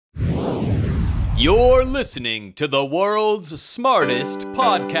You're listening to the world's smartest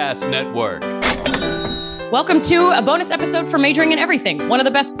podcast network. Welcome to a bonus episode for Majoring in Everything. One of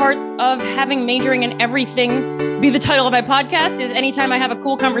the best parts of having Majoring in Everything be the title of my podcast is anytime I have a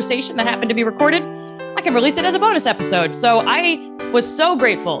cool conversation that happened to be recorded, I can release it as a bonus episode. So I was so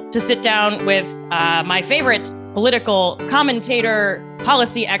grateful to sit down with my favorite political commentator,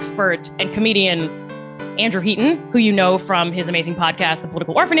 policy expert, and comedian, Andrew Heaton, who you know from his amazing podcast, The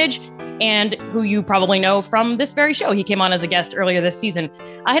Political Orphanage, and who you probably know from this very show. He came on as a guest earlier this season.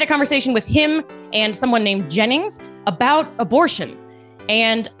 I had a conversation with him and someone named Jennings about abortion.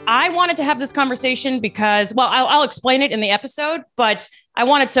 And I wanted to have this conversation because, well, I'll explain it in the episode, but I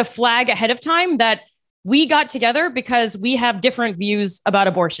wanted to flag ahead of time that we got together because we have different views about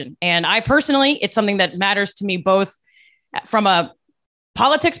abortion. And I personally, it's something that matters to me both from a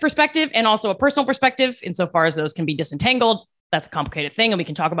politics perspective and also a personal perspective, insofar as those can be disentangled. That's a complicated thing, and we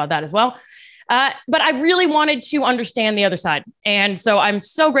can talk about that as well. But I really wanted to understand the other side. And so I'm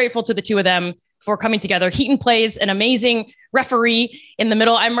so grateful to the two of them for coming together. Heaton plays an amazing referee in the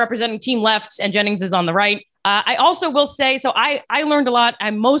middle. I'm representing Team Left, and Jennings is on the right. I also will say, so I learned a lot.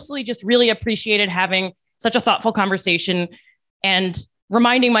 I mostly just really appreciated having such a thoughtful conversation and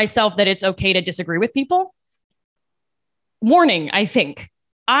reminding myself that it's okay to disagree with people. Warning, I think.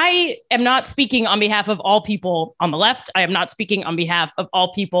 I am not speaking on behalf of all people on the left. I am not speaking on behalf of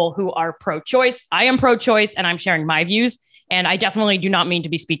all people who are pro-choice. I am pro-choice and I'm sharing my views. And I definitely do not mean to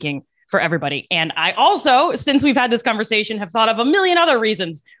be speaking for everybody. And I also, since we've had this conversation, have thought of a million other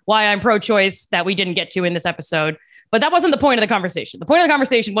reasons why I'm pro-choice that we didn't get to in this episode. But that wasn't the point of the conversation. The point of the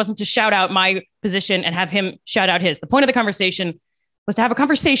conversation wasn't to shout out my position and have him shout out his. The point of the conversation was to have a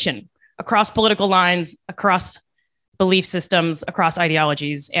conversation across political lines, across belief systems, across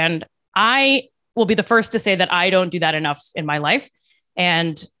ideologies. And I will be the first to say that I don't do that enough in my life.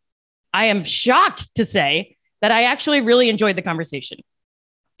 And I am shocked to say that I actually really enjoyed the conversation.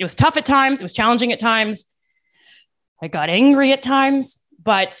 It was tough at times. It was challenging at times. I got angry at times,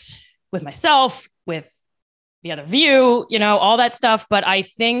 but with myself, with the other view, you know, all that stuff. But I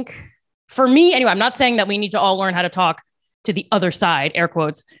think for me, anyway, I'm not saying that we need to all learn how to talk to the other side, air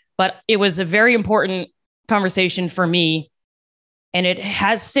quotes, but it was a very important conversation for me. And it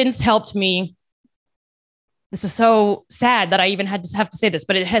has since helped me. This is so sad that I even have to say this,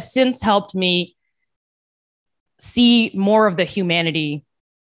 but it has since helped me see more of the humanity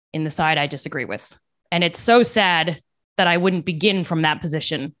in the side I disagree with. And it's so sad that I wouldn't begin from that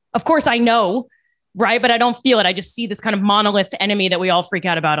position. Of course, I know, right? But I don't feel it. I just see this kind of monolith enemy that we all freak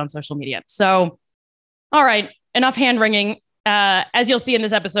out about on social media. So, all right, enough hand wringing. As you'll see in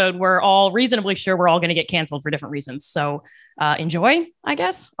this episode, we're all reasonably sure we're all going to get canceled for different reasons. So enjoy, I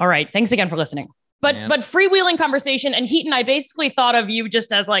guess. All right. Thanks again for listening. But freewheeling conversation. And Heaton, I basically thought of you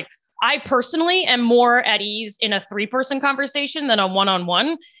just as like, I personally am more at ease in a 3-person conversation than a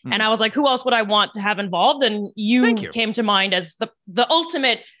one-on-one. And I was like, who else would I want to have involved? And you came to mind as the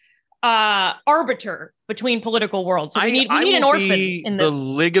ultimate arbiter between political worlds. So we need an orphan in this. The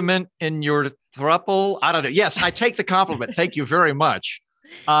ligament in your thruple. I don't know. Yes, I take the compliment. Thank you very much.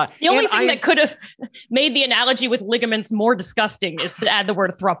 The only thing that could have made the analogy with ligaments more disgusting is to add the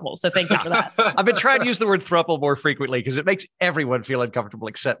word thruple. So thank you for that. I've been trying to use the word thruple more frequently because it makes everyone feel uncomfortable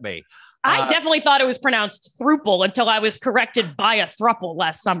except me. I definitely thought it was pronounced thruple until I was corrected by a thruple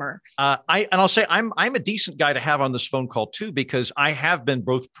last summer. I'll say I'm a decent guy to have on this phone call too, because I have been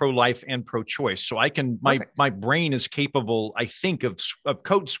both pro-life and pro-choice. So I can, my brain is capable, I think, of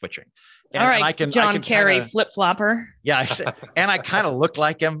code switching. And, all right, John Kerry flip-flopper. Yeah, and I kind of look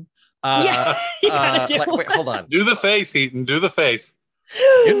like him. Yeah, you kind of do. Wait, hold on. Do the face, Heaton. Do the face.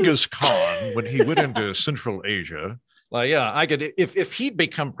 Genghis Khan, when he went into Central Asia, yeah, I could. If he'd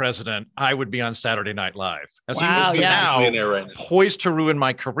become president, I would be on Saturday Night Live. As wow, he yeah. Now, poised to ruin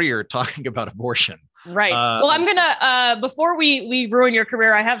my career talking about abortion. Right. Well, I'm gonna before we ruin your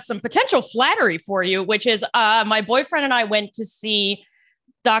career, I have some potential flattery for you, which is my boyfriend and I went to see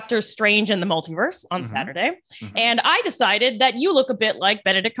Doctor Strange in the Multiverse on Saturday, and I decided that you look a bit like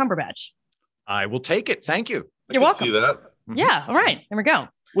Benedict Cumberbatch. I will take it. Thank you. You're welcome. See that? Yeah. All right. There we go.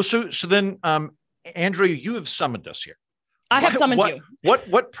 Well, so then, Andrew, you have summoned us here. I have summoned you.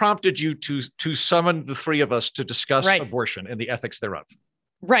 What prompted you to summon the three of us to discuss abortion and the ethics thereof?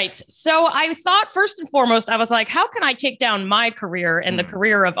 Right. So I thought first and foremost, I was like, how can I take down my career and the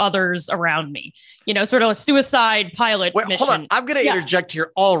career of others around me? You know, sort of a suicide pilot mission. Hold on. I'm going to interject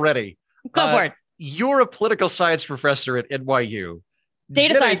here already. Go for it. You're a political science professor at NYU.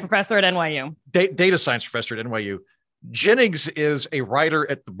 Data science professor at NYU. Data science professor at NYU. Jennings is a writer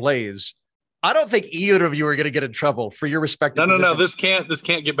at The Blaze. I don't think either of you are going to get in trouble for your respective positions. No. This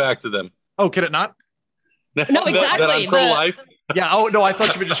can't get back to them. Oh, can it not? No, exactly. That I'm pro-life. Yeah. Oh, no, I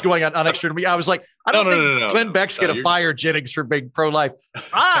thought you were just going on extra to me. I was like, I don't think Glenn Beck's going to fire Jennings for being pro-life.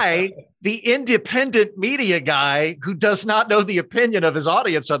 The independent media guy who does not know the opinion of his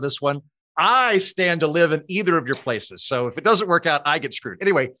audience on this one, I stand to live in either of your places. So if it doesn't work out, I get screwed.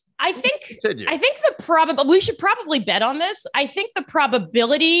 Anyway, I think we should probably bet on this. I think the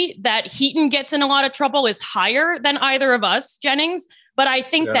probability that Heaton gets in a lot of trouble is higher than either of us, Jennings. But I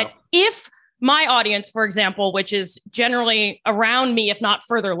think that if my audience, for example, which is generally around me, if not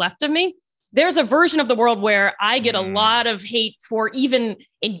further left of me, there's a version of the world where I get a lot of hate for even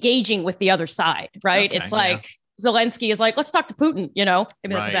engaging with the other side, right? Okay, it's like Zelensky is like, let's talk to Putin,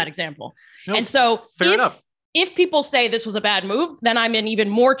 maybe that's a bad example. Nope. And so if people say this was a bad move, then I'm in even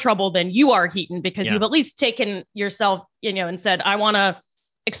more trouble than you are, Heaton, because you've at least taken yourself, and said, I want to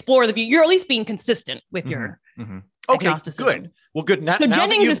explore the view. You're at least being consistent with your okay, good. Well, good. So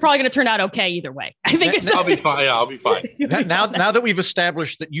Jennings is probably going to turn out okay either way. I think I'll be fine. Yeah, I'll be fine. now that we've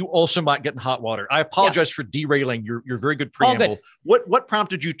established that you also might get in hot water, I apologize for derailing your very good preamble. What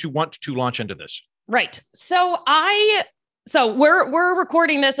prompted you to want to launch into this? Right. So we're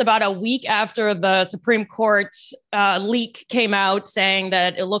recording this about a week after the Supreme Court leak came out saying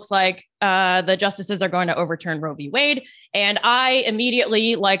that it looks like the justices are going to overturn Roe v. Wade. And I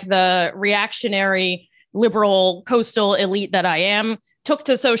immediately, like the reactionary liberal coastal elite that I am, took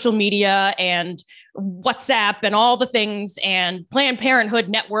to social media and WhatsApp and all the things and Planned Parenthood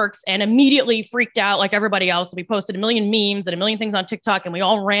networks and immediately freaked out like everybody else. We posted a million memes and a million things on TikTok, and we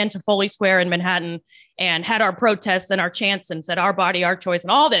all ran to Foley Square in Manhattan and had our protests and our chants and said, our body, our choice,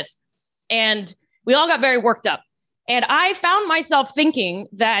 and all this. And we all got very worked up. And I found myself thinking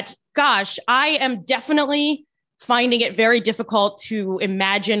that, gosh, I am definitely finding it very difficult to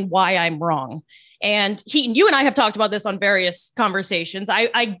imagine why I'm wrong. And Heaton, you and I have talked about this on various conversations.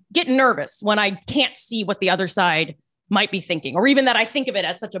 I get nervous when I can't see what the other side might be thinking, or even that I think of it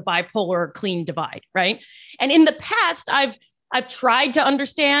as such a bipolar, clean divide, right? And in the past, I've tried to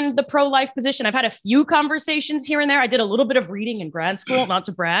understand the pro-life position. I've had a few conversations here and there. I did a little bit of reading in grad school, not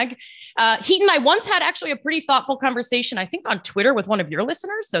to brag. Heaton, I once had actually a pretty thoughtful conversation, I think on Twitter with one of your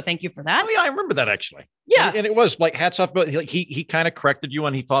listeners. So thank you for that. Oh yeah, I remember that actually. Yeah. And it was like hats off, but he kind of corrected you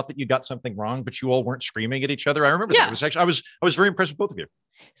and he thought that you got something wrong, but you all weren't screaming at each other. I remember that. It was actually, I was very impressed with both of you.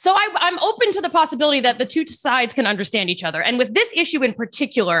 So I'm open to the possibility that the two sides can understand each other. And with this issue in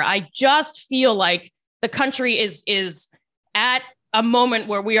particular, I just feel like the country is at a moment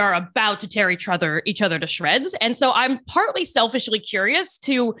where we are about to tear each other to shreds. And so I'm partly selfishly curious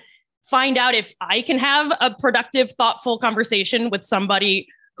to find out if I can have a productive, thoughtful conversation with somebody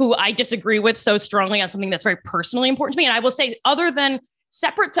who I disagree with so strongly on something that's very personally important to me. And I will say, other than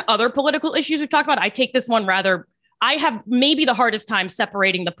separate to other political issues we've talked about, I take this one I have maybe the hardest time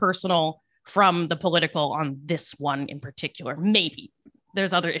separating the personal from the political on this one in particular. Maybe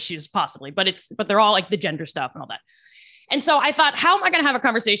there's other issues possibly, but they're all like the gender stuff and all that. And so I thought, how am I going to have a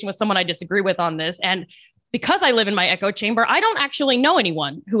conversation with someone I disagree with on this? And because I live in my echo chamber, I don't actually know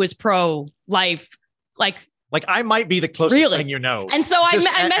anyone who is pro-life. Like I might be the closest thing you know. And so I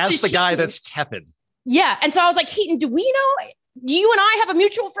messaged as the guy that's tepid. Yeah. And so I was like, Heaton, do you and I have a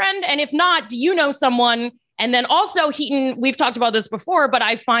mutual friend? And if not, do you know someone? And then also, Heaton, we've talked about this before, but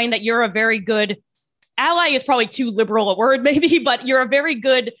I find that you're a very good ally is probably too liberal a word, maybe, but you're a very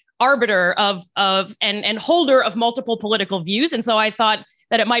good arbiter of and holder of multiple political views. And so I thought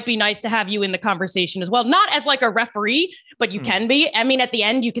that it might be nice to have you in the conversation as well, not as like a referee, but you can be. I mean, at the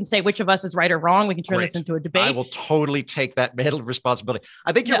end, you can say which of us is right or wrong. We can turn this into a debate. I will totally take that mantle of responsibility.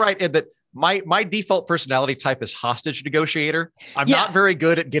 I think you're right in that my default personality type is hostage negotiator. I'm not very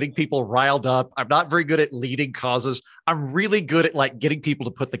good at getting people riled up. I'm not very good at leading causes. I'm really good at like getting people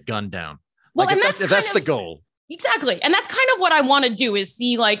to put the gun down. Well, like and that's the goal. Exactly. And that's kind of what I want to do is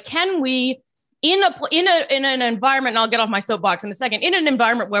see, like, can we in an environment, and I'll get off my soapbox in a second, in an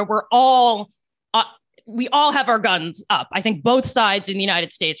environment where we all have our guns up. I think both sides in the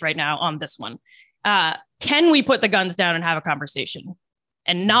United States right now on this one. Can we put the guns down and have a conversation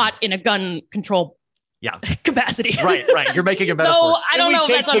and not in a gun control capacity? Right. You're making a metaphor. So I don't know if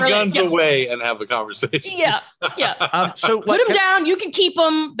that's take the guns away and have a conversation. Yeah. So put them down. You can keep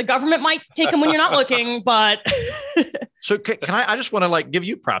them. The government might take them when you're not looking, but. So can I just want to like give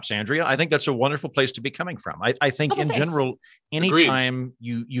you props, Andrea. I think that's a wonderful place to be coming from. I think in general, anytime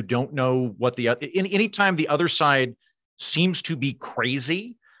you don't know what anytime the other side seems to be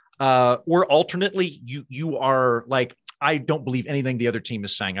crazy, or alternately, you are like, I don't believe anything the other team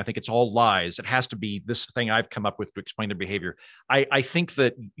is saying. I think it's all lies. It has to be this thing I've come up with to explain their behavior. I think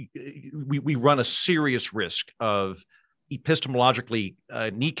that we run a serious risk of epistemologically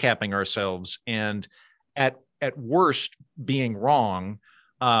kneecapping ourselves, and at worst being wrong,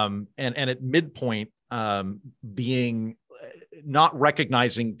 and at midpoint being not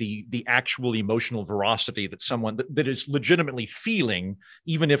recognizing the actual emotional veracity that someone that is legitimately feeling,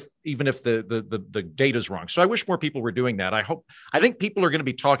 even if the data is wrong. So I wish more people were doing that. I think people are going to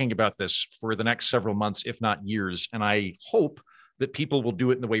be talking about this for the next several months, if not years. And I hope that people will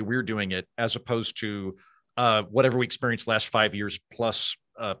do it in the way we're doing it, as opposed to whatever we experienced last 5 years plus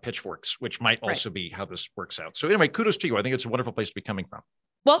pitchforks, which might also be how this works out. So anyway, kudos to you. I think it's a wonderful place to be coming from.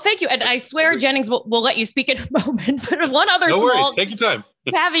 Well, thank you. And I swear Jennings will let you speak in a moment. But one other take your time.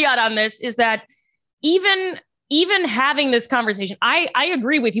 caveat on this is that even having this conversation, I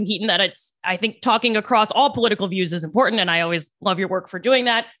agree with you, Heaton, that I think talking across all political views is important. And I always love your work for doing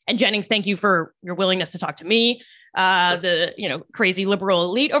that. And Jennings, thank you for your willingness to talk to me, the crazy liberal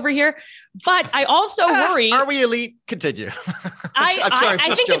elite over here. But I also worry. Are we elite? Continue.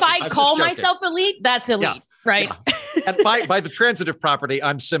 I think if I call myself elite, that's elite. Yeah. Right. Yeah. And by the transitive property,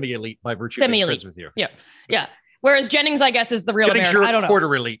 I'm semi-elite by virtue of being friends with you. Yeah. Yeah. Whereas Jennings, I guess, is the real Jennings, American. you're I don't know.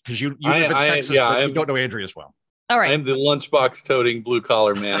 Quarter elite because you live in Texas, but you don't know Andrew as well. All right. I'm the lunchbox toting blue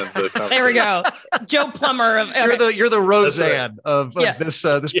collar man of the conversation. There we go. Joe Plumber of you're the Roseanne of this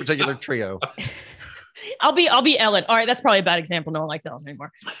particular trio. I'll be Ellen. All right, that's probably a bad example. No one likes Ellen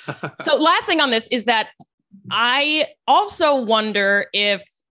anymore. So last thing on this is that I also wonder if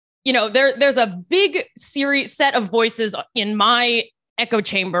there's a big set of voices in my echo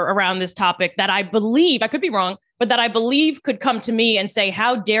chamber around this topic that I believe, I could be wrong, but that I believe could come to me and say,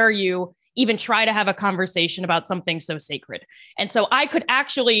 how dare you even try to have a conversation about something so sacred? And so I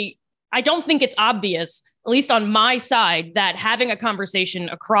don't think it's obvious, at least on my side, that having a conversation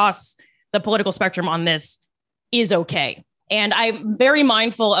across the political spectrum on this is okay. And I'm very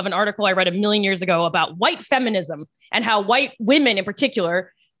mindful of an article I read a million years ago about white feminism and how white women in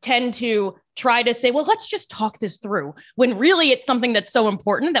particular tend to try to say, well, let's just talk this through, when really it's something that's so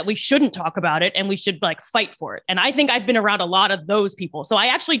important that we shouldn't talk about it and we should fight for it. And I think I've been around a lot of those people. So I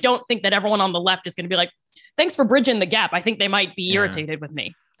actually don't think that everyone on the left is going to be like, thanks for bridging the gap. I think they might be irritated with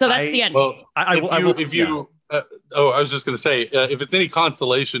me. So that's the end. Well, I was just going to say, if it's any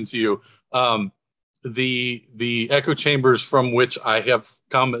consolation to you, the echo chambers from which I have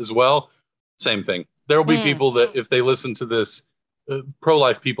come as well, same thing. There will be people that if they listen to this,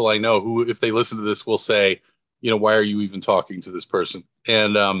 pro-life people I know who, if they listen to this, will say, why are you even talking to this person?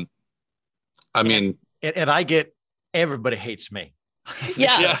 And I mean, and I get, everybody hates me.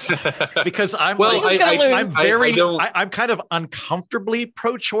 Yeah. Because I'm I'm kind of uncomfortably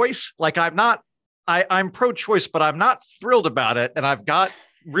pro-choice. Like I'm pro-choice, but I'm not thrilled about it. And I've got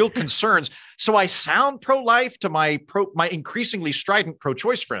real concerns. So I sound pro-life to my increasingly strident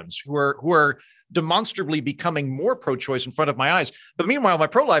pro-choice friends who are demonstrably becoming more pro-choice in front of my eyes. But meanwhile, my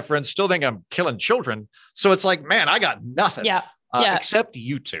pro-life friends still think I'm killing children. So it's like, man, I got nothing. Except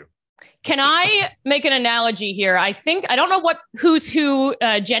you two. Can I make an analogy here? I don't know who's who,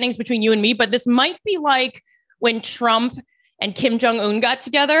 Jennings, between you and me, but this might be like when Trump and Kim Jong-un got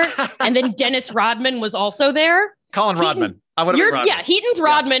together and then Dennis Rodman was also there. Colin Rodman. I would have Rodman. Yeah, Heaton's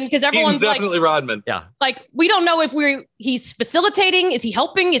Rodman, because everyone's definitely Rodman. Yeah. We don't know if he's facilitating, is he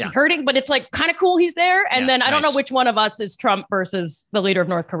helping, is he hurting, but it's kind of cool he's there. And then I don't know which one of us is Trump versus the leader of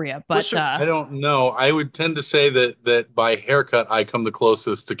North Korea. But I don't know. I would tend to say that by haircut, I come the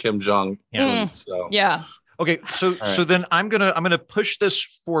closest to Kim Jong. So. Yeah. Okay, so then I'm gonna push this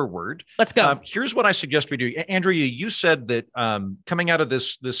forward. Let's go. Here's what I suggest we do. Andrea, you said that coming out of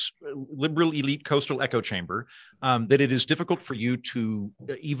this liberal elite coastal echo chamber, that it is difficult for you to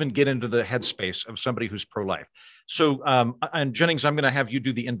even get into the headspace of somebody who's pro-life. So, and Jennings, I'm going to have you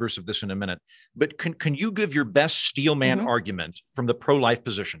do the inverse of this in a minute. But can you give your best steelman argument from the pro-life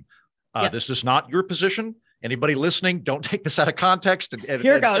position? Yes. This is not your position. Anybody listening, don't take this out of context and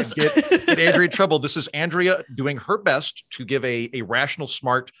Here goes. get Andrea in trouble. This is Andrea doing her best to give a rational,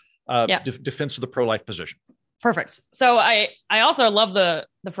 smart defense of the pro-life position. Perfect. So I also love the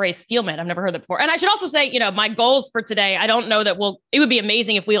phrase steelman. I've never heard that before. And I should also say, my goals for today, I don't know that it would be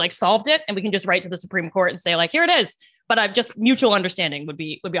amazing if we solved it and we can just write to the Supreme Court and say here it is. But just mutual understanding would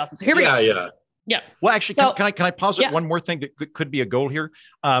be awesome. So here we go. Yeah. Well, actually, can I posit one more thing that could be a goal here?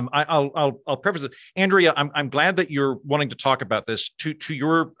 I'll preface it. Andrea, I'm glad that you're wanting to talk about this to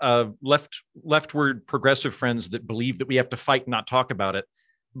your leftward progressive friends that believe that we have to fight and not talk about it.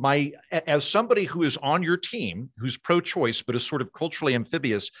 as somebody who is on your team, who's pro-choice, but is sort of culturally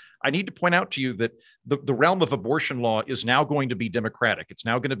amphibious, I need to point out to you that the realm of abortion law is now going to be democratic. It's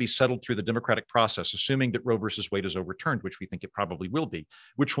now going to be settled through the democratic process, assuming that Roe versus Wade is overturned, which we think it probably will be,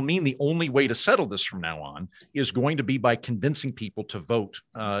 which will mean the only way to settle this from now on is going to be by convincing people to vote,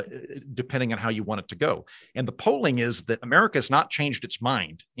 depending on how you want it to go. And the polling is that America has not changed its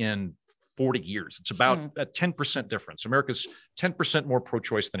mind in 40 years. It's about a 10% difference. America's 10% more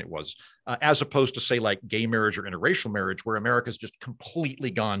pro-choice than it was, as opposed to, say, like gay marriage or interracial marriage, where America's just completely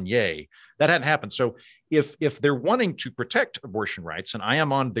gone yay. That hadn't happened. So if they're wanting to protect abortion rights, and I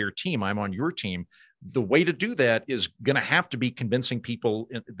am on their team, I'm on your team, the way to do that is going to have to be convincing people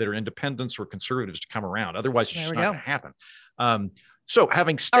that are independents or conservatives to come around. Otherwise, it's just not going to happen. So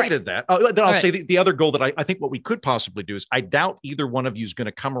having stated that, then I'll say the other goal that I think what we could possibly do is I doubt either one of you is going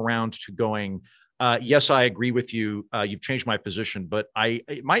to come around to going, yes, I agree with you. You've changed my position, but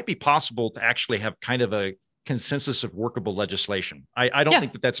it might be possible to actually have kind of a consensus of workable legislation. I don't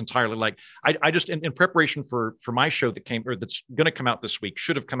think that that's entirely like, I just, in preparation for my show that's going to come out this week,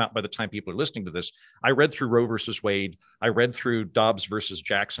 should have come out by the time people are listening to this. I read through Roe versus Wade. I read through Dobbs versus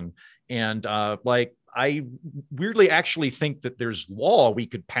Jackson. And I weirdly actually think that there's law we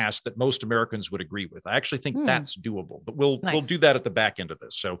could pass that most Americans would agree with. I actually think that's doable, but we'll do that at the back end of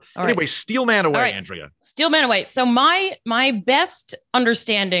this. So anyway, steel man away, Andrea. Steel man away. So my best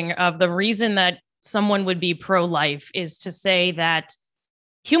understanding of the reason that someone would be pro-life is to say that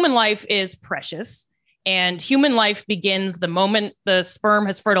human life is precious. And human life begins the moment the sperm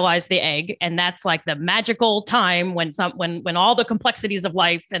has fertilized the egg. And that's like the magical time when all the complexities of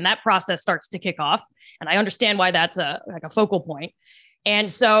life and that process starts to kick off. And I understand why that's a focal point.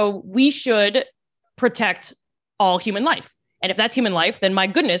 And so we should protect all human life. And if that's human life, then my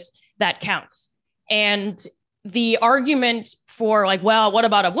goodness, that counts. And the argument for like, well, what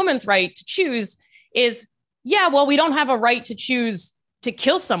about a woman's right to choose is, yeah, well, we don't have a right to choose to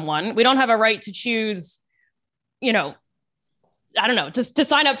kill someone. We don't have a right to choose, I don't know, to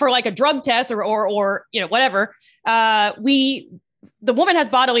sign up for like a drug test or whatever. The woman has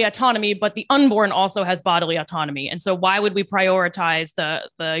bodily autonomy, but the unborn also has bodily autonomy. And so why would we prioritize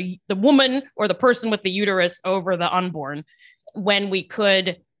the woman or the person with the uterus over the unborn when we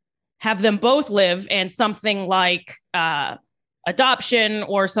could have them both live and something like adoption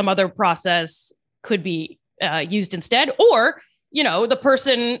or some other process could be used instead? Or the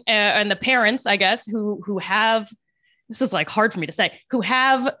person and the parents, I guess, who have, this is like hard for me to say, who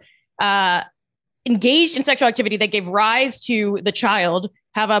have engaged in sexual activity that gave rise to the child,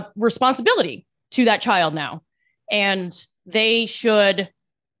 have a responsibility to that child now. And they should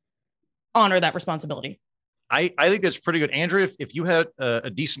honor that responsibility. I think that's pretty good. Andrea, if you had a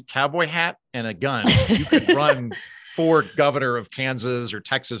decent cowboy hat and a gun, you could run for governor of Kansas or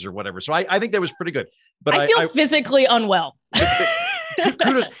Texas or whatever. So I think that was pretty good. But I feel physically unwell.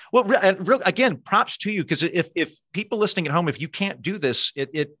 Kudos. Well, again, props to you, because if people listening at home, if you can't do this,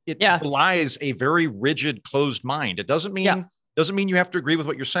 it belies a very rigid, closed mind. It doesn't mean you have to agree with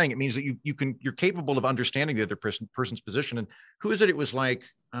what you're saying. It means that you're capable of understanding the other person's position. And who is it? It was like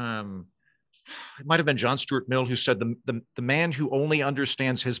it might have been John Stuart Mill who said the man who only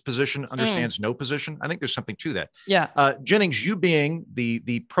understands his position understands no position. I think there's something to that. Yeah. Jennings, you being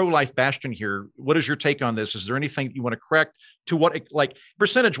the pro-life bastion here, what is your take on this? Is there anything that you want to correct? To what, like,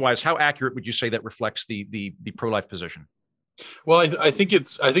 percentage-wise, how accurate would you say that reflects the pro-life position? Well, I think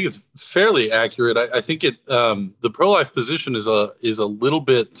it's fairly accurate. I think the pro-life position is a little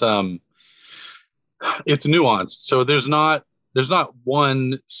bit it's nuanced. So there's not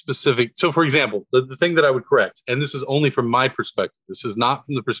one specific. So, for example, the thing that I would correct, and this is only from my perspective, this is not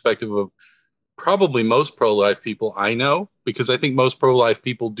from the perspective of probably most pro-life people I know, because I think most pro-life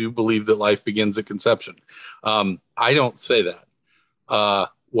people do believe that life begins at conception. I don't say that.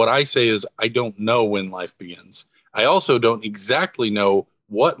 What I say is I don't know when life begins. I also don't exactly know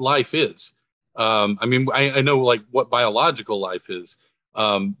what life is. I know like what biological life is,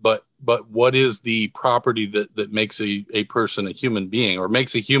 but what is the property that makes a person a human being, or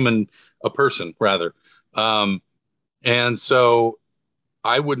makes a human a person rather? And so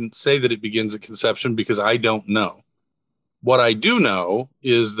I wouldn't say that it begins at conception, because I don't know. What I do know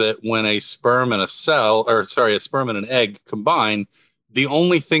is that when a sperm and a sperm and an egg combine, the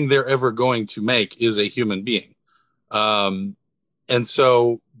only thing they're ever going to make is a human being. And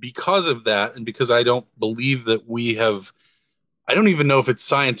so because of that, and because I don't believe that I don't even know if it's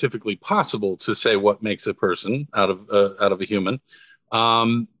scientifically possible to say what makes a person out of a human.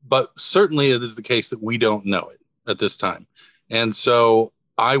 But certainly it is the case that we don't know it at this time. And so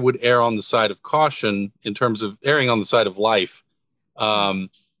I would err on the side of caution in terms of erring on the side of life,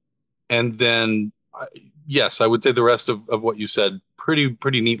 And then, yes, I would say the rest of what you said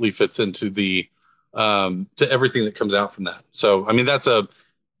pretty neatly fits into the to everything that comes out from that. So, I mean, that's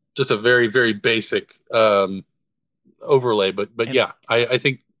just a very, very basic overlay. But yeah, I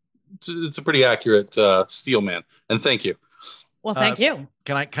think it's a pretty accurate steel man. And thank you. Well, thank you.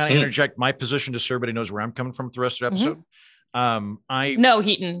 Can I kind of interject my position just so everybody knows where I'm coming from for the rest of the episode? No,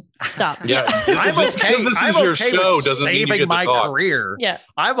 Heaton, stop. Yeah, I'm okay. This I'm is your okay show. with Doesn't mean you saving get to my talk. career. Yeah,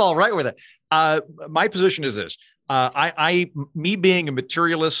 I'm all right with it. My position is this: me being a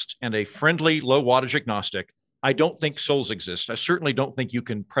materialist and a friendly, low wattage agnostic, I don't think souls exist. I certainly don't think you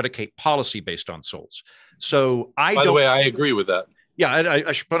can predicate policy based on souls. So By the way, I agree with that. Yeah,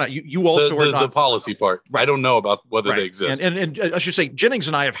 I should point out you also are not the policy part. Right. I don't know about whether they exist. And I should say, Jennings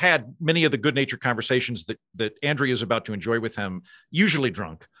and I have had many of the good-natured conversations that Andrea is about to enjoy with him, usually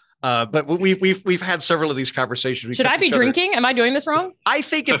drunk. But we've had several of these conversations. Should I be drinking? Am I doing this wrong? I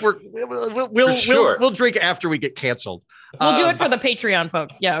think if we'll drink after we get canceled. We'll do it for the Patreon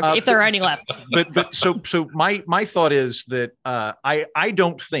folks. Yeah, if there are any left. But so my thought is that I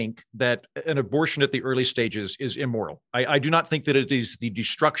don't think that an abortion at the early stages is immoral. I do not think that it is the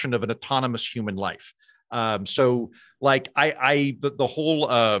destruction of an autonomous human life. So like the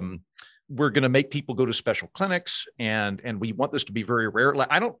whole we're going to make people go to special clinics and we want this to be very rare. Like,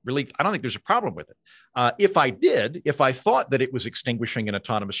 I don't think there's a problem with it. If I thought that it was extinguishing an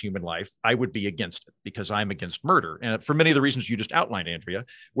autonomous human life, I would be against it because I'm against murder. And for many of the reasons you just outlined, Andrea,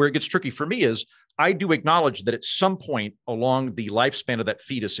 where it gets tricky for me is I do acknowledge that at some point along the lifespan of that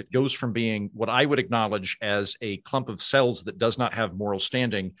fetus, it goes from being what I would acknowledge as a clump of cells that does not have moral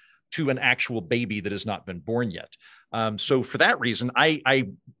standing to an actual baby that has not been born yet. So for that reason,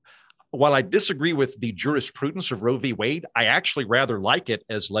 while I disagree with the jurisprudence of Roe v. Wade, I actually rather like it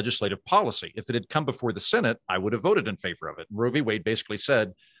as legislative policy. If it had come before the Senate, I would have voted in favor of it. Roe v. Wade basically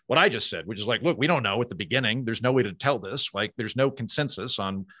said what I just said, which is like, look, we don't know at the beginning. There's no way to tell this. Like, there's no consensus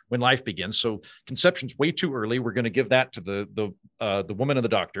on when life begins. So conception's way too early. We're going to give that to the woman and the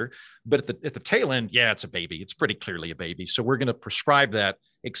doctor. But at the tail end, yeah, it's a baby. It's pretty clearly a baby. So we're going to prescribe that,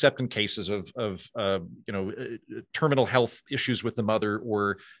 except in cases of terminal health issues with the mother,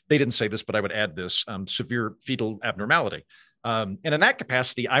 or they didn't say this, but I would add this, severe fetal abnormality. And in that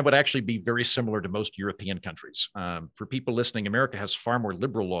capacity, I would actually be very similar to most European countries. For people listening, America has far more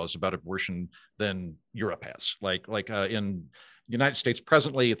liberal laws about abortion than Europe has. Like in the United States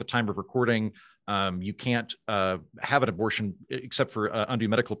presently, at the time of recording, you can't have an abortion except for undue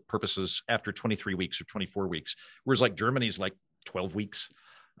medical purposes after 23 weeks or 24 weeks, whereas like Germany's like 12 weeks.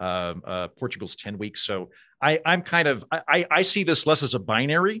 Portugal's 10 weeks. So I see this less as a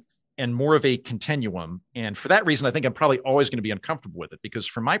binary and more of a continuum. And for that reason, I think I'm probably always going to be uncomfortable with it because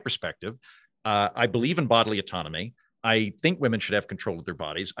from my perspective, I believe in bodily autonomy. I think women should have control of their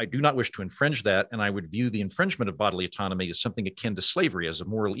bodies. I do not wish to infringe that. And I would view the infringement of bodily autonomy as something akin to slavery, as a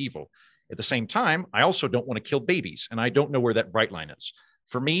moral evil. At the same time, I also don't want to kill babies. And I don't know where that bright line is.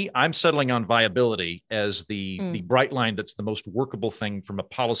 For me, I'm settling on viability as the bright line that's the most workable thing from a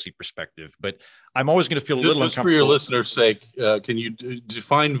policy perspective. But I'm always going to feel a little uncomfortable. Just for your listeners' sake, can you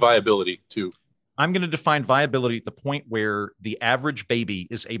define viability too? I'm going to define viability at the point where the average baby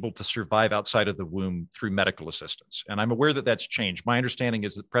is able to survive outside of the womb through medical assistance. And I'm aware that that's changed. My understanding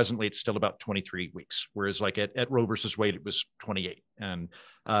is that presently it's still about 23 weeks, whereas like at Roe versus Wade, it was 28. And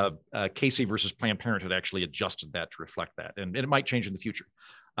Casey versus Planned Parenthood actually adjusted that to reflect that. And it might change in the future.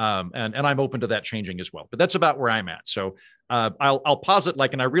 And I'm open to that changing as well. But that's about where I'm at. So I'll posit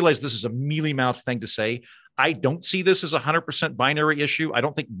and I realize this is a mealy-mouthed thing to say. I don't see this as a 100% binary issue. I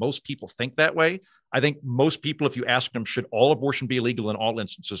don't think most people think that way. I think most people, if you ask them, should all abortion be illegal in all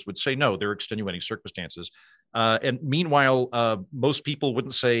instances, would say no, there are extenuating circumstances. And meanwhile, most people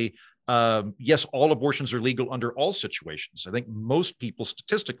wouldn't say, yes, all abortions are legal under all situations. I think most people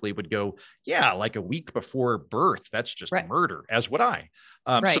statistically would go, yeah, like a week before birth, that's just murder, as would I.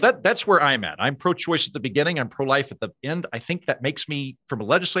 So that's where I'm at. I'm pro-choice at the beginning. I'm pro-life at the end. I think that makes me, from a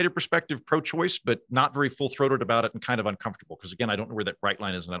legislative perspective, pro-choice, but not very full-throated about it and kind of uncomfortable because, again, I don't know where that bright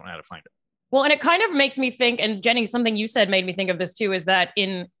line is and I don't know how to find it. Well, and it kind of makes me think, and Jennings, something you said made me think of this too, is that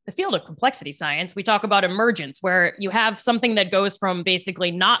in the field of complexity science, we talk about emergence, where you have something that goes from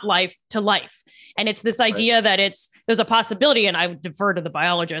basically not life to life. And it's this idea that there's a possibility, and I would defer to the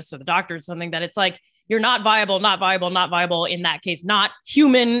biologists or the doctors, something that it's like, you're not viable in that case, not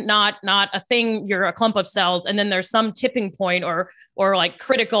human, not a thing, you're a clump of cells. And then there's some tipping point or like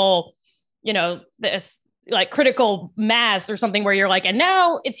critical, this like critical mass or something where you're like, and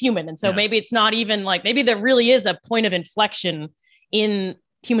now it's human. And so maybe it's not even like, maybe there really is a point of inflection in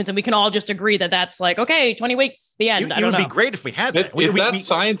humans, and we can all just agree that that's like, okay, 20 weeks, the end. It would be great if we had that. If that's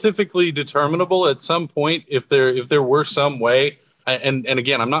scientifically determinable at some point, if there were some way, and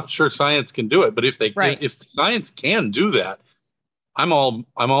again, I'm not sure science can do it, but if science can do that, I'm all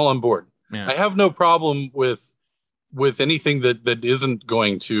on board. Yeah. I have no problem with anything that isn't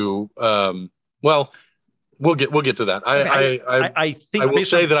going to we'll get to that. I think I will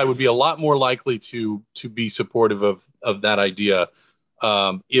say that I would be a lot more likely to be supportive of that idea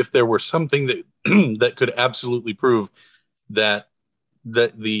if there were something that that could absolutely prove that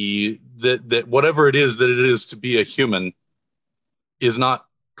whatever it is to be a human is not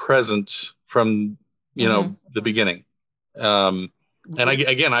present from the beginning. And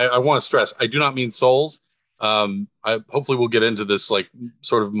I want to stress, I do not mean souls. Hopefully we'll get into this, like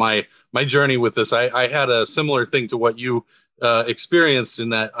sort of my journey with this. I had a similar thing to what you experienced, in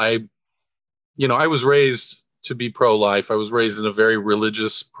that I was raised to be pro-life. I was raised in a very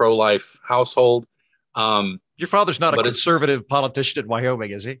religious pro-life household. Your father's not a conservative politician in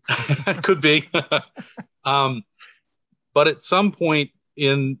Wyoming, is he? Could be. But at some point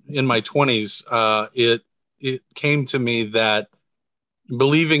in my 20s, it came to me that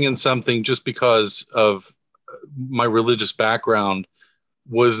believing in something just because of my religious background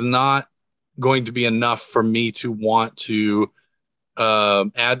was not going to be enough for me to want to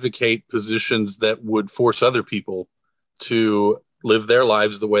advocate positions that would force other people to live their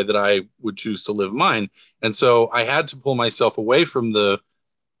lives the way that I would choose to live mine. And so I had to pull myself away from the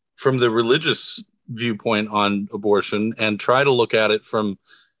religious viewpoint on abortion and try to look at it from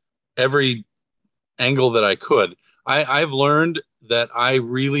every angle that I could. I've learned that I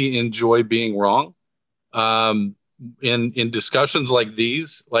really enjoy being wrong. In discussions like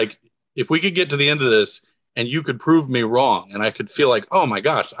these, like if we could get to the end of this and you could prove me wrong, and I could feel like, oh my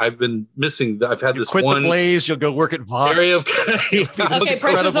gosh, I've been missing. I've had this quit one the Blaze. You'll go work at Vox. area of okay,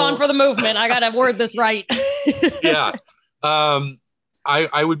 pressure's on for the movement. I gotta word this right. Yeah,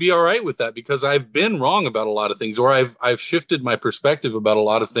 I would be all right with that, because I've been wrong about a lot of things, or I've shifted my perspective about a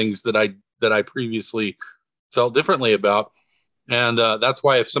lot of things that I previously felt differently about. And that's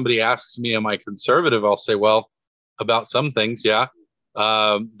why if somebody asks me, am I conservative? I'll say, well, about some things, yeah.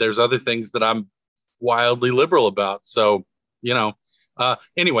 There's other things that I'm wildly liberal about. So,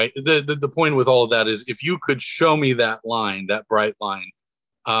 anyway, the point with all of that is, if you could show me that line, that bright line,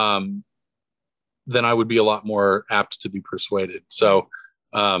 then I would be a lot more apt to be persuaded. So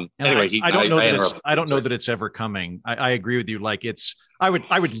anyway, I don't know that it's ever coming. I agree with you. Like I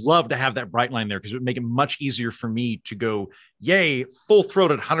would love to have that bright line there, because it would make it much easier for me to go, yay, full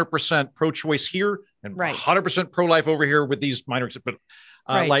throated 100% pro-choice here and 100% pro-life over here with these minors. But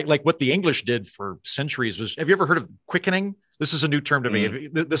like what the English did for centuries was, have you ever heard of quickening? This is a new term to me.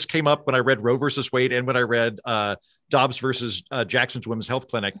 This came up when I read Roe versus Wade and when I read Dobbs versus Jackson's Women's Health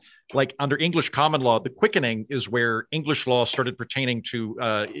Clinic. Like under English common law, the quickening is where English law started pertaining to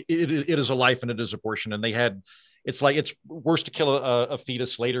it is a life and it is abortion. And they had, it's like, it's worse to kill a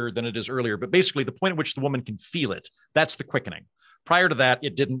fetus later than it is earlier. But basically the point at which the woman can feel it, that's the quickening. Prior to that,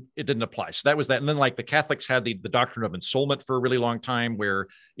 it didn't apply. So that was that. And then like the Catholics had the doctrine of ensoulment for a really long time, where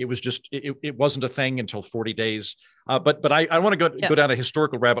it was just, it wasn't a thing until 40 days. But I want to go down a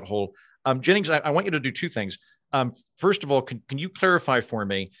historical rabbit hole. Jennings, I want you to do two things. First of all, can you clarify for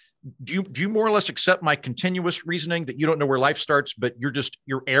me, do you more or less accept my continuous reasoning that you don't know where life starts, but you're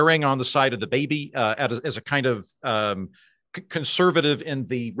erring on the side of the baby as a kind of conservative in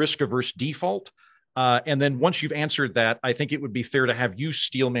the risk-averse default? And then once you've answered that, I think it would be fair to have you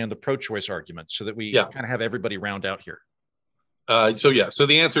steelman the pro-choice argument, so that we kind of have everybody round out here. So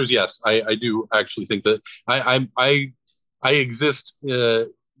the answer is yes. I do actually think that I exist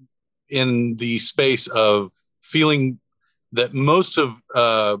in the space of feeling that most of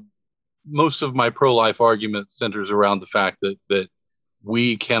my pro-life argument centers around the fact that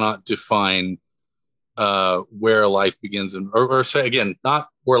we cannot define where life begins, or say again, not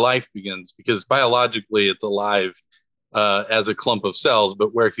where life begins, because biologically it's alive as a clump of cells,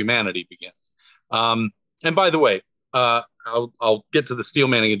 but where humanity begins. And by the way, I'll get to the steel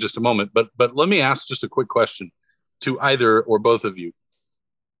manning in just a moment, but let me ask just a quick question to either or both of you.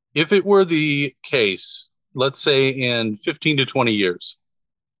 If it were the case, let's say in 15 to 20 years,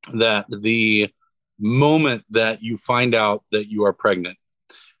 that the moment that you find out that you are pregnant,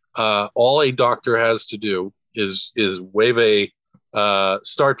 all a doctor has to do is wave a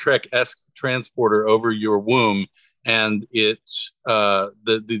Star Trek-esque transporter over your womb, and the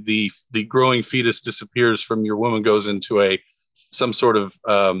growing fetus disappears from your womb and goes into some sort of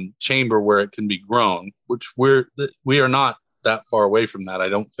chamber where it can be grown, which we are not that far away from that, I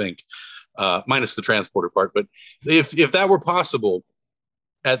don't think, minus the transporter part. But if that were possible,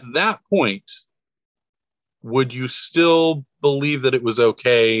 at that point, would you still believe that it was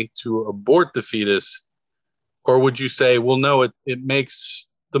okay to abort the fetus? Or would you say, well, no, it makes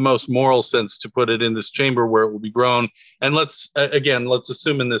the most moral sense to put it in this chamber where it will be grown? And let's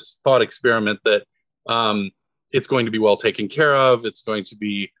assume in this thought experiment that it's going to be well taken care of. It's going to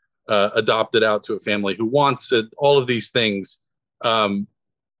be adopted out to a family who wants it. All of these things.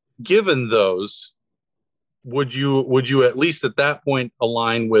 Given those, would you at least at that point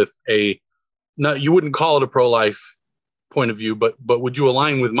align with you wouldn't call it a pro-life point of view, but would you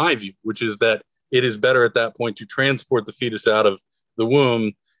align with my view, which is that it is better at that point to transport the fetus out of the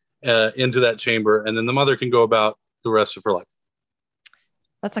womb into that chamber, and then the mother can go about the rest of her life?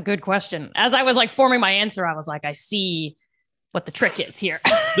 That's a good question. As I was like forming my answer, I was like, I see what the trick is here.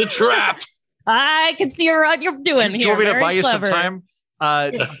 The trap. I can see what you're doing here. Do you want me to buy you clever. some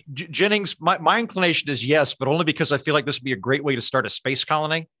time? Jennings, my inclination is yes, but only because I feel like this would be a great way to start a space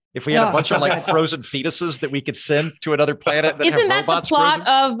colony. If we had a bunch of like frozen fetuses that we could send to another planet. Isn't that the plot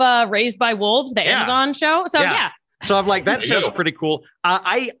of Raised by Wolves, the Amazon show? So yeah. So I'm like, that sounds pretty cool.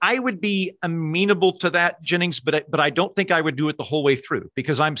 I would be amenable to that, Jennings, but I don't think I would do it the whole way through,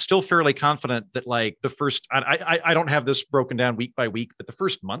 because I'm still fairly confident that like the first, I don't have this broken down week by week, but the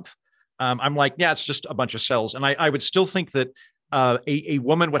first month, I'm like, yeah, it's just a bunch of cells. And I would still think that a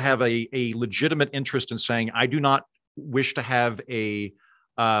woman would have a legitimate interest in saying, I do not wish to have a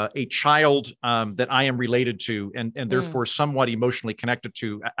child that I am related to and therefore somewhat emotionally connected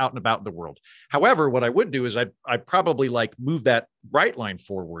to out and about in the world. However, what I would do is I'd probably like move that bright line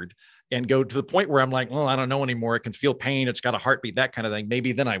forward and go to the point where I'm like, well, I don't know anymore. It can feel pain. It's got a heartbeat, that kind of thing.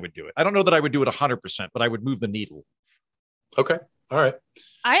 Maybe then I would do it. I don't know that I would do it 100%, but I would move the needle. Okay. All right.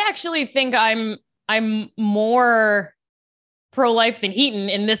 I actually think I'm more pro-life than Heaton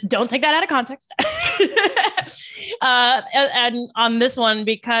in this. Don't take that out of context. And on this one,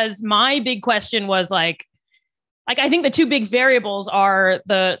 because my big question was like I think the two big variables are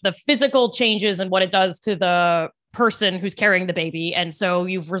the physical changes and what it does to the person who's carrying the baby. And so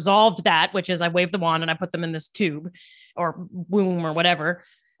you've resolved that, which is I wave the wand and I put them in this tube or womb or whatever.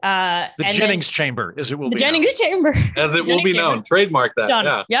 The Jennings chamber, as it will be. The Jennings chamber. As it will be known. Trademark that. Done.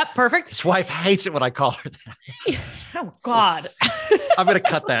 Yeah. Yep, perfect. His wife hates it when I call her that. Oh, God. I'm going to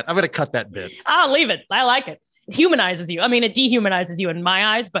cut that. I'm going to cut that bit. I'll leave it. I like it. It humanizes you. I mean, it dehumanizes you in my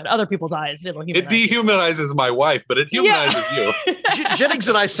eyes, but other people's eyes, it'll humanize It dehumanizes my wife, but it humanizes you. Jennings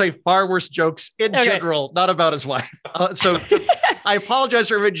and I say far worse jokes in general, not about his wife. So I apologize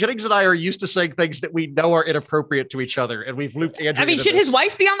for everyone. Jennings and I are used to saying things that we know are inappropriate to each other, and we've looped Andrew. I mean, should his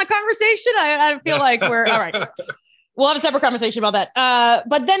wife be on the conversation? I feel like we're all right. We'll have a separate conversation about that.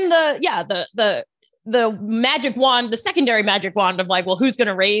 But then the magic wand, the secondary magic wand of like, well, who's going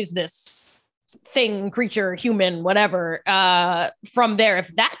to raise this thing, creature, human, whatever, from there,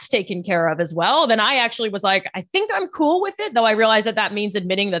 if that's taken care of as well, then I actually was like, I think I'm cool with it, though I realize that means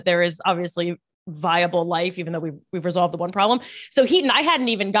admitting that there is obviously viable life, even though we've resolved the one problem. So Heaton, I hadn't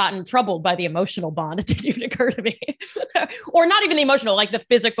even gotten troubled by the emotional bond. It didn't even occur to me. Or not even the emotional, like the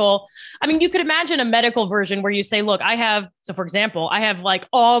physical. I mean, you could imagine a medical version where you say, look, for example, I have like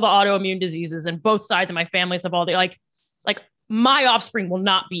all the autoimmune diseases and both sides of my families have all the like my offspring will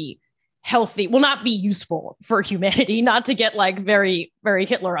not be healthy, will not be useful for humanity, not to get like very, very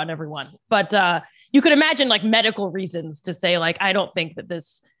Hitler on everyone. But you could imagine like medical reasons to say like, I don't think that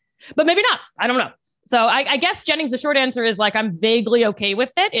this, but maybe not. I don't know. So I guess, Jennings, the short answer is like, I'm vaguely okay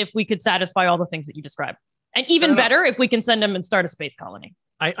with it if we could satisfy all the things that you described. And even better if we can send them and start a space colony.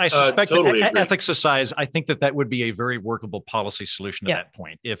 I suspect that ethics aside, I think that would be a very workable policy solution at that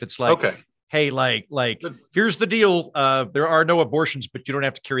point. If it's like, hey, like here's the deal. There are no abortions, but you don't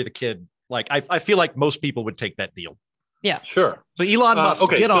have to carry the kid. Like, I feel like most people would take that deal. Yeah. Sure. So Elon Musk,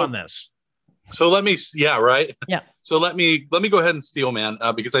 get on this. So let me, right? Yeah. So let me go ahead and steal, man,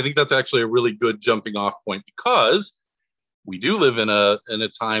 because I think that's actually a really good jumping off point, because we do live in a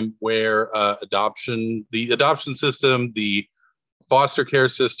time where the adoption system, the foster care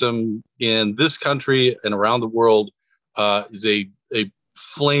system in this country and around the world is a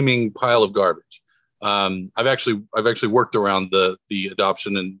flaming pile of garbage. I've actually worked around the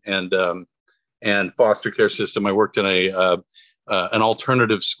adoption and foster care system. I worked in an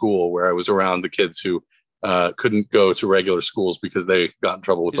alternative school where I was around the kids who couldn't go to regular schools because they got in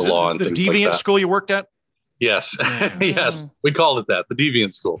trouble with the law and the things deviant like that. School you worked at? Yes. Yes. We called it that, the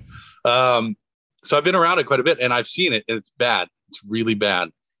deviant school. So I've been around it quite a bit and I've seen it, and it's bad. It's really bad.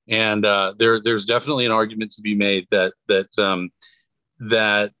 And there's definitely an argument to be made that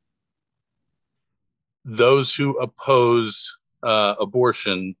those who oppose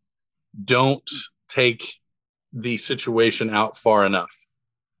abortion don't take the situation out far enough.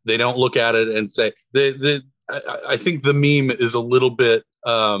 They don't look at it and say I think the meme is a little bit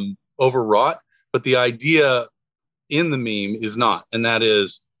overwrought, but the idea in the meme is not, and that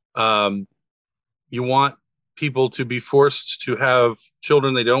is you want people to be forced to have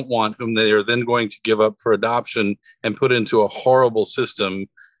children they don't want, whom they are then going to give up for adoption and put into a horrible system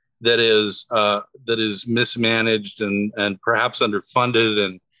that is mismanaged and perhaps underfunded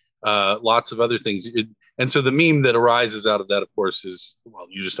and lots of other things. And so the meme that arises out of that, of course, is, well,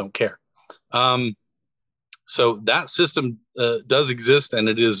 you just don't care. So that system does exist, and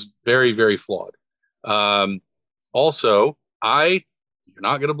it is very, very flawed. Also, you're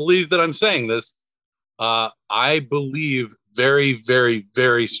not going to believe that I'm saying this. I believe very, very,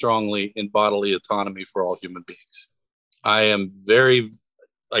 very strongly in bodily autonomy for all human beings.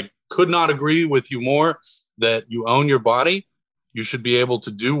 I could not agree with you more that you own your body. You should be able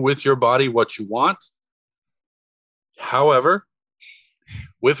to do with your body what you want. However,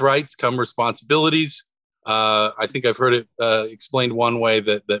 with rights come responsibilities. I think I've heard it explained one way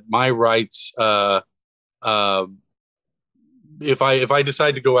that my rights, if I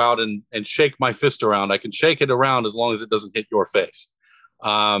decide to go out and shake my fist around, I can shake it around as long as it doesn't hit your face.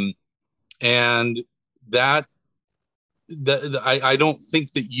 And that I don't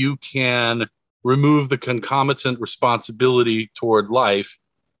think that you can remove the concomitant responsibility toward life.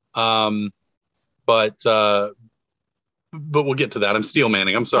 But we'll get to that. I'm steel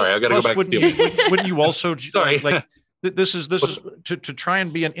manning. I'm sorry. I got to go back to steel manning. Wouldn't you also sorry. Like this is to try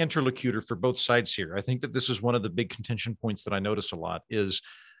and be an interlocutor for both sides here. I think that this is one of the big contention points that I notice a lot is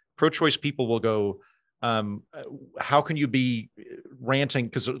pro-choice people will go, how can you be ranting?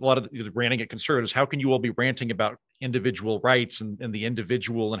 Because a lot of the ranting at conservatives, how can you all be ranting about individual rights and the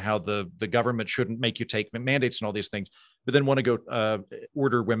individual and how the government shouldn't make you take mandates and all these things, but then want to go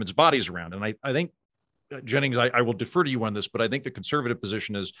order women's bodies around? And I think, Jennings, I will defer to you on this, but I think the conservative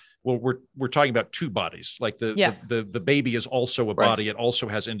position is, well, we're talking about two bodies. Like the baby is also a body. It also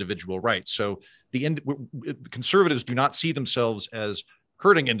has individual rights. So the conservatives do not see themselves as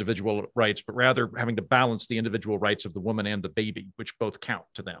hurting individual rights, but rather having to balance the individual rights of the woman and the baby, which both count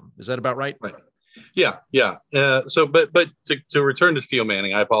to them. Is that about right? Right. Yeah. So, but to return to steel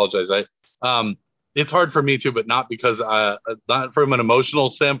manning, I apologize. It's hard for me too, but not because not from an emotional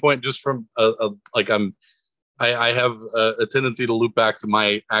standpoint, just from I have a tendency to loop back to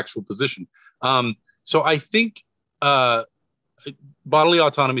my actual position. So I think bodily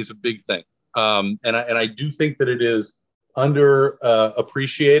autonomy is a big thing, and I do think that it is under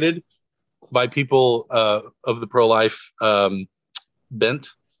appreciated by people of the pro-life bent,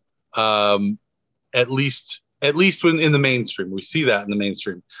 at least when in the mainstream. We see that in the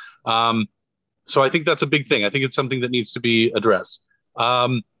mainstream. So I think that's a big thing. I think it's something that needs to be addressed.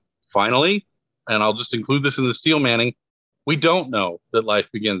 Finally, and I'll just include this in the steel manning, we don't know that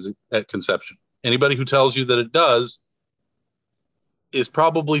life begins at conception. Anybody who tells you that it does is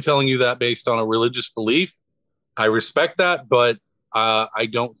probably telling you that based on a religious belief. I respect that, but I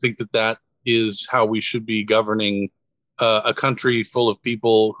don't think that is how we should be governing a country full of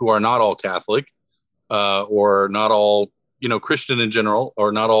people who are not all Catholic or not all, Christian in general,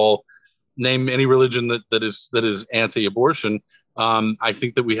 or not all, name any religion that is anti-abortion. I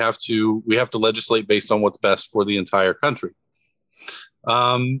think that we have to legislate based on what's best for the entire country.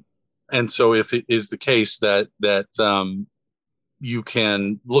 And so if it is the case that you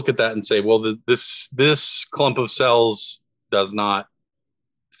can look at that and say, well, this clump of cells does not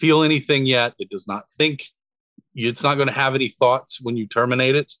feel anything yet. It does not think. It's not going to have any thoughts when you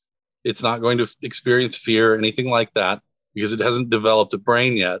terminate it. It's not going to experience fear or anything like that because it hasn't developed a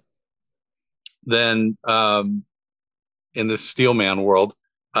brain yet. Then in this steel man world,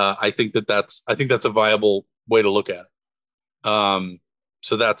 I think that's a viable way to look at it.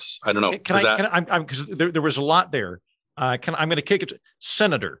 So that's, I don't know. Because there was a lot there. I'm going to kick it.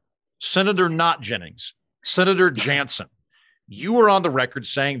 Senator, not Jennings, Senator Jansen. You are on the record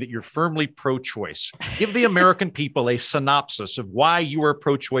saying that you're firmly pro-choice. Give the American people a synopsis of why you are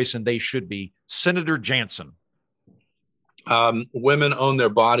pro-choice and they should be. Senator Jansen. Women own their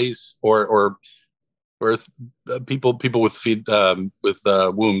bodies, or people with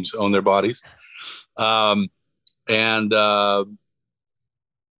wombs own their bodies, and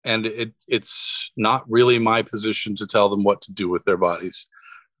it's not really my position to tell them what to do with their bodies.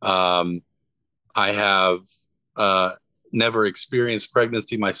 I have never experienced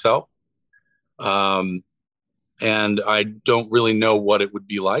pregnancy myself, and I don't really know what it would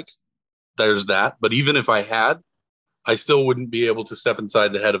be like. There's that. But even if I had, I still wouldn't be able to step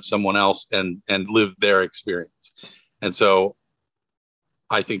inside the head of someone else and live their experience. And so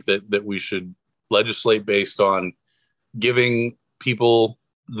I think that we should legislate based on giving people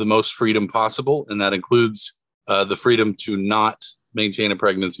the most freedom possible, and that includes the freedom to not maintain a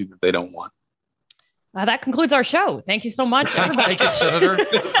pregnancy that they don't want. That concludes our show. Thank you so much, everybody. Thank you, Senator.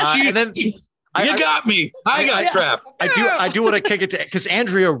 And then you got me. I got trapped. I do want to kick it to, because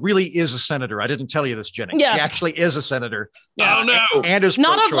Andrea really is a senator. I didn't tell you this, Jennings. Yeah. She actually is a senator. Yeah. Oh no! And is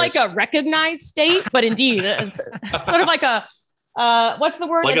not pro-choice. of like a recognized state, but indeed, sort of like a what's the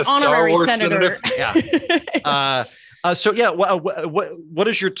word? Like an a Star honorary Wars senator. Yeah. So yeah, what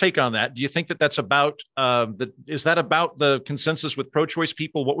is your take on that? Do you think that that's about is that about the consensus with pro-choice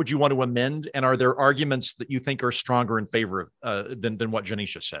people? What would you want to amend? And are there arguments that you think are stronger in favor of than what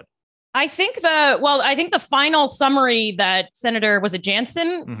Jennings just said? I think the final summary that Senator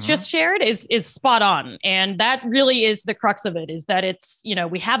Jansen just shared is spot on. And that really is the crux of it, is that it's,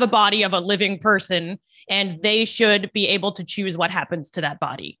 we have a body of a living person and they should be able to choose what happens to that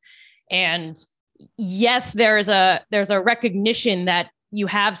body. And yes, there's a recognition that you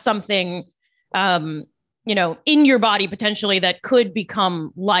have something, in your body potentially that could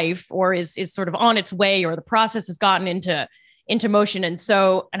become life or is sort of on its way, or the process has gotten into motion. And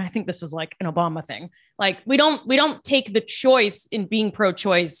I think this was like an Obama thing. Like we don't take the choice in being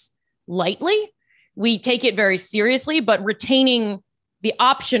pro-choice lightly. We take it very seriously, but retaining the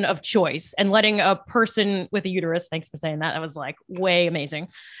option of choice and letting a person with a uterus, thanks for saying that. That was like way amazing.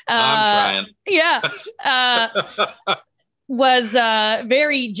 I'm trying. Yeah. Was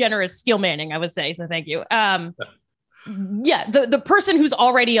very generous steel manning, I would say. So thank you. The person who's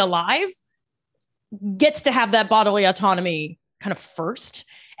already alive gets to have that bodily autonomy kind of first.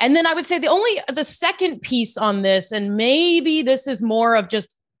 And then I would say the second piece on this, and maybe this is more of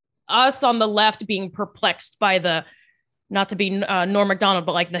just us on the left being perplexed by the, not to be Norm Macdonald,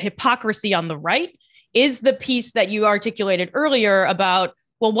 but like the hypocrisy on the right, is the piece that you articulated earlier about,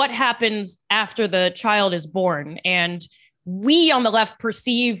 well, what happens after the child is born? And we on the left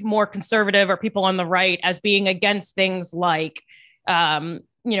perceive more conservative or people on the right as being against things like,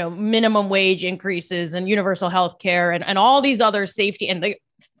 minimum wage increases and universal health care and all these other safety and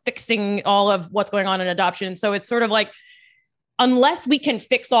fixing all of what's going on in adoption. So it's sort of like, unless we can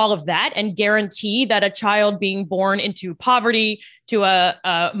fix all of that and guarantee that a child being born into poverty, to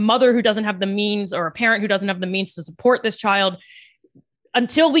a mother who doesn't have the means or a parent who doesn't have the means to support this child,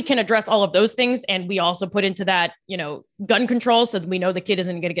 until we can address all of those things, and we also put into that, gun control so that we know the kid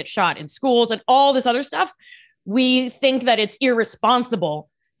isn't going to get shot in schools and all this other stuff, we think that it's irresponsible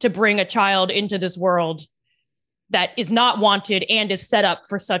to bring a child into this world that is not wanted and is set up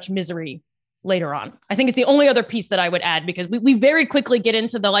for such misery later on. I think it's the only other piece that I would add, because we very quickly get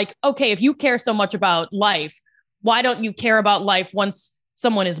into the like, okay, if you care so much about life, why don't you care about life once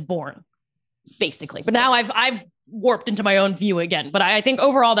someone is born, basically? But now I've warped into my own view again. But I think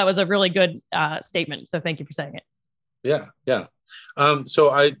overall that was a really good statement. So thank you for saying it. Yeah.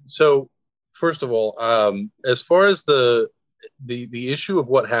 So first of all, as far as the issue of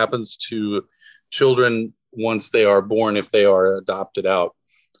what happens to children once they are born, if they are adopted out,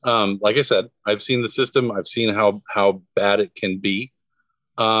 like I said, I've seen the system. I've seen how bad it can be.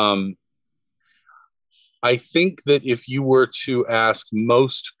 I think that if you were to ask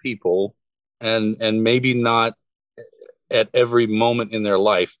most people, and maybe not at every moment in their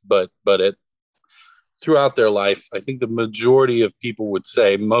life, but throughout their life, I think the majority of people would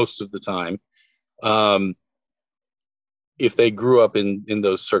say, most of the time, if they grew up in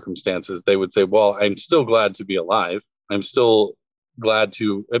those circumstances, they would say, well, I'm still glad to be alive. I'm still glad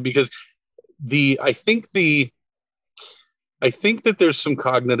to, because I think that there's some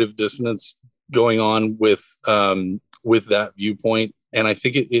cognitive dissonance going on with that viewpoint. And I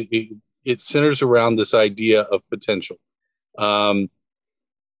think it centers around this idea of potential.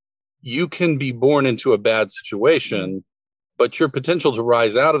 You can be born into a bad situation, but your potential to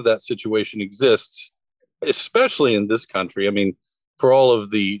rise out of that situation exists, especially in this country. I mean, for all of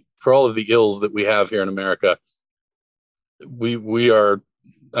the ills that we have here in America, we are,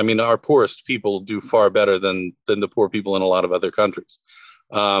 I mean, our poorest people do far better than the poor people in a lot of other countries.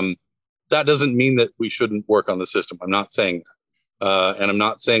 That doesn't mean that we shouldn't work on the system. I'm not saying that. And I'm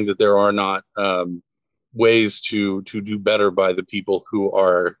not saying that there are not ways to do better by the people who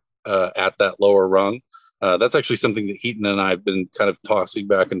are at that lower rung. That's actually something that Heaton and I have been kind of tossing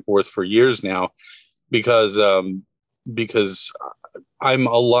back and forth for years now, because I'm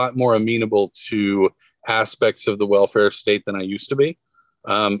a lot more amenable to aspects of the welfare state than I used to be.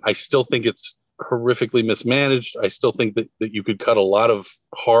 I still think it's horrifically mismanaged. I still think that you could cut a lot of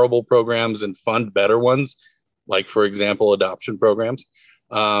horrible programs and fund better ones, like, for example, adoption programs.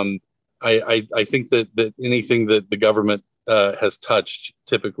 I think that anything that the government has touched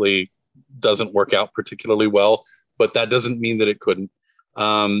typically doesn't work out particularly well, but that doesn't mean that it couldn't.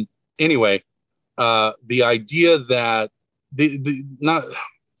 Anyway, the idea that the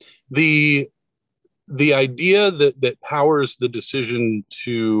idea that powers the decision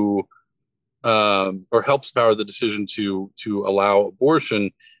to or helps power the decision to allow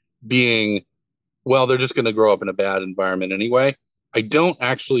abortion being, well, they're just going to grow up in a bad environment anyway. I don't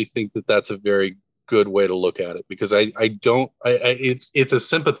actually think that that's a very good way to look at it, because it's a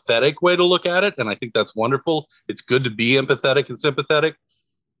sympathetic way to look at it, and I think that's wonderful. It's good to be empathetic and sympathetic,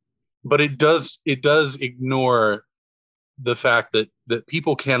 but it does ignore the fact that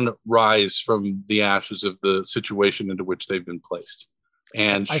people can rise from the ashes of the situation into which they've been placed.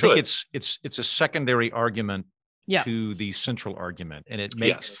 And I think it's a secondary argument to the central argument, and it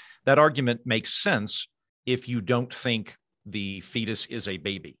makes that argument makes sense if you don't think the fetus is a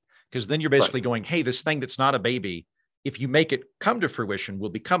baby, because then you're basically going, hey, this thing that's not a baby, if you make it come to fruition,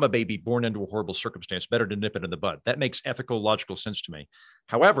 will become a baby born into a horrible circumstance. Better to nip it in the bud. That makes ethical, logical sense to me.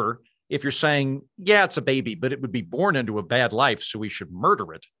 However, if you're saying, yeah, it's a baby, but it would be born into a bad life, so we should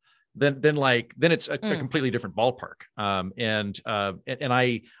murder it, then it's a completely different ballpark. And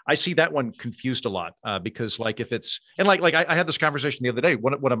I see that one confused a lot, because like if it's, and like I had this conversation the other day,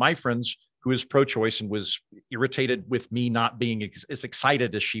 one of my friends who is pro-choice and was irritated with me not being as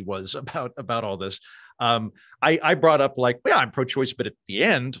excited as she was about all this. I brought up like, well, I'm pro-choice, but at the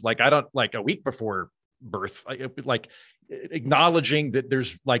end, like I don't, like a week before birth, like acknowledging that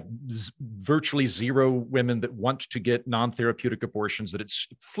there's like virtually zero women that want to get non-therapeutic abortions, that it's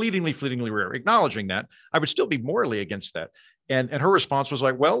fleetingly rare, acknowledging that, I would still be morally against that. And her response was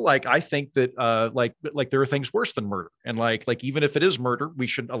like, well, like, I think that like there are things worse than murder. And like even if it is murder, we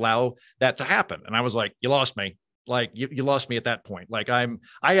should allow that to happen. And I was like, you lost me. Like you lost me at that point. Like I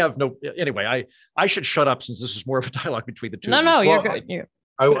should shut up, since this is more of a dialogue between the two. No, you're good.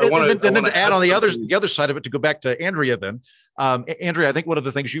 And then to add on the other side of it, to go back to Andrea, then, Andrea, I think one of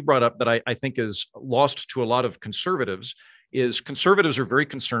the things you brought up that I think is lost to a lot of conservatives is conservatives are very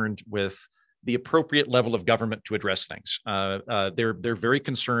concerned with the appropriate level of government to address things. They're very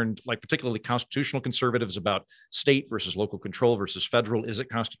concerned, like particularly constitutional conservatives, about state versus local control versus federal. Is it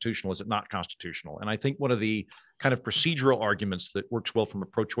constitutional? Is it not constitutional? And I think one of the kind of procedural arguments that works well from a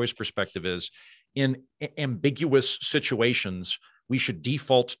pro-choice perspective is, in ambiguous situations, we should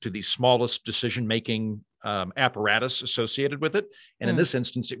default to the smallest decision-making apparatus associated with it. And in this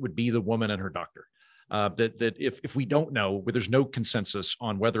instance, it would be the woman and her doctor. That if we don't know, where there's no consensus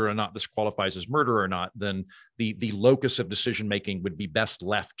on whether or not this qualifies as murder or not, then the locus of decision-making would be best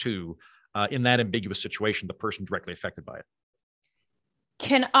left to, in that ambiguous situation, the person directly affected by it.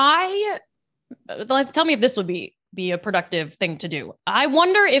 Tell me if this would be a productive thing to do. I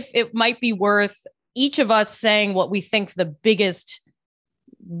wonder if it might be worth each of us saying what we think the biggest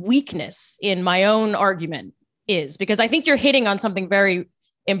weakness in my own argument is, because I think you're hitting on something very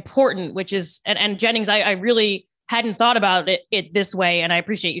important, which is, and Jennings, I really hadn't thought about it this way, and I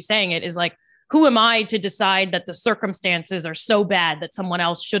appreciate you saying it, is like, who am I to decide that the circumstances are so bad that someone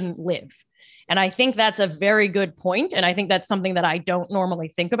else shouldn't live? And I think that's a very good point, and I think that's something that I don't normally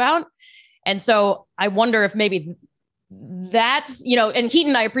think about. And so I wonder if maybe that's, and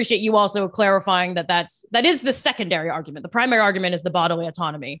Heaton, I appreciate you also clarifying that is the secondary argument. The primary argument is the bodily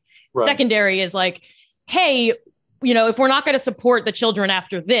autonomy. Right. Secondary is like, hey, if we're not going to support the children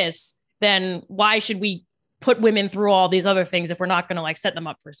after this, then why should we put women through all these other things if we're not going to like set them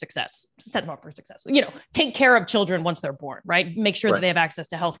up for success, take care of children once they're born, right? Make sure that they have access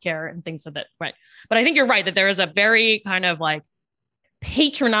to healthcare and things of that. Right. But I think you're right that there is a very kind of like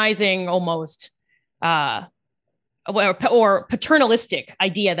patronizing almost, or paternalistic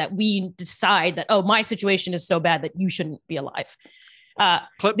idea that we decide that, oh, my situation is so bad that you shouldn't be alive.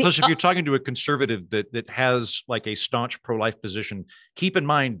 Plus, if you're talking to a conservative that has like a staunch pro-life position, keep in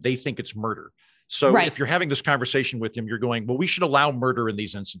mind, they think it's murder. So if you're having this conversation with them, you're going, well, we should allow murder in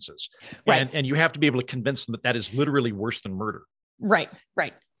these instances. Right. And you have to be able to convince them that is literally worse than murder. Right.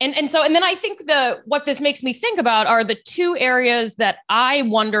 And then I think what this makes me think about are the two areas that I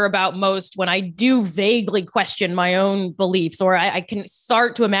wonder about most when I do vaguely question my own beliefs, or I can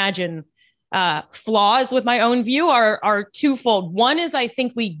start to imagine flaws with my own view are twofold. One is, I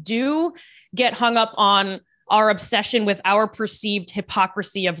think we do get hung up on our obsession with our perceived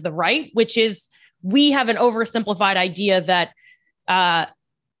hypocrisy of the right, which is we have an oversimplified idea that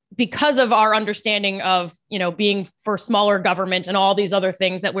because of our understanding of, being for smaller government and all these other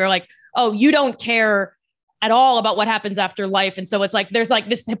things, that we're like, oh, you don't care at all about what happens after life. And so it's like, there's like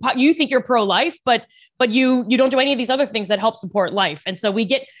this, you think you're pro-life, but you don't do any of these other things that help support life. And so we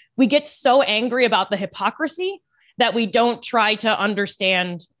get so angry about the hypocrisy that we don't try to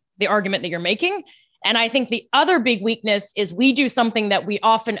understand the argument that you're making. And I think the other big weakness is we do something that we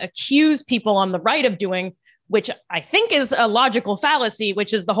often accuse people on the right of doing, which I think is a logical fallacy,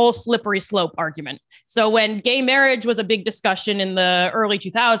 which is the whole slippery slope argument. So when gay marriage was a big discussion in the early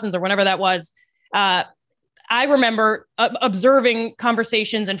 2000s or whenever that was, I remember observing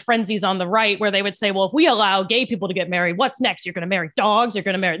conversations and frenzies on the right where they would say, well, if we allow gay people to get married, what's next? You're going to marry dogs. You're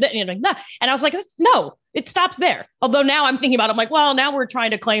going to marry that. And I was like, no, it stops there. Although now I'm thinking about it, I'm like, well, now we're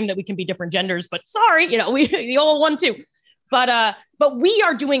trying to claim that we can be different genders, but sorry, we the old one too. But we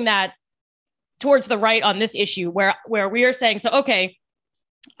are doing that towards the right on this issue where we are saying, so, okay,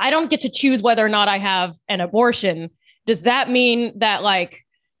 I don't get to choose whether or not I have an abortion. Does that mean that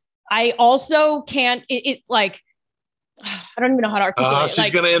I also can't, I don't even know how to articulate it. She's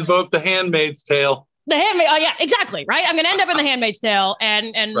going to invoke the Handmaid's Tale. The Handmaid, yeah, exactly, right? I'm going to end up in the Handmaid's Tale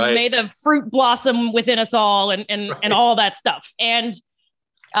and right. May the fruit blossom within us all and right. all that stuff. And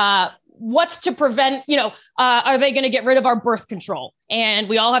what's to prevent, are they going to get rid of our birth control? And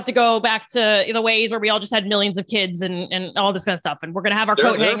we all have to go back to the ways where we all just had millions of kids and all this kind of stuff. And we're going to have our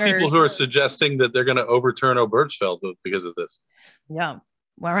coat hangers. There are people who are suggesting that they're going to overturn Obergefell because of this. Yeah.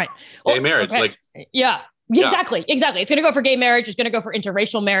 All right. Gay marriage. Okay. Yeah, exactly. It's going to go for gay marriage. It's going to go for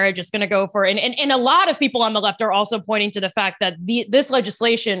interracial marriage. It's going to go for, and a lot of people on the left are also pointing to the fact that this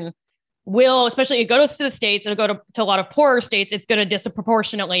legislation will, especially it goes to the states, it'll go to a lot of poorer states. It's going to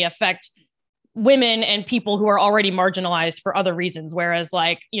disproportionately affect women and people who are already marginalized for other reasons. Whereas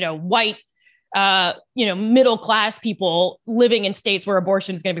white, middle-class people living in states where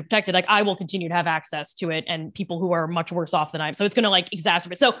abortion is going to be protected, I will continue to have access to it, and people who are much worse off than I am. So it's going to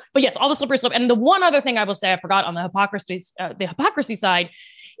exacerbate. So, but yes, all the slippery slope. And the one other thing I will say I forgot on the hypocrisy side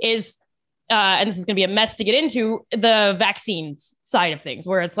is, and this is going to be a mess to get into, the vaccines side of things,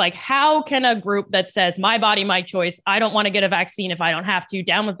 where it's how can a group that says my body, my choice, I don't want to get a vaccine if I don't have to,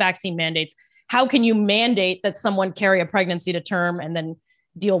 down with vaccine mandates, how can you mandate that someone carry a pregnancy to term and then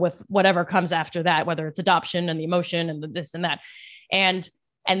deal with whatever comes after that, whether it's adoption and the emotion and the this and that. And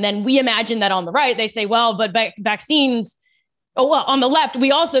then we imagine that on the right, they say, well, but vaccines, on the left,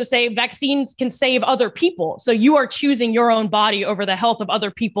 we also say vaccines can save other people. So you are choosing your own body over the health of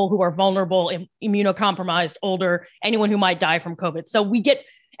other people who are vulnerable, immunocompromised, older, anyone who might die from COVID. So we get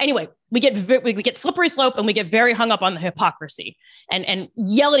slippery slope, and we get very hung up on the hypocrisy and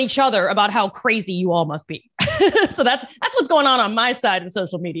yell at each other about how crazy you all must be. So that's what's going on my side of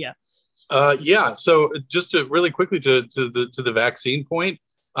social media. Yeah. So just to really quickly to the vaccine point,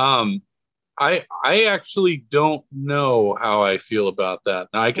 I actually don't know how I feel about that.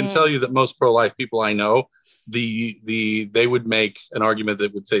 Now I can tell you that most pro-life people I know, they would make an argument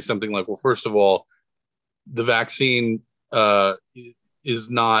that would say something like, well, first of all, the vaccine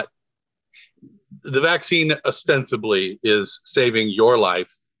the vaccine ostensibly is saving your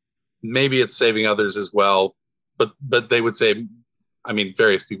life. Maybe it's saving others as well, but they would say,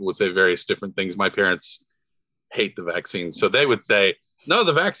 various people would say various different things. My parents hate the vaccine, so they would say, no,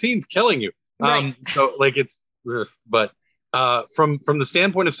 the vaccine's killing you. Right. So but from the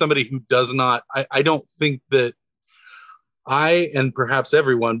standpoint of somebody who does not, I don't think that I, and perhaps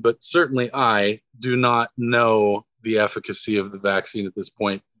everyone, but certainly I, do not know the efficacy of the vaccine at this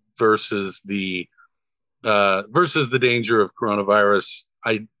point versus the danger of coronavirus.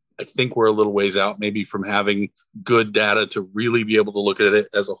 I think we're a little ways out, maybe, from having good data to really be able to look at it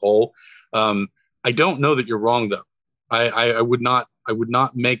as a whole. I don't know that you're wrong, though. I would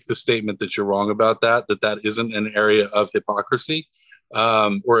not make the statement that you're wrong about that isn't an area of hypocrisy,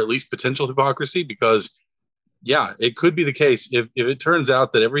 or at least potential hypocrisy, because yeah, it could be the case if it turns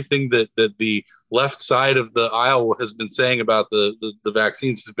out that everything that the left side of the aisle has been saying about the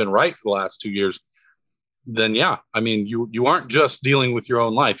vaccines has been right for the last 2 years. Then yeah, you aren't just dealing with your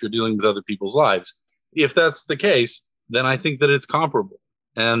own life; you're dealing with other people's lives. If that's the case, then I think that it's comparable,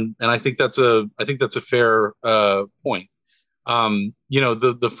 and I think that's a fair point.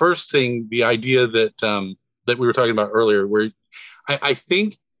 The first thing, the idea that we were talking about earlier, where I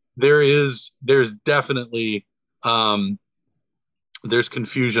think there's definitely there's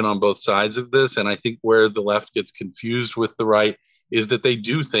confusion on both sides of this, and I think where the left gets confused with the right is that they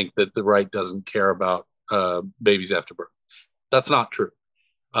do think that the right doesn't care about babies after birth. That's not true.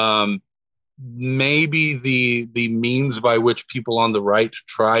 Maybe the means by which people on the right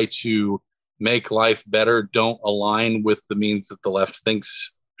try to make life better don't align with the means that the left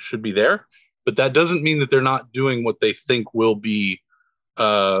thinks should be there, but that doesn't mean that they're not doing what they think will be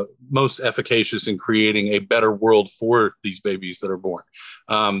most efficacious in creating a better world for these babies that are born.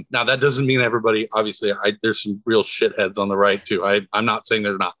 Now, that doesn't mean everybody, obviously, there's some real shitheads on the right, too. I'm not saying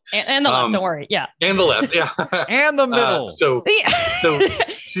they're not. And the left, don't worry. Yeah. And the left, yeah. And the middle.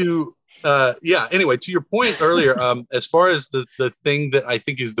 Yeah. Anyway, to your point earlier, as far as the thing that I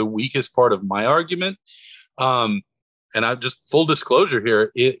think is the weakest part of my argument, and I just full disclosure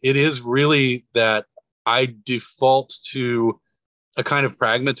here, it is really that I default to a kind of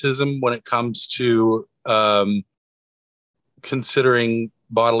pragmatism when it comes to considering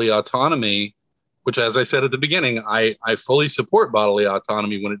bodily autonomy, which, as I said at the beginning, I fully support bodily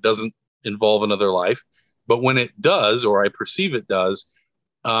autonomy when it doesn't involve another life. But when it does, or I perceive it does,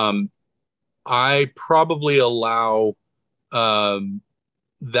 I probably allow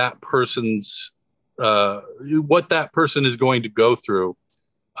that person's what that person is going to go through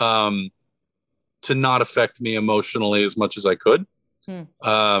to not affect me emotionally as much as I could.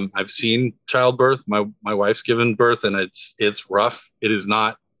 I've seen childbirth. My wife's given birth, and it's rough. It is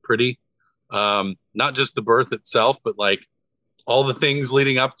not pretty. Not just the birth itself, but like all the things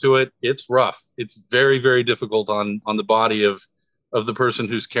leading up to it. It's rough. It's very, very difficult on the body of the person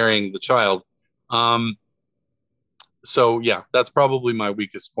who's carrying the child. So yeah, that's probably my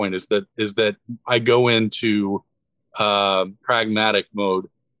weakest point, is that I go into pragmatic mode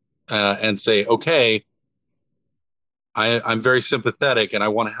and say, okay, I'm very sympathetic and I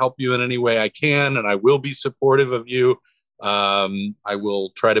want to help you in any way I can, and I will be supportive of you. I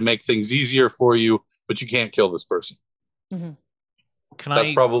will try to make things easier for you, but you can't kill this person. Mm-hmm.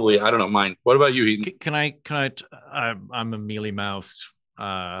 That's probably, I don't know, mine. What about you, Heaton? I'm a mealy-mouthed.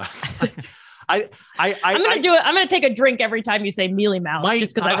 I'm gonna take a drink every time you say mealy mouth,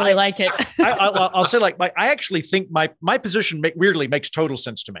 just because I really like it. I'll say, like, I actually think my position weirdly makes total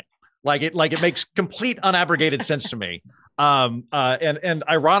sense to me. Like it makes complete unabrogated sense to me. And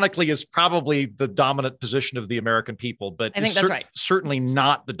ironically is probably the dominant position of the American people, but I think that's right. Certainly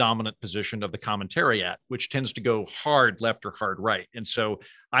not the dominant position of the commentariat, which tends to go hard left or hard right. And so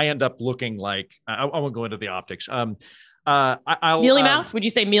I end up looking like, I won't go into the optics. Mealy mouthed? Would you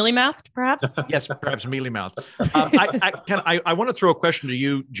say mealy mouthed, perhaps? Yes, perhaps mealy mouthed. I want to throw a question to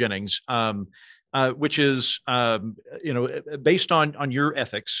you, Jennings. Which is, based on your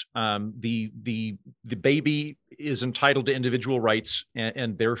ethics, the baby is entitled to individual rights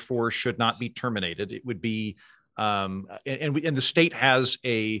and therefore should not be terminated. It would be, and the state has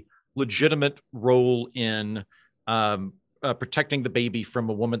a legitimate role in protecting the baby from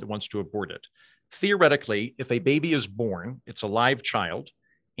a woman that wants to abort it. Theoretically, if a baby is born, it's a live child,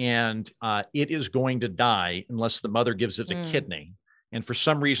 and it is going to die unless the mother gives it a kidney. And for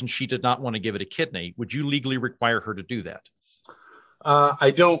some reason, she did not want to give it a kidney. Would you legally require her to do that?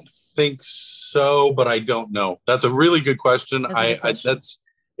 I don't think so, but I don't know. That's a really good question. I've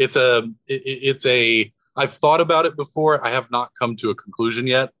thought about it before. I have not come to a conclusion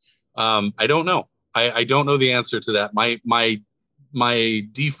yet. I don't know. I don't know the answer to that. My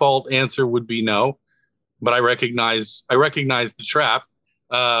default answer would be no, but I recognize the trap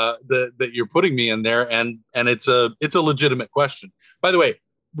that you're putting me in there, and it's a legitimate question. By the way,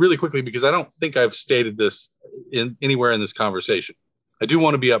 really quickly, because I don't think I've stated this anywhere in this conversation, I do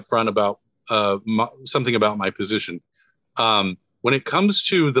want to be upfront about something about my position. When it comes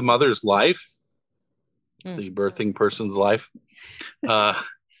to the mother's life, the birthing person's life, we're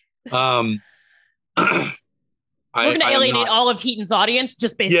going to alienate all of Heaton's audience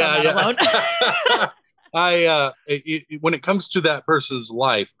just based on that alone. When it comes to that person's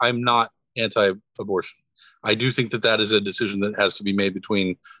life, I'm not anti-abortion. I do think that is a decision that has to be made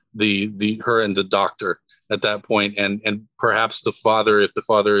between her and the doctor at that point, and perhaps the father, if the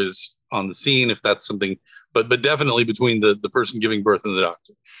father is on the scene, if that's something, but definitely between the person giving birth and the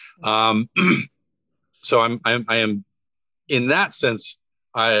doctor. So I am in that sense.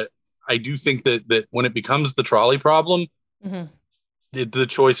 I do think that when it becomes the trolley problem, the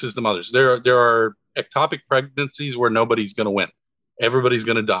choice is the mother's. There are ectopic pregnancies where nobody's going to win. Everybody's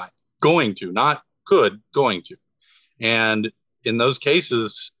going to die. Going to, not could, going to. And in those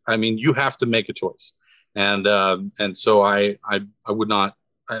cases, I mean, you have to make a choice. And so I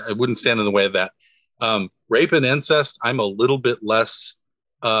wouldn't stand in the way of that. Rape and incest, I'm a little bit less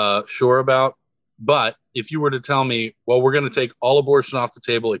sure about. But if you were to tell me, well, we're going to take all abortion off the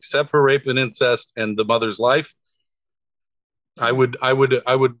table except for rape and incest and the mother's life, I would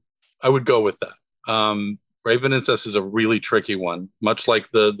go with that. Rape and incest is a really tricky one, much like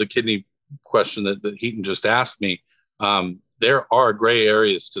the kidney question that Heaton just asked me. There are gray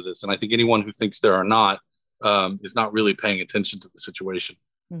areas to this, and I think anyone who thinks there are not is not really paying attention to the situation.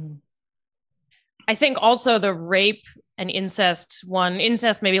 Mm-hmm. I think also the rape and incest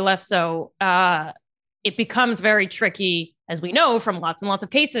maybe less so, it becomes very tricky, as we know from lots and lots of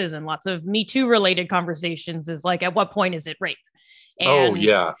cases and lots of Me Too related conversations, is like, at what point is it rape? And,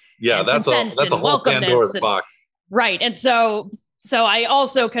 that's a whole Pandora's box. Right. And so So I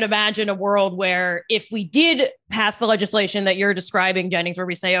also could imagine a world where if we did pass the legislation that you're describing, Jennings, where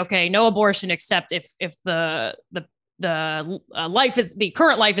we say, okay, no abortion except if the current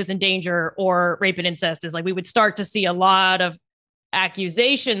life is in danger, or rape and incest is like, we would start to see a lot of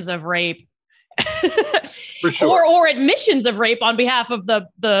accusations of rape for sure, or admissions of rape on behalf of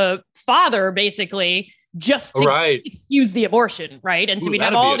the father, basically, just to excuse the abortion, right? And so we'd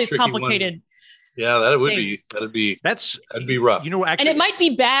have all these complicated one. Yeah, that'd be rough. Actually, and it might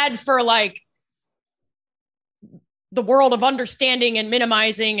be bad for like the world of understanding and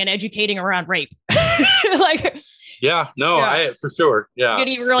minimizing and educating around rape. For sure. Yeah.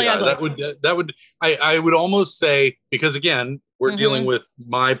 Getting really ugly. That would I would almost say, because again, we're dealing with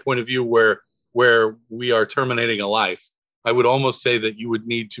my point of view where we are terminating a life. I would almost say that you would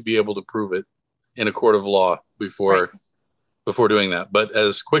need to be able to prove it in a court of law before doing that. But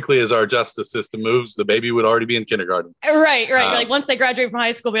as quickly as our justice system moves, the baby would already be in kindergarten. Right. Like once they graduate from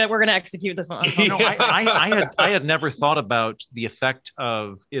high school, we're going to execute this one. I had never thought about the effect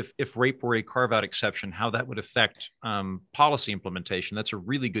of if rape were a carve-out exception, how that would affect policy implementation. That's a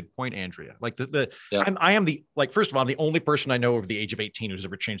really good point, Andrea. Like I am first of all, I'm the only person I know over the age of 18 who's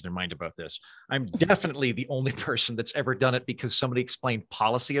ever changed their mind about this. I'm definitely the only person that's ever done it because somebody explained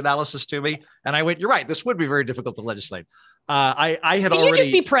policy analysis to me, and I went, "You're right. This would be very difficult to legislate." I had already. You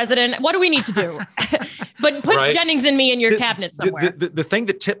just be president? What do we need to do? But put Jennings and me in your cabinet somewhere. The thing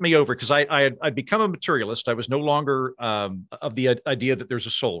that tipped me over, because I'd become a materialist. I was no longer of the idea that there's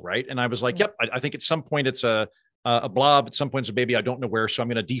a soul, right? And I was like, yep, I think at some point it's a blob. At some point it's a baby. I don't know where. So I'm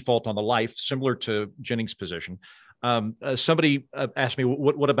going to default on the life, similar to Jennings' position. Somebody asked me,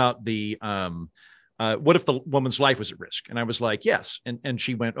 what about the what if the woman's life was at risk? And I was like, yes. And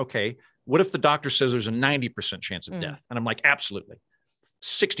she went, okay, what if the doctor says there's a 90% chance of death? And I'm like, absolutely.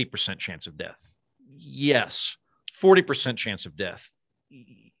 60% chance of death. Yes. 40% chance of death.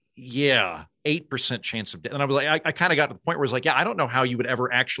 Yeah. 8% chance of death. And I was like, I kind of got to the point where I was like, yeah, I don't know how you would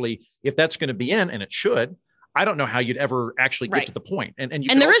ever actually, if that's going to be in, and it should, I don't know how you'd ever actually get to the point. And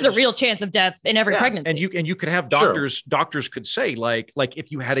there is a real chance of death in every pregnancy. And you could have doctors could say like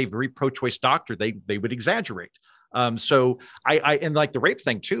if you had a very pro-choice doctor, they would exaggerate. So I and like the rape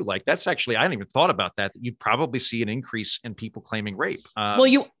thing too, like that's actually, I hadn't even thought about that you'd probably see an increase in people claiming rape. Well,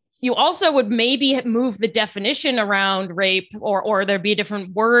 you also would maybe move the definition around rape, or there'd be a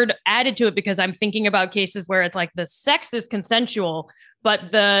different word added to it, because I'm thinking about cases where it's like the sex is consensual,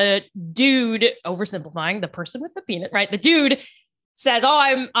 but the dude, oversimplifying, the person with the penis, right? The dude says,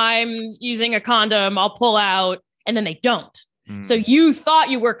 "Oh, I'm using a condom, I'll pull out," and then they don't. So you thought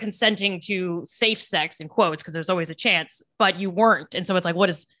you were consenting to safe sex in quotes, because there's always a chance, but you weren't. And so it's like, what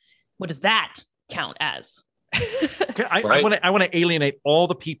does that count as? Okay, I want to alienate all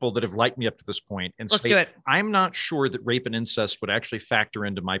the people that have liked me up to this point and Let's do it. I'm not sure that rape and incest would actually factor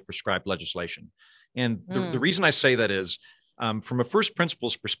into my prescribed legislation. And the reason I say that is, from a first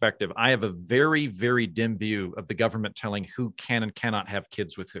principles perspective, I have a very, very dim view of the government telling who can and cannot have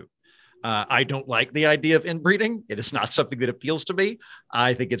kids with who. I don't like the idea of inbreeding. It is not something that appeals to me.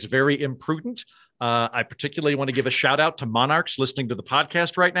 I think it's very imprudent. I particularly want to give a shout out to monarchs listening to the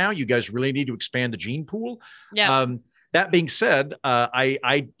podcast right now. You guys really need to expand the gene pool. Yeah. That being said,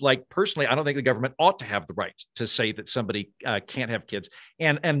 I like personally, I don't think the government ought to have the right to say that somebody can't have kids.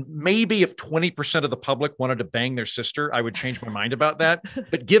 And maybe if 20% of the public wanted to bang their sister, I would change my mind about that.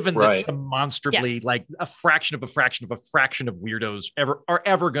 But given that demonstrably like a fraction of weirdos are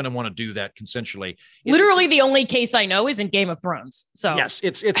ever going to want to do that consensually. Literally the only case I know is in Game of Thrones. So yes,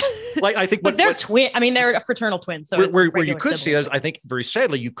 it's like, I think, but they're twin. I mean, they're a fraternal twin. So where you could see, as I think very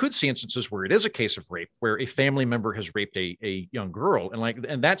sadly, you could see instances where it is a case of rape, where a family member has raped a young girl. And like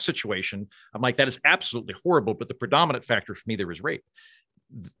in that situation, I'm like, that is absolutely horrible. But the predominant factor for me there is rape.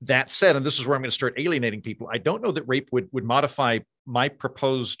 That said, and this is where I'm going to start alienating people, I don't know that rape would modify my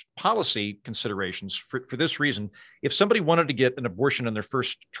proposed policy considerations for this reason. If somebody wanted to get an abortion in their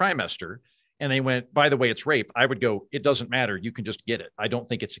first trimester and they went, by the way, it's rape, I would go, it doesn't matter. You can just get it. I don't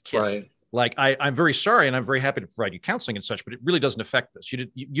think it's a kid. Right. Like, I'm very sorry, and I'm very happy to provide you counseling and such, but it really doesn't affect this. You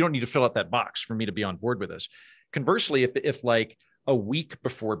don't need to fill out that box for me to be on board with this. Conversely, if like a week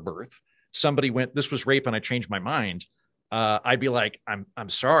before birth, somebody went, this was rape, and I changed my mind, I'd be like, I'm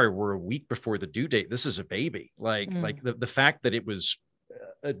sorry, we're a week before the due date. This is a baby. Like the fact that it was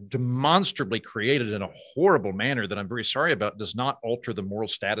demonstrably created in a horrible manner that I'm very sorry about does not alter the moral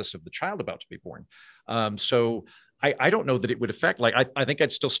status of the child about to be born. So I don't know that it would affect, like, I think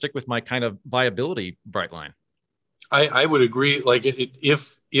I'd still stick with my kind of viability bright line. I would agree. Like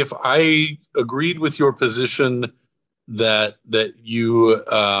if I agreed with your position that you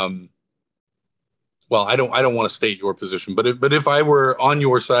well, I don't want to state your position, but if I were on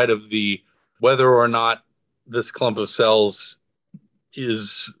your side of the whether or not this clump of cells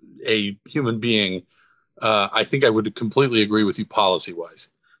is a human being, I think I would completely agree with you policy-wise.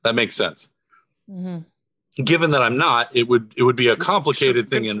 That makes sense. Mm-hmm. Given that I'm not, it would be a complicated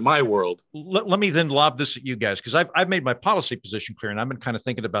thing in my world. Let me then lob this at you guys, because I've made my policy position clear, and I've been kind of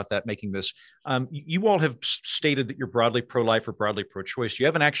thinking about that, making this. You all have stated that you're broadly pro-life or broadly pro-choice. You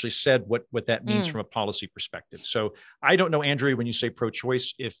haven't actually said what that means from a policy perspective. So I don't know, Andrew, when you say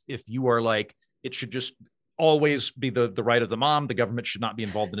pro-choice, if you are like, it should just always be the right of the mom. The government should not be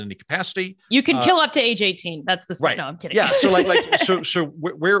involved in any capacity. You can kill up to age 18. That's the right. No, I'm kidding. Yeah. So so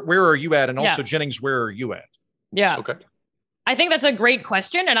where are you at? And also Jennings, where are you at? Yeah. Okay. I think that's a great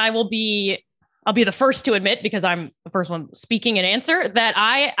question. And I'll be the first to admit, because I'm the first one speaking and answer, that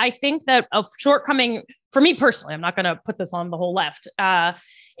I think that a shortcoming for me personally, I'm not going to put this on the whole left,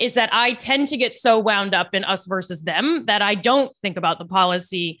 is that I tend to get so wound up in us versus them that I don't think about the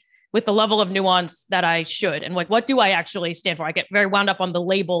policy with the level of nuance that I should. And like, what do I actually stand for? I get very wound up on the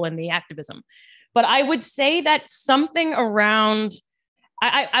label and the activism. But I would say that something around,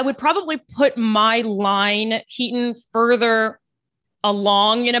 I would probably put my line, Heaton, further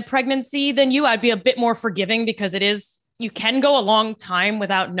along in a pregnancy than you. I'd be a bit more forgiving, because you can go a long time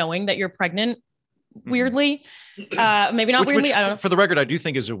without knowing that you're pregnant, weirdly. Maybe not weirdly. I don't know. For the record, I do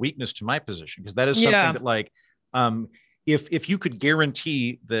think is a weakness to my position, because that is something that like, if you could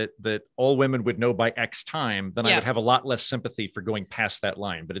guarantee that all women would know by X time, then I would have a lot less sympathy for going past that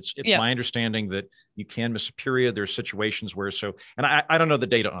line. But it's my understanding that you can miss a period. There are situations where and I don't know the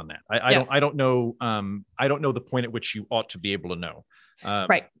data on that. I don't know the point at which you ought to be able to know.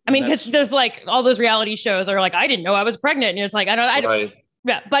 Right. I mean, because there's like all those reality shows are like, I didn't know I was pregnant, and it's like I don't.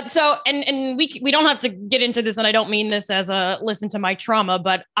 Yeah, but so and we don't have to get into this, and I don't mean this as a listen to my trauma,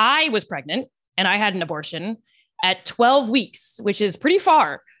 but I was pregnant and I had an abortion at 12 weeks, which is pretty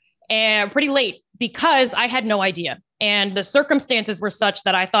far and pretty late, because I had no idea. And the circumstances were such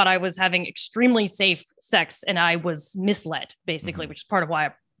that I thought I was having extremely safe sex, and I was misled, basically, which is part of why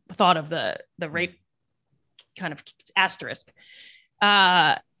I thought of the rape kind of asterisk.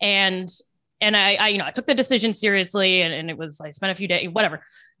 And I took the decision seriously, and it was, I spent a few days, whatever.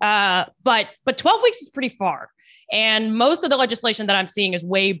 But 12 weeks is pretty far. And most of the legislation that I'm seeing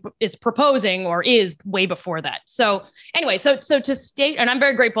is proposing or is way before that. So anyway, so to state, and I'm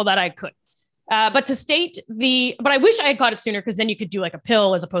very grateful that I could, but to state but I wish I had caught it sooner, because then you could do like a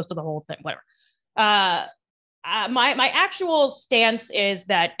pill as opposed to the whole thing, whatever. My actual stance is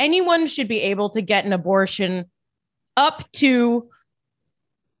that anyone should be able to get an abortion up to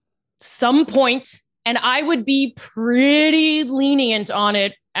some point, and I would be pretty lenient on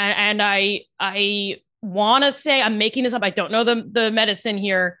it. And I want to say, I'm making this up, I don't know the medicine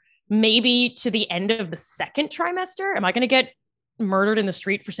here, maybe to the end of the second trimester. Am I going to get murdered in the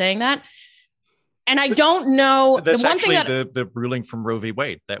street for saying that? And I don't know. That's actually the ruling from Roe v.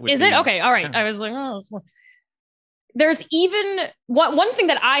 Wade. That would is it? Okay. All right. Yeah. I was like, there's even one thing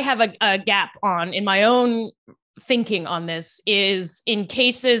that I have a gap on in my own thinking on this is in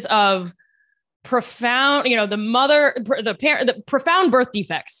cases of profound, the profound birth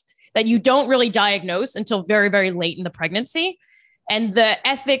defects that you don't really diagnose until very, very late in the pregnancy, and the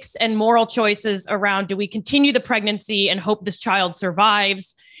ethics and moral choices around, do we continue the pregnancy and hope this child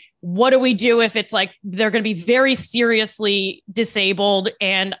survives? What do we do if it's like they're going to be very seriously disabled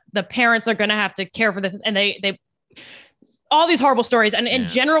and the parents are going to have to care for this, and they all these horrible stories. And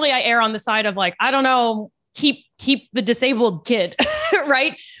generally I err on the side of like, I don't know, keep the disabled kid,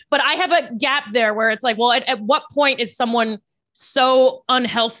 right? But I have a gap there where it's like, well, at what point is someone so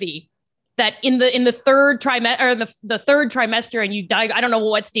unhealthy that in the third trimester or the third trimester, and I don't know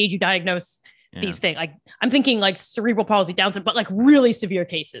what stage you diagnose these things. Like I'm thinking like cerebral palsy, Down syndrome, but like really severe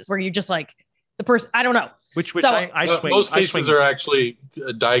cases where you just like the person, I don't know. Which so, I swing. Most cases are actually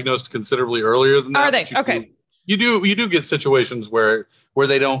diagnosed considerably earlier than that. Are they? Okay. You do get situations where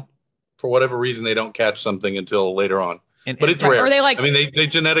they don't, for whatever reason, they don't catch something until later on. But it's rare. Or they like, I mean, they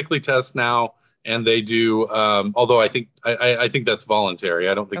genetically test now. And they do, although I think that's voluntary.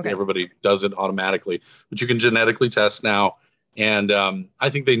 I don't think everybody does it automatically, but you can genetically test now. And I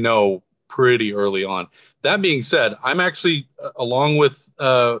think they know pretty early on. That being said, I'm actually, along with,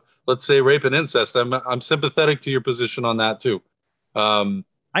 let's say, rape and incest, I'm sympathetic to your position on that too. I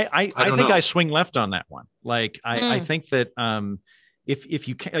think I swing left on that one. Like, I think that if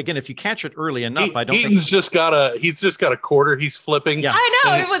you catch it early enough, I don't Heaton's think he's just got a quarter he's flipping. Yeah.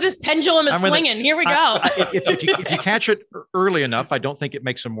 I know, this pendulum is swinging. Here we go. If you catch it early enough, I don't think it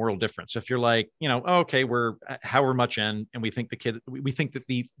makes a moral difference. If you're like, okay, we're however much in, and we think that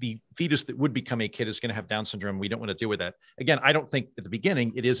the fetus that would become a kid is going to have Down syndrome, we don't want to deal with that. Again, I don't think at the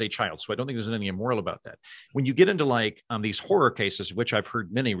beginning it is a child, so I don't think there's anything immoral about that. When you get into like these horror cases, which I've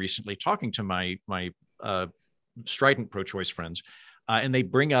heard many recently, talking to my strident pro-choice friends. And they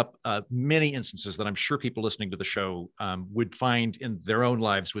bring up many instances that I'm sure people listening to the show would find in their own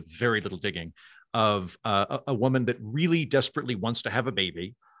lives with very little digging of a woman that really desperately wants to have a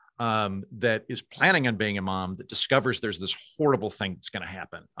baby, that is planning on being a mom, that discovers there's this horrible thing that's going to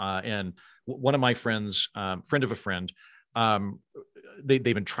happen. And one of my friends, friend of a friend, they've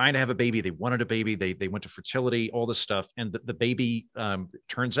been trying to have a baby. They wanted a baby. They went to fertility, all this stuff. And the baby,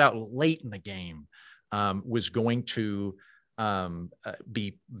 turns out late in the game, was going to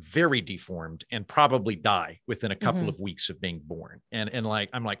be very deformed and probably die within a couple of weeks of being born. And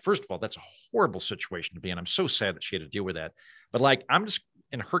I'm like, first of all, that's a horrible situation to be in. I'm so sad that she had to deal with that. But like,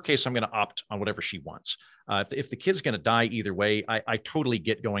 in her case, I'm going to opt on whatever she wants. If the kid's going to die either way, I totally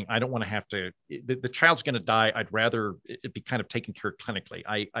get going. I don't want to have to, the child's going to die. I'd rather it be kind of taken care of clinically.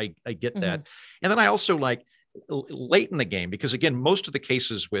 I get that. And then I also like, late in the game, because again, most of the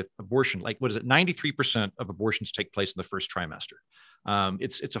cases with abortion, like 93% of abortions take place in the first trimester.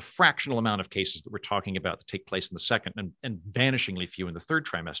 It's a fractional amount of cases that we're talking about that take place in the second, and vanishingly few in the third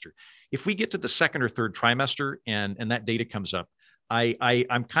trimester. If we get to the second or third trimester and that data comes up,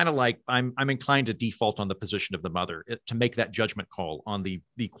 I'm kind of like, I'm inclined to default on the position of the mother to make that judgment call on the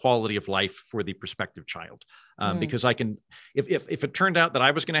quality of life for the prospective child. Because I can, if it turned out that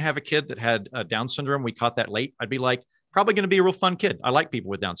I was going to have a kid that had Down syndrome, we caught that late, I'd be like, probably going to be a real fun kid. I like people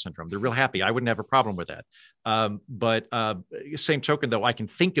with Down syndrome. They're real happy. I wouldn't have a problem with that. But same token, though, I can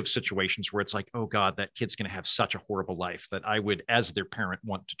think of situations where it's like, oh God, that kid's going to have such a horrible life that I would, as their parent,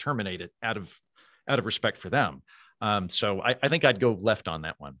 want to terminate it out of respect for them. So I think I'd go left on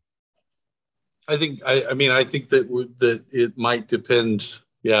that one. I think that it might depend.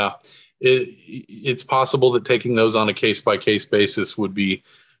 Yeah, it's possible that taking those on a case-by-case basis would be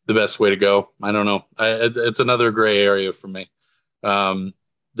the best way to go. I don't know. It's another gray area for me.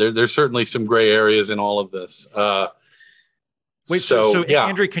 There's certainly some gray areas in all of this. So yeah.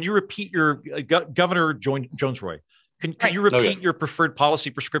 Andrew, can you repeat your Governor Jones-Rooy? Can you repeat your preferred policy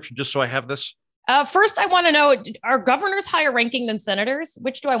prescription just so I have this? First, I want to know, are governors higher ranking than senators?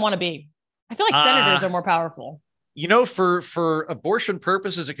 Which do I want to be? I feel like senators are more powerful. For abortion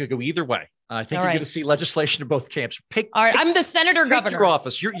purposes, it could go either way. I think you're going to see legislation in both camps. All right, I'm the senator governor. Your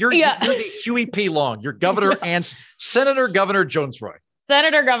office. You're the Huey P. Long. You're Governor and Senator Governor Jones-Rooy.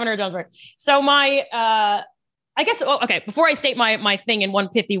 Senator Governor Jones-Rooy. So I guess, okay, before I state my thing in one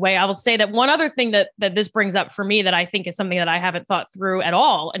pithy way, I will say that one other thing that this brings up for me that I think is something that I haven't thought through at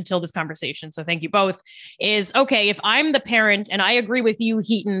all until this conversation, so thank you both, is, okay, if I'm the parent, and I agree with you,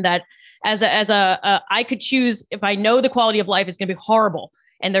 Heaton, that I could choose, if I know the quality of life is going to be horrible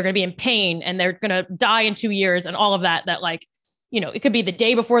and they're going to be in pain and they're going to die in 2 years and all of that, like, it could be the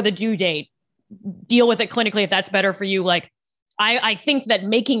day before the due date, deal with it clinically if that's better for you. Like, I think that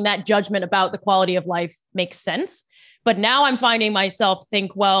making that judgment about the quality of life makes sense. But now I'm finding myself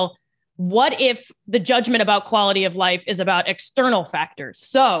think, well, what if the judgment about quality of life is about external factors?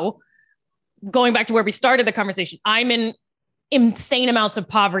 So going back to where we started the conversation, I'm in insane amounts of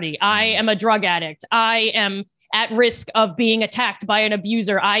poverty. I am a drug addict. I am at risk of being attacked by an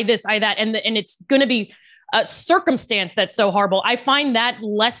abuser. I that. And it's going to be a circumstance that's so horrible. I find that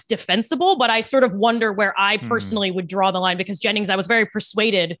less defensible, but I sort of wonder where I personally would draw the line, because Jennings, I was very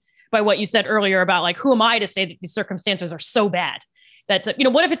persuaded by what you said earlier about, like, who am I to say that these circumstances are so bad that,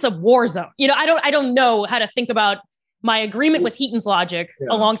 what if it's a war zone? I don't know how to think about my agreement with Heaton's logic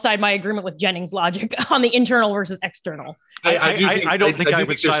alongside my agreement with Jennings' logic on the internal versus external. I don't think I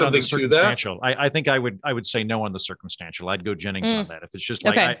would side on the circumstantial. I think I would say no on the circumstantial. I'd go Jennings on that. If it's just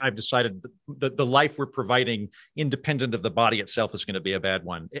like, I've decided that the life we're providing independent of the body itself is going to be a bad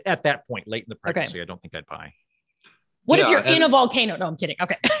one. At that point, late in the pregnancy, I don't think I'd buy. What if you're in a volcano? No, I'm kidding.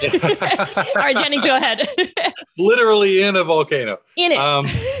 Okay. All right, Jennings, go ahead. Literally in a volcano. In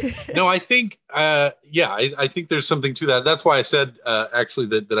it. No, I think, I think there's something to that. That's why I said, actually,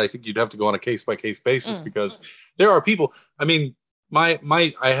 that I think you'd have to go on a case-by-case basis, because there are people, I mean, my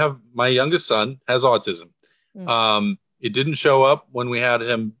youngest son has autism. It didn't show up when we had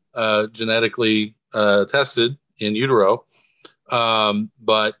him genetically tested in utero,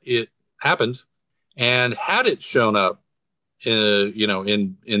 but it happened. And had it shown up,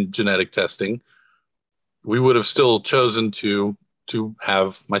 in genetic testing, we would have still chosen to to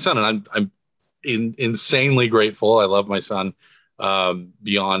have my son, and I'm insanely grateful. I love my son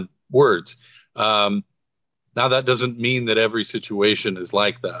beyond words. Now, that doesn't mean that every situation is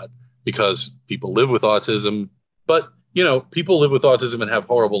like that, because people live with autism, but people live with autism and have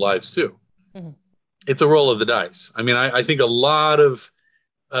horrible lives too. Mm-hmm. It's a roll of the dice. I mean, I think a lot of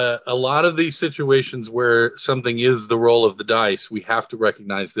these situations where something is the roll of the dice, we have to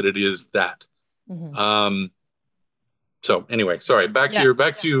recognize that it is that. Mm-hmm. So anyway, sorry. Back to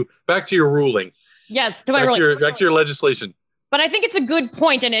your ruling. Yes, back to your legislation. But I think it's a good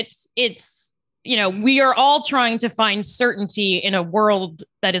point, and it's we are all trying to find certainty in a world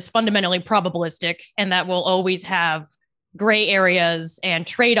that is fundamentally probabilistic, and that will always have gray areas and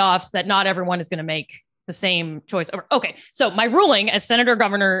trade-offs that not everyone is going to make the same choice over. Okay, so my ruling as Senator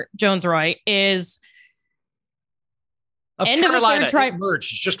Governor Jones-Rooy is of end Carolina. Of the third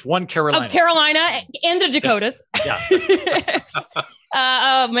merged. It's just one Carolina. Of Carolina and the Dakotas. Yeah.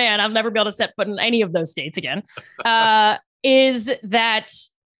 Oh man, I'll never be able to set foot in any of those states again. Is that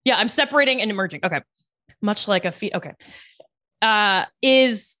I'm separating and merging. Okay, much like a fee. Okay,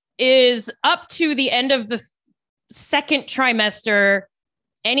 is up to the end of the second trimester.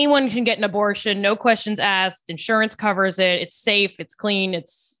 Anyone can get an abortion, no questions asked. Insurance covers it. It's safe. It's clean.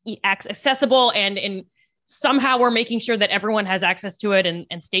 It's accessible, and somehow we're making sure that everyone has access to it,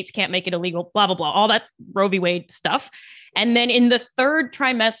 and states can't make it illegal. Blah blah blah. All that Roe v. Wade stuff. And then in the third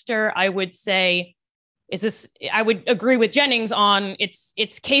trimester, I would say, I would agree with Jennings on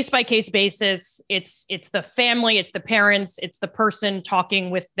it's case by case basis. It's the family, it's the parents, it's the person talking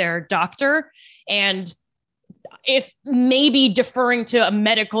with their doctor, and if maybe deferring to a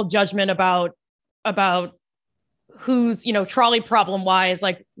medical judgment about who's trolley problem wise,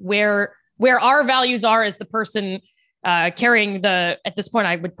 like where our values are as the person carrying at this point,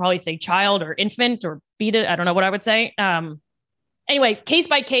 I would probably say child or infant or fetus. I don't know what I would say. Anyway, case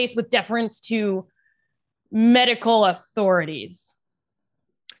by case with deference to medical authorities.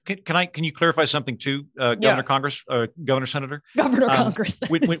 Can you clarify something too, Governor Congress, Governor Senator? Governor Congress.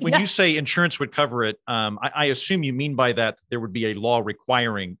 when you say insurance would cover it, I assume you mean by that there would be a law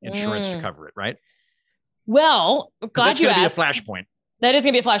requiring insurance to cover it, right? Well, glad you asked. That's going to be a flashpoint. That is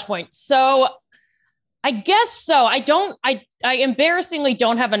going to be a flashpoint. So I guess so. I embarrassingly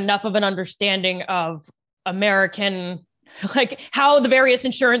don't have enough of an understanding of American, like how the various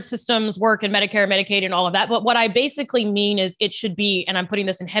insurance systems work and Medicare, Medicaid, and all of that. But what I basically mean is it should be, and I'm putting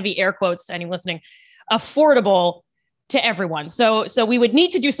this in heavy air quotes to anyone listening, affordable to everyone. So we would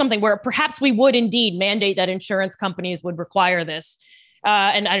need to do something where perhaps we would indeed mandate that insurance companies would require this.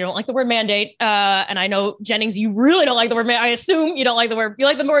 And I don't like the word mandate. And I know, Jennings, you really don't like the word mandate. I assume you don't like the word. You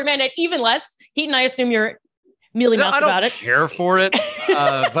like the word mandate even less. Heaton, I assume you're mealy mouthed about it. I don't care for it,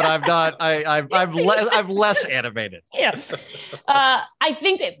 but I'm not. I'm less animated. Yeah. I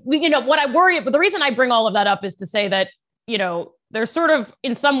think what I worry. But the reason I bring all of that up is to say that there's sort of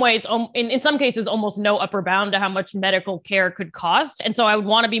in some ways, in some cases, almost no upper bound to how much medical care could cost, and so I would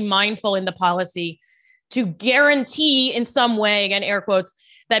want to be mindful in the policy to guarantee in some way, again, air quotes,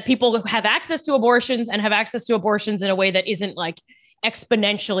 that people have access to abortions and have access to abortions in a way that isn't like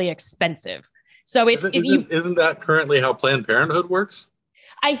exponentially expensive. So isn't that currently how Planned Parenthood works?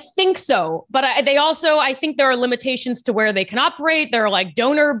 I think so. But I think there are limitations to where they can operate. They're like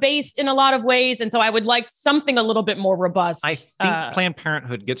donor based in a lot of ways. And so I would like something a little bit more robust. I think Planned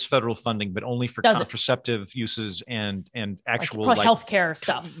Parenthood gets federal funding, but only for contraceptive uses and actual like healthcare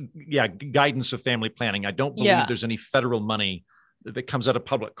stuff. Yeah. Guidance of family planning. I don't believe there's any federal money that comes out of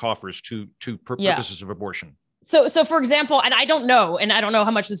public coffers to purposes of abortion. So for example, and I don't know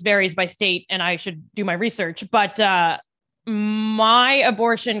how much this varies by state, and I should do my research, but my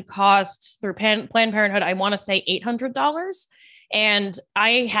abortion costs through Planned Parenthood, I want to say $800. And I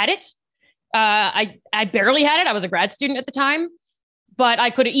had it. I barely had it. I was a grad student at the time, but I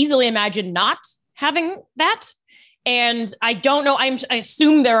could easily imagine not having that. And I don't know. I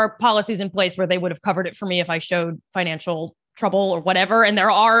assume there are policies in place where they would have covered it for me if I showed financial trouble or whatever. And there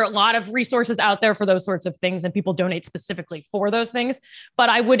are a lot of resources out there for those sorts of things, and people donate specifically for those things. But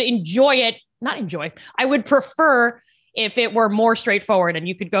I would I would prefer if it were more straightforward and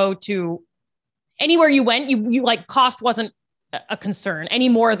you could go to anywhere you went, you like cost wasn't a concern any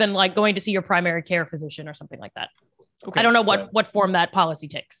more than like going to see your primary care physician or something like that. Okay. I don't know what form that policy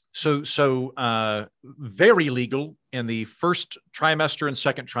takes. So very legal in the first trimester and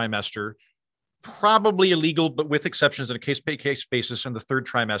second trimester, probably illegal, but with exceptions on a case-by-case basis in the third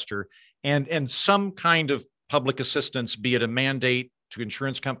trimester, and some kind of public assistance, be it a mandate to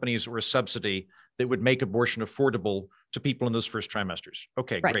insurance companies or a subsidy that would make abortion affordable to people in those first trimesters.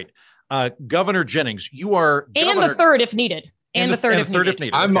 Okay, right. Great. Governor Jennings, you are... And the third if needed. And the third if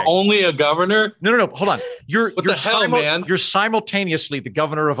needed. I'm only a governor. No. Hold on. You're man? You're simultaneously the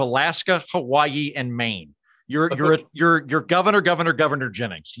governor of Alaska, Hawaii, and Maine. You're governor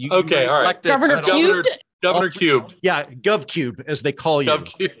Jennings. All right. Governor Cubed. Governor Cubed. Yeah, Gov Cube, as they call you. Gov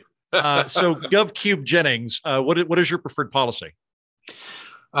Cube. So Gov Cube Jennings, what is your preferred policy?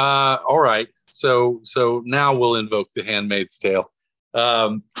 All right. So now we'll invoke the Handmaid's Tale.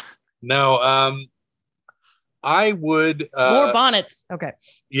 I would more bonnets. Okay.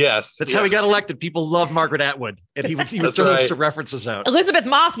 Yes, that's how he got elected. People love Margaret Atwood, and he would throw some references out. Elizabeth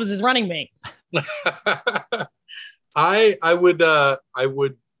Moss was his running mate. I would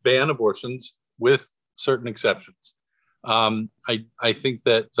ban abortions with certain exceptions. I think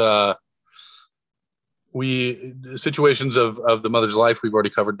that situations of the mother's life, we've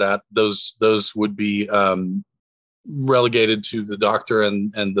already covered that. Those would be relegated to the doctor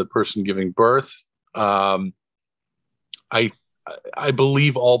and the person giving birth. I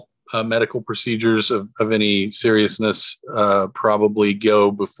believe all medical procedures of any seriousness probably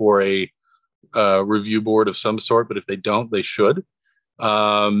go before a review board of some sort, but if they don't, they should.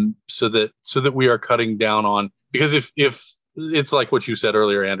 So that we are cutting down on, because if it's like what you said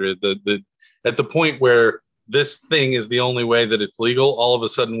earlier, Andrew, at the point where this thing is the only way that it's legal, all of a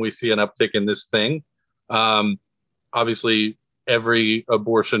sudden we see an uptick in this thing. Obviously, every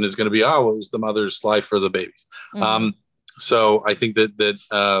abortion is going to be, it was the mother's life or the baby's. Mm-hmm. So I think that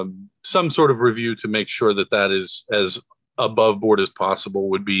some sort of review to make sure that is as above board as possible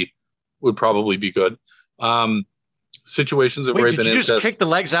would probably be good. Situations of rape and incest. Did you just kick the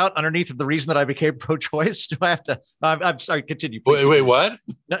legs out underneath the reason that I became pro-choice? Do I have to? I'm sorry. Continue. Wait, what?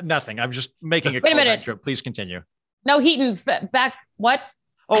 Nothing. I'm just making a Wait a minute. joke. Please continue. No, Heaton, back. What?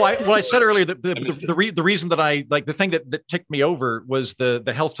 Oh, I said earlier that the reason that I like the thing that ticked me over was the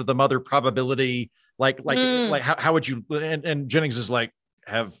health to the mother probability. Like how would you? And Jennings is like,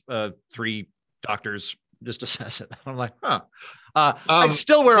 have 3 doctors just assess it. I'm like, I'm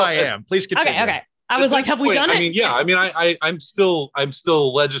still where I am. Please continue. Okay. I was like, have we done it? I mean, yeah. I mean, I'm still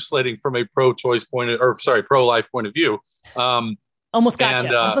legislating from a pro-choice pro-life point of view. Almost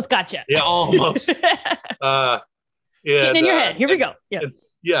gotcha. Yeah, almost. Getting in your head. Here we go. Yeah.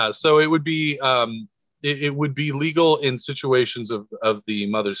 Yeah. So it would be it would be legal in situations of the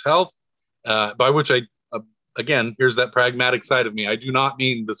mother's health, by which again, here's that pragmatic side of me. I do not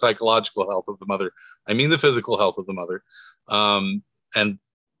mean the psychological health of the mother. I mean the physical health of the mother. And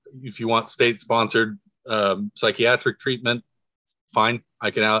if you want state-sponsored psychiatric treatment, fine.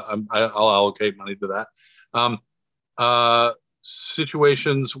 I'll allocate money to that.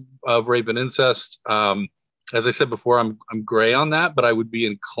 Situations of rape and incest. As I said before, I'm gray on that, but I would be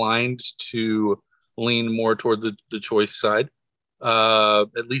inclined to lean more toward the choice side,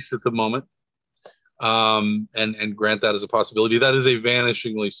 at least at the moment, and grant that as a possibility. That is a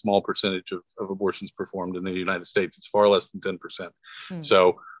vanishingly small percentage of abortions performed in the United States. It's far less than 10%.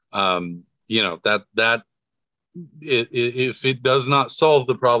 So, that if it does not solve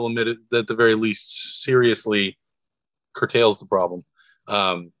the problem, it at the very least seriously curtails the problem,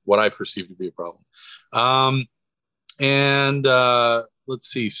 what I perceive to be a problem. Let's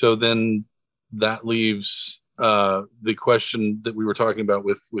see. So then that leaves the question that we were talking about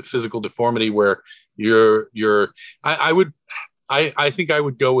with physical deformity, where I think I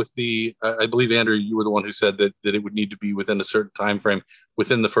would go with I believe, Andrew, you were the one who said that it would need to be within a certain time frame,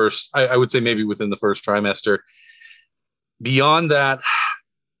 within the first, I would say maybe within the first trimester. Beyond that,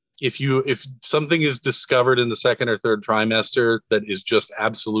 if something is discovered in the second or third trimester that is just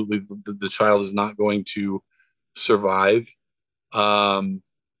absolutely the child is not going to survive, then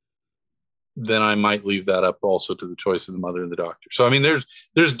I might leave that up also to the choice of the mother and the doctor. So I mean, there's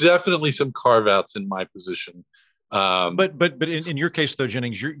definitely some carve outs in my position. But in your case though,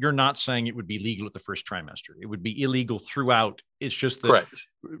 Jennings, you're not saying it would be legal at the first trimester. It would be illegal throughout. It's just that correct.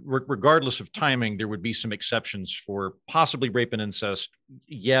 Regardless of timing, there would be some exceptions for possibly rape and incest.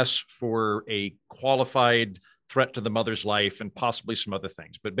 Yes, for a qualified threat to the mother's life and possibly some other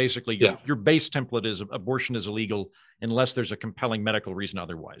things. But basically, your base template is abortion is illegal unless there's a compelling medical reason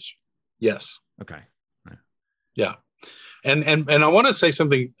otherwise. Yes. Okay. Right. Yeah. And I want to say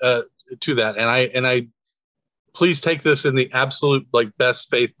something to that. And I please take this in the absolute best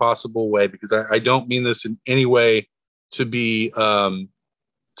faith possible way, because I don't mean this in any way to be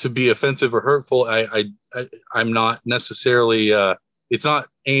offensive or hurtful. I'm not necessarily, it's not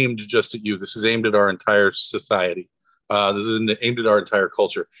aimed just at you. This is aimed at our entire society. This is aimed at our entire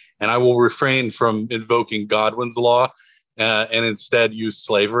culture. And I will refrain from invoking Godwin's law and instead use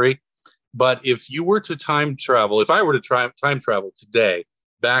slavery. But if you were to time travel, if I were to time travel today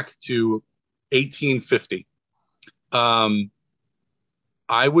back to 1850,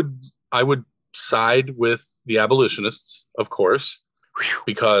 I would side with the abolitionists, of course,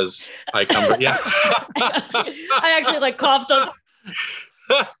 because I come from, yeah. I actually like coughed on.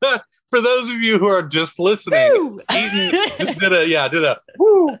 For those of you who are just listening, Heaton just did a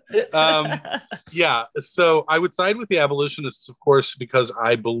woo. So I would side with the abolitionists, of course, because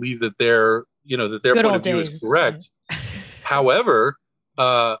I believe that their point of view is correct. However,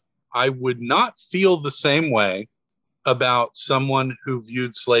 I would not feel the same way about someone who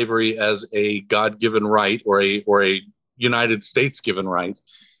viewed slavery as a God-given right or a United States given right,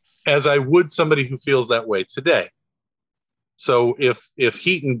 as I would somebody who feels that way today. So if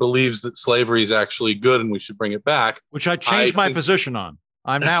Heaton believes that slavery is actually good and we should bring it back, which I changed my position on,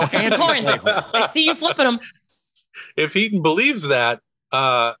 I'm now anti-slavery. I see you flipping them. If Heaton believes that,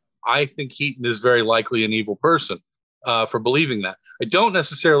 I think Heaton is very likely an evil person for believing that. I don't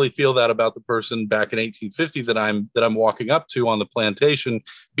necessarily feel that about the person back in 1850 that I'm walking up to on the plantation,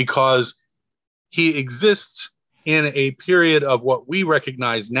 because he exists in a period of what we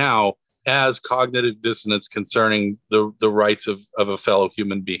recognize now as cognitive dissonance concerning the rights of a fellow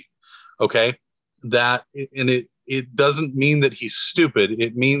human being. Okay, it doesn't mean that he's stupid.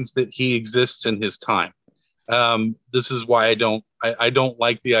 It means that he exists in his time. This is why I don't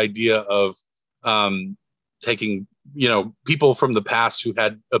like the idea of taking people from the past who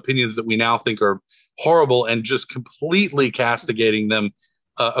had opinions that we now think are horrible and just completely castigating them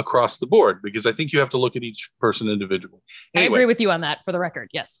across the board, because I think you have to look at each person individually. Anyway, I agree with you on that, for the record.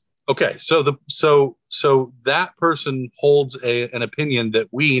 Yes. Okay, so that person holds an opinion that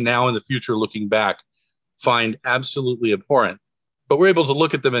we now in the future, looking back, find absolutely abhorrent. But we're able to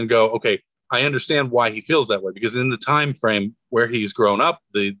look at them and go, okay, I understand why he feels that way, because in the time frame where he's grown up,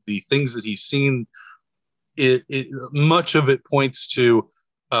 the things that he's seen, much of it points to,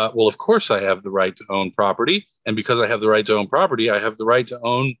 well, of course I have the right to own property, and because I have the right to own property, I have the right to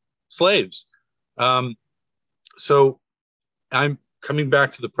own slaves. So I'm coming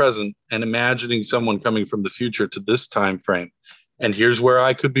back to the present and imagining someone coming from the future to this time frame. And here's where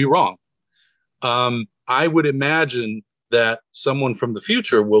I could be wrong. I would imagine that someone from the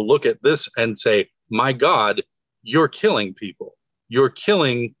future will look at this and say, my God, you're killing people. You're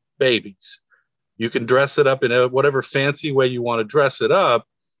killing babies. You can dress it up in whatever fancy way you want to dress it up.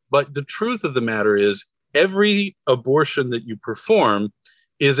 But the truth of the matter is, every abortion that you perform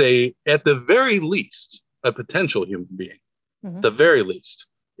is at the very least, a potential human being. Mm-hmm. The very least,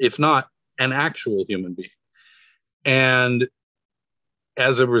 if not an actual human being. And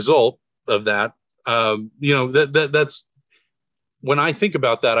as a result of that, that's when I think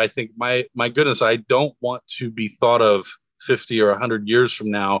about that, I think, my goodness, I don't want to be thought of 50 or 100 years from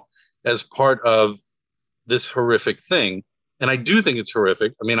now as part of this horrific thing. And I do think it's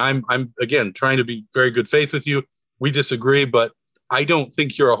horrific. I mean, I'm again trying to be very good faith with you. We disagree, but I don't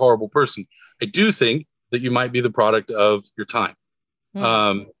think you're a horrible person. I do think that you might be the product of your time,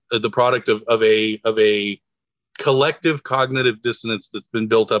 the product of a collective cognitive dissonance that's been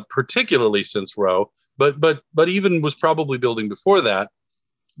built up, particularly since Roe, but even was probably building before that.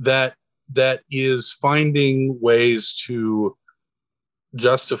 That is finding ways to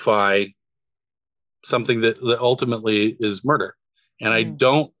justify something that ultimately is murder. And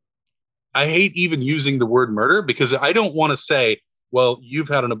I hate even using the word murder, because I don't want to say, well, you've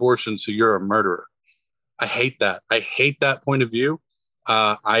had an abortion, so you're a murderer. I hate that. I hate that point of view.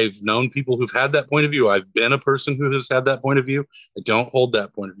 I've known people who've had that point of view. I've been a person who has had that point of view. I don't hold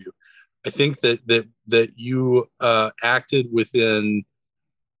that point of view. I think that you acted within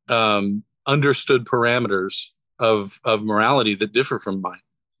understood parameters of morality that differ from mine.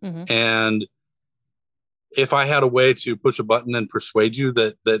 Mm-hmm. And if I had a way to push a button and persuade you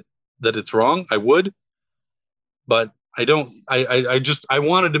that it's wrong, I would. But I don't. I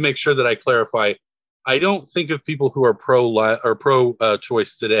wanted to make sure that I clarify. I don't think of people who are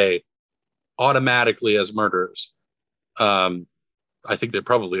pro-choice today automatically as murderers. I think there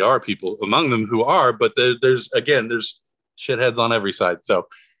probably are people among them who are, but there's shitheads on every side. So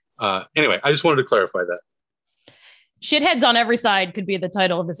anyway, I just wanted to clarify that. Shitheads on every side could be the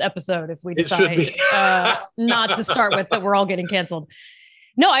title of this episode if we decide not to start with that we're all getting canceled.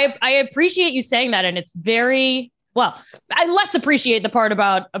 No, I appreciate you saying that, and it's very... Well, I less appreciate the part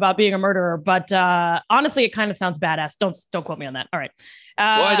about being a murderer, but honestly, it kind of sounds badass. Don't quote me on that. All right.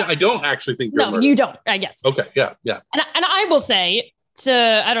 Well, I don't actually think you're a murderer. You don't. Yes. Okay. Yeah. And I will say,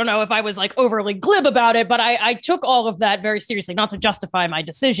 I don't know if I was like overly glib about it, but I took all of that very seriously, not to justify my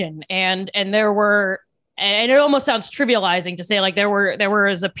decision. And there were, and it almost sounds trivializing to say, like there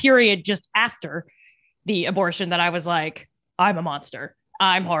was a period just after the abortion that I was like, I'm a monster.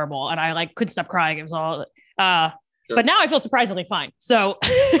 I'm horrible, and I like couldn't stop crying. It was all. But now I feel surprisingly fine. So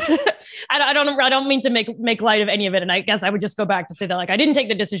I don't mean to make light of any of it. And I guess I would just go back to say that, like, I didn't take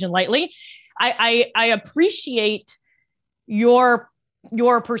the decision lightly. I appreciate the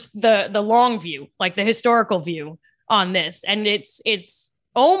long view, like the historical view on this. And it's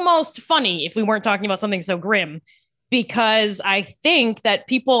almost funny if we weren't talking about something so grim, because I think that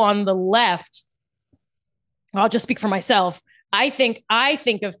people on the left, I'll just speak for myself, I think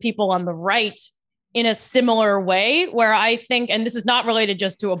of people on the right in a similar way, where I think, and this is not related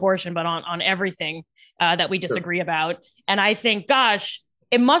just to abortion, but on everything that we disagree about. And I think, gosh,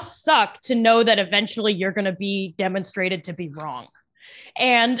 it must suck to know that eventually you're going to be demonstrated to be wrong.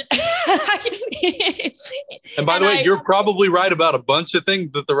 And and by the way, you're probably right about a bunch of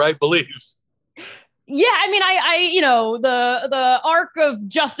things that the right believes. Yeah, I mean, the arc of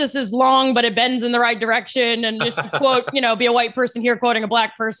justice is long, but it bends in the right direction. And just to quote, be a white person here quoting a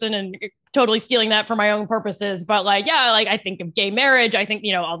black person and totally stealing that for my own purposes. But I think of gay marriage. I think,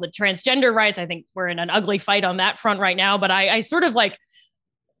 all the transgender rights. I think we're in an ugly fight on that front right now. But I sort of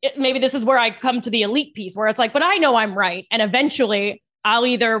maybe this is where I come to the elite piece, where it's like, but I know I'm right. And eventually I'll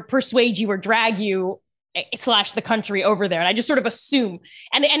either persuade you or drag you / the country over there. And I just sort of assume.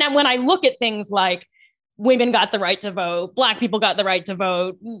 And when I look at things like women got the right to vote, black people got the right to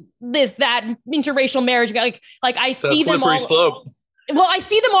vote, this, that, interracial marriage, I see them all. Slope. Well, I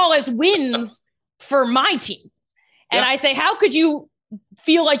see them all as wins for my team. And I say, how could you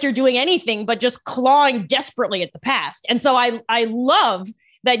feel like you're doing anything but just clawing desperately at the past? And so I love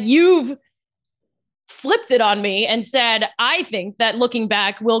that you've flipped it on me and said, I think that looking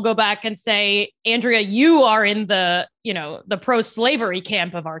back, we'll go back and say, Andrea, you are in the pro-slavery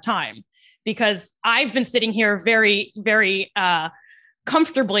camp of our time. Because I've been sitting here very, very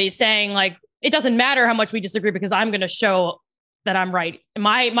comfortably saying, it doesn't matter how much we disagree, because I'm going to show that I'm right.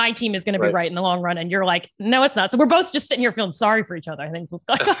 My team is going to be right in the long run. And you're like, no, it's not. So we're both just sitting here feeling sorry for each other, I think is what's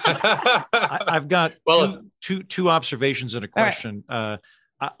going on. I've got two observations and a question. Right.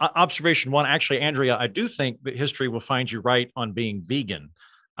 Observation one, actually, Andrea, I do think that history will find you right on being vegan.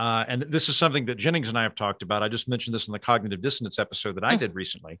 And this is something that Jennings and I have talked about. I just mentioned this in the cognitive dissonance episode that I did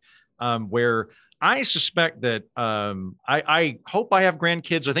recently, where I suspect that I hope I have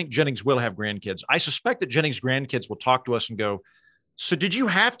grandkids. I think Jennings will have grandkids. I suspect that Jennings' grandkids will talk to us and go, so did you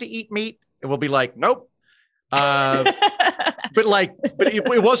have to eat meat? And we'll be like, nope. But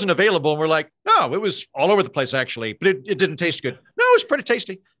it wasn't available. And we're like, no, it was all over the place, actually. But it didn't taste good. No, it was pretty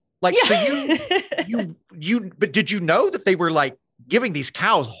tasty. So but did you know that they were giving these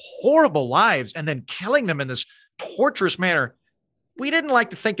cows horrible lives and then killing them in this torturous manner? We didn't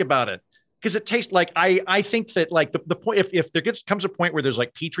like to think about it because it tastes like, I think that the point, if there comes a point where there's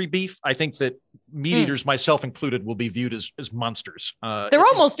Petri beef, I think that meat eaters, myself included, will be viewed as monsters. There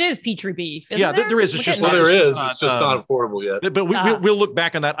almost is Petri beef. There is. It's just not affordable yet. But we'll look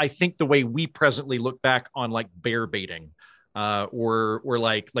back on that. I think the way we presently look back on bear baiting, or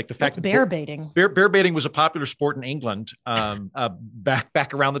the fact that bear baiting. Bear baiting was a popular sport in England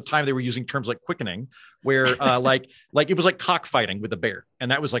back around the time they were using terms like quickening, where it was like cockfighting with a bear,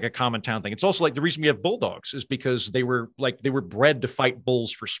 and that was a common town thing. It's also the reason we have bulldogs is because they were bred to fight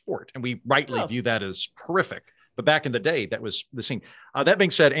bulls for sport, and we rightly view that as horrific. But back in the day, that was the scene. That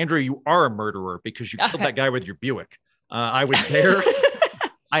being said, Andrew, you are a murderer because you killed that guy with your Buick. I was there.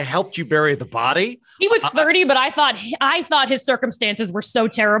 I helped you bury the body. He was 30, but I thought his circumstances were so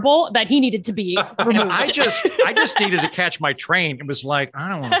terrible that he needed to be removed. I just needed to catch my train. It was I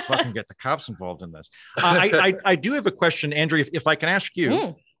don't want to fucking get the cops involved in this. I do have a question, Andrea, if I can ask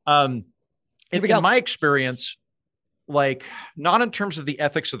you. In my experience, not in terms of the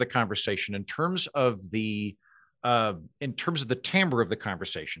ethics of the conversation, in terms of the timbre of the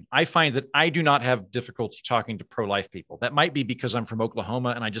conversation, I find that I do not have difficulty talking to pro-life people. That might be because I'm from Oklahoma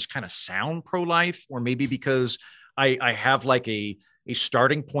and I just kind of sound pro-life, or maybe because I have a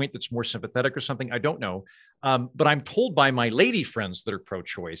starting point that's more sympathetic or something. I don't know. But I'm told by my lady friends that are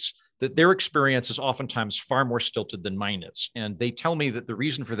pro-choice that their experience is oftentimes far more stilted than mine is. And they tell me that the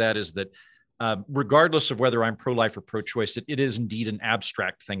reason for that is that regardless of whether I'm pro-life or pro-choice, it is indeed an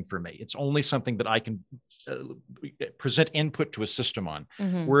abstract thing for me. It's only something that I can present input to a system on.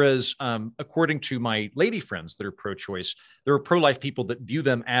 Mm-hmm. Whereas according to my lady friends that are pro-choice, there are pro-life people that view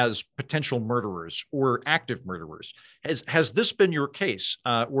them as potential murderers or active murderers. Has this been your case?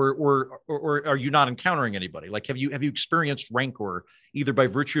 Or are you not encountering anybody? Have you experienced rancor either by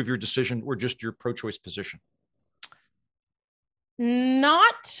virtue of your decision or just your pro-choice position?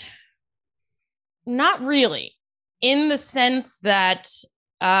 Not really, in the sense that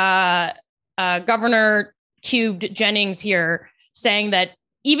Governor cubed Jennings here saying that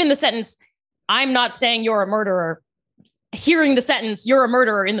even the sentence, I'm not saying you're a murderer, hearing the sentence, "You're a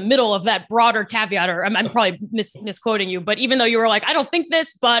murderer," in the middle of that broader caveat, or I'm probably misquoting you, but even though you were like, "I don't think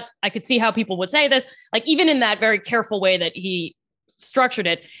this, but I could see how people would say this," like even in that very careful way that he structured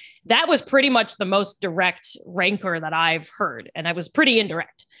it, that was pretty much the most direct rancor that I've heard. And I was pretty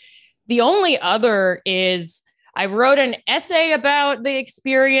indirect. The only other is I wrote an essay about the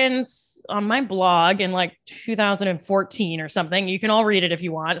experience on my blog in like 2014 or something. You can all read it if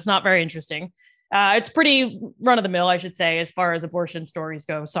you want. It's not very interesting. It's pretty run of the mill, I should say, as far as abortion stories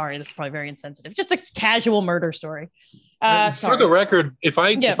go. Sorry, this is probably very insensitive. Just a casual murder story. For the record, if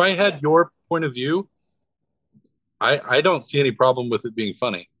I had your point of view, I don't see any problem with it being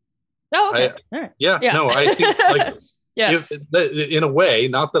funny. Oh, okay. All right. Yeah. No, I think like in a way,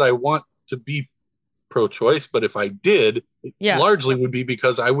 not that I want to be pro-choice, but if I did, it largely would be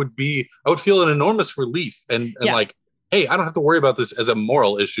because I would feel an enormous relief and like, hey, I don't have to worry about this as a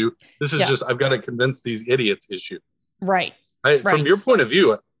moral issue. This is just, I've got to convince these idiots issue. Right. From your point of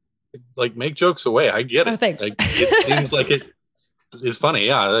view, like, make jokes away. I get it. Oh, thanks. Like, it seems like it is funny.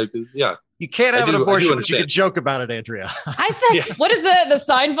 Yeah. You can't have an abortion, but you can joke about it, Andrea. I think, what is the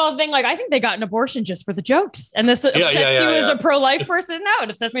Seinfeld thing? Like, I think they got an abortion just for the jokes. And this upsets you as a pro-life person? No, it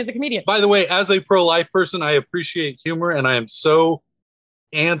upsets me as a comedian. By the way, as a pro-life person, I appreciate humor, and I am so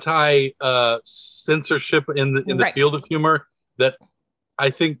anti-censorship in the field of humor that I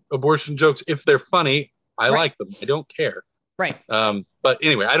think abortion jokes, if they're funny, I like them. I don't care. Right. But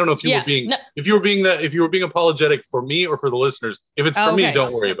anyway, I don't know if you were being if you were being apologetic for me or for the listeners. If it's for me,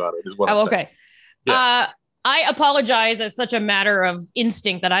 don't worry about it. Is what I'm saying. Yeah. I apologize as such a matter of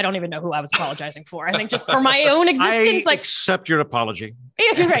instinct that I don't even know who I was apologizing for. I think just for my own existence, I accept your apology.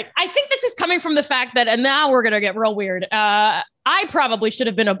 Yeah, right. I think this is coming from the fact that, and now we're gonna get real weird. I probably should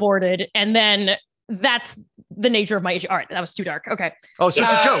have been aborted, and then that's the nature of my issue. All right, that was too dark. Okay. Oh, so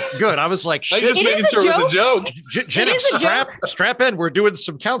it's a joke. Good. I was like, shit. I just making sure it was a joke. Jennings, strap in. We're doing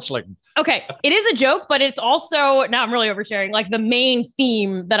some counseling. Okay. It is a joke, but it's also, now I'm really oversharing, like the main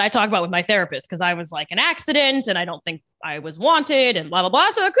theme that I talk about with my therapist, because I was like an accident and I don't think I was wanted and blah, blah,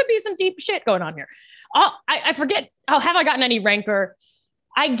 blah. So there could be some deep shit going on here. I forget, have I gotten any rancor?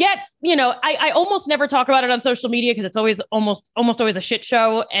 I get, I almost never talk about it on social media because it's always almost always a shit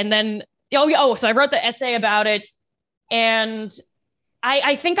show. And then, so I wrote the essay about it, and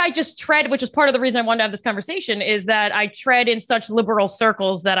I think I just tread, which is part of the reason I wanted to have this conversation, is that I tread in such liberal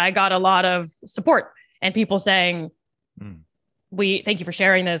circles that I got a lot of support and people saying, thank you for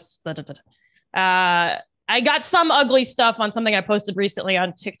sharing this. I got some ugly stuff on something I posted recently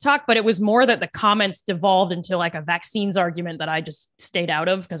on TikTok, but it was more that the comments devolved into like a vaccines argument that I just stayed out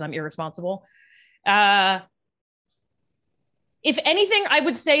of because I'm irresponsible. If anything, I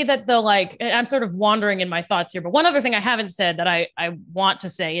would say that I'm sort of wandering in my thoughts here, but one other thing I haven't said that I want to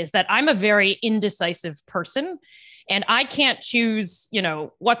say is that I'm a very indecisive person, and I can't choose,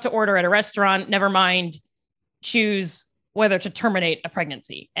 what to order at a restaurant, never mind choose whether to terminate a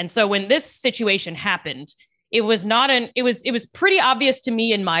pregnancy. And so when this situation happened, it was pretty obvious to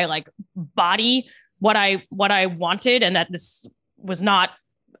me in my like body what I wanted, and that this was not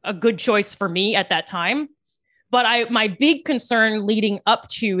a good choice for me at that time. But my big concern leading up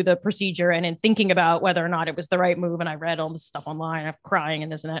to the procedure and in thinking about whether or not it was the right move, and I read all this stuff online, I'm crying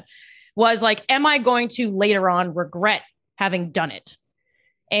and this and that, was like, am I going to later on regret having done it?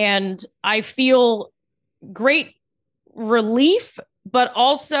 And I feel great relief, but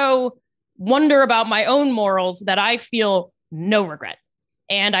also wonder about my own morals that I feel no regret.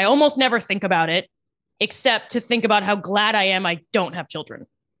 And I almost never think about it, except to think about how glad I am I don't have children.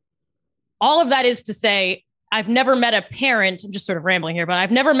 All of that is to say, I've never met a parent, I'm just sort of rambling here, but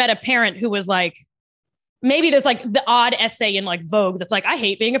I've never met a parent who was like, maybe there's like the odd essay in like Vogue that's like, I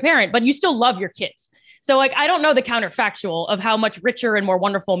hate being a parent, but you still love your kids. So like, I don't know the counterfactual of how much richer and more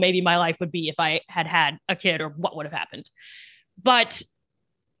wonderful maybe my life would be if I had a kid, or what would have happened. But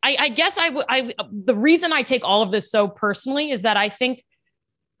I guess the reason I take all of this so personally is that I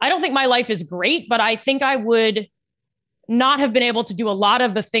don't think my life is great, but I think I would not have been able to do a lot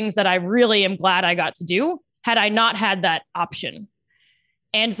of the things that I really am glad I got to do had I not had that option.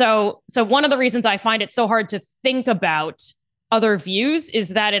 And so one of the reasons I find it so hard to think about other views is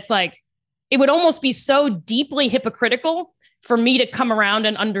that it's like, it would almost be so deeply hypocritical for me to come around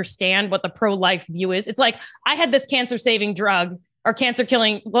and understand what the pro-life view is. It's like, I had this cancer-saving drug or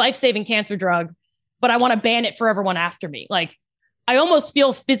cancer-killing, life-saving cancer drug, but I want to ban it for everyone after me. Like, I almost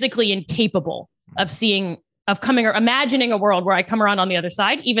feel physically incapable of imagining a world where I come around on the other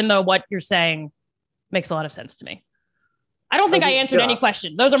side, even though what you're saying makes a lot of sense to me. I don't think I answered any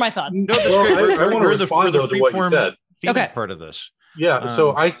questions. Those are my thoughts. No, I want to respond to what you said. Part of this. Yeah.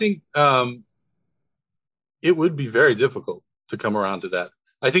 So I think it would be very difficult to come around to that.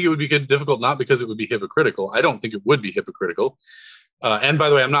 I think it would be difficult, not because it would be hypocritical. I don't think it would be hypocritical. And by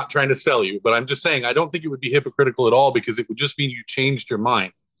the way, I'm not trying to sell you, but I'm just saying I don't think it would be hypocritical at all, because it would just mean you changed your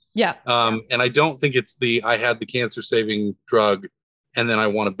mind. Yeah. And I don't think it's I had the cancer-saving drug and then I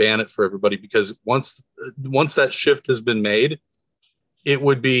want to ban it for everybody, because once that shift has been made, it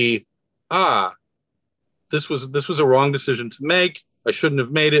would be, this was a wrong decision to make. I shouldn't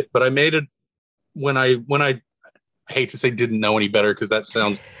have made it, but I made it when I hate to say didn't know any better, because that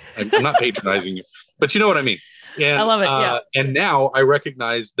sounds, I'm not patronizing you, but you know what I mean. And I love it. Yeah. And now I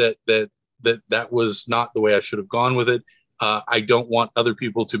recognize that was not the way I should have gone with it. I don't want other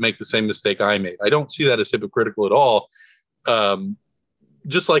people to make the same mistake I made. I don't see that as hypocritical at all.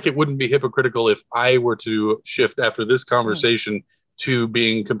 Just like it wouldn't be hypocritical if I were to shift after this conversation to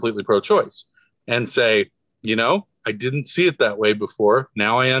being completely pro-choice and say, I didn't see it that way before.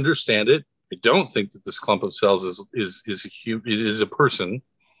 Now I understand it. I don't think that this clump of cells is a person.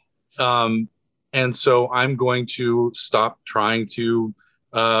 And so I'm going to stop trying to,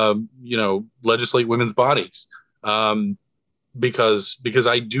 legislate women's bodies, because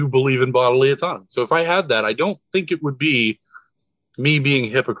I do believe in bodily autonomy. So if I had that, I don't think it would be me being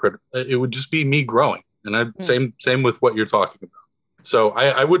hypocritical. It would just be me growing. And same with what you're talking about. So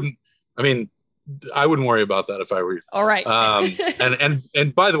I wouldn't worry about that if I were you. All right.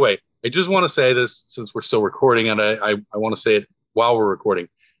 And by the way, I just want to say this, since we're still recording, and I want to say it while we're recording.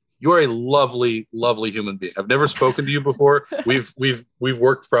 You're a lovely, lovely human being. I've never spoken to you before. We've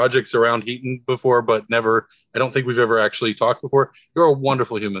worked projects around Heaton before, but never. I don't think we've ever actually talked before. You're a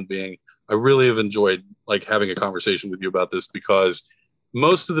wonderful human being. I really have enjoyed having a conversation with you about this, because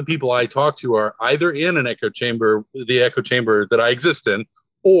most of the people I talk to are either in the echo chamber that I exist in,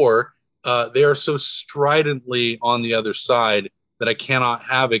 or they are so stridently on the other side that I cannot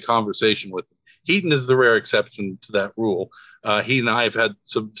have a conversation with them. Heaton is the rare exception to that rule. He and I have had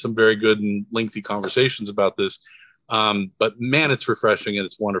some very good and lengthy conversations about this. But man, it's refreshing and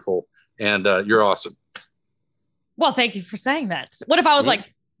it's wonderful. And you're awesome. Well, thank you for saying that. What if I was like,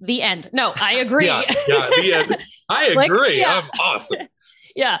 the end? No, I agree. Yeah, the end. I agree. I'm awesome.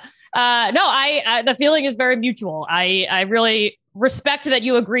 Yeah. No, the feeling is very mutual. I really respect that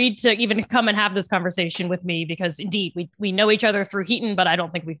you agreed to even come and have this conversation with me, because indeed we know each other through Heaton, but I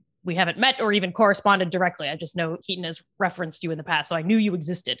don't think we haven't met or even corresponded directly. I just know Heaton has referenced you in the past, so I knew you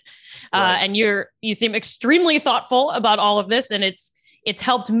existed. Right. And you seem extremely thoughtful about all of this, and it's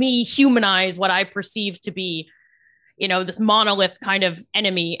helped me humanize what I perceive to be, this monolith kind of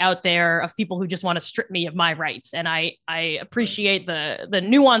enemy out there of people who just want to strip me of my rights. And I appreciate the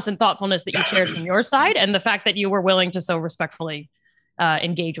nuance and thoughtfulness that you shared from your side, and the fact that you were willing to so respectfully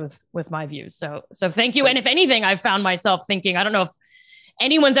engage with my views. So thank you. And if anything, I've found myself thinking, I don't know if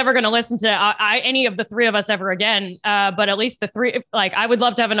anyone's ever going to listen to any of the three of us ever again, but at least the three, I would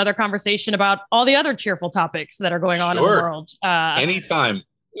love to have another conversation about all the other cheerful topics that are going on in the world. Anytime.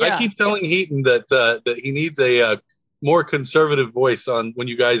 Yeah. I keep telling Heaton that he needs a more conservative voice on when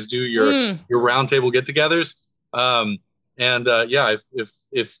you guys do your roundtable get-togethers.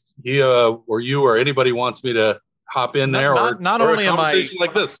 If he or you or anybody wants me to hop in there, not or only a am conversation I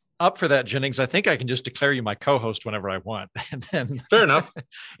like this up for that, Jennings, I think I can just declare you my co-host whenever I want, and then fair enough,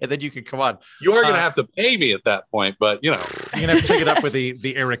 and then you can come on. You are going to have to pay me at that point, but you're going to have to take it up with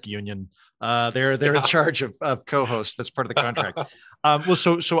the Eric Union. They're in charge of co-host. That's part of the contract.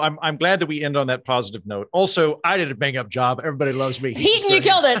 So I'm glad that we end on that positive note. Also, I did a bang up job. Everybody loves me. Heaton, you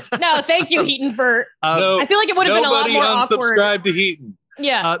killed it. No, thank you, Heaton, for. I feel like it would have been a lot more awkward. Subscribe to Heaton.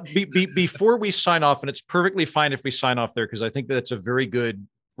 Yeah. Before we sign off, and it's perfectly fine if we sign off there, because I think that's a very good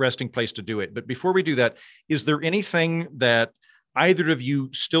resting place to do it. But before we do that, is there anything that either of you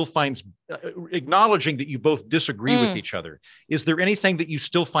still finds, acknowledging that you both disagree with each other, is there anything that you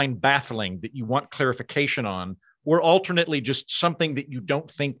still find baffling that you want clarification on, or alternately just something that you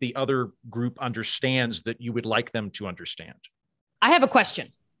don't think the other group understands that you would like them to understand? I have a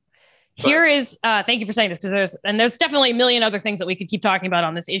question. Here is, thank you for saying this, because there's definitely a million other things that we could keep talking about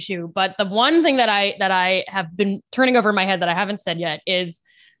on this issue. But the one thing that I have been turning over in my head that I haven't said yet is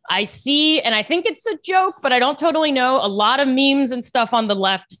I see, and I think it's a joke, but I don't totally know, a lot of memes and stuff on the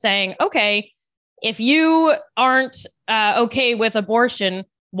left saying, okay, if you aren't okay with abortion,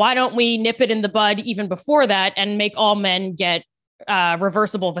 why don't we nip it in the bud even before that and make all men get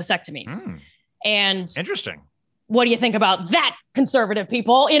reversible vasectomies? And interesting. What do you think about that, conservative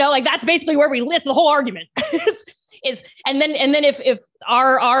people? That's basically where that's the whole argument and then if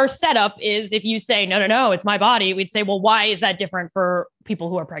our setup is, if you say, no, it's my body, we'd say, well, why is that different for people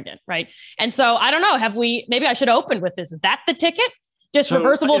who are pregnant? Right. And so I don't know, maybe I should open with this. Is that the ticket? Just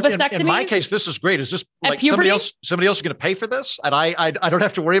reversible vasectomies? In my case, this is great. Is this like somebody else is going to pay for this? And I don't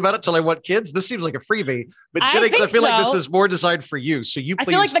have to worry about it till I want kids. This seems like a freebie. But Jennings, I feel like this is more designed for you. So you please.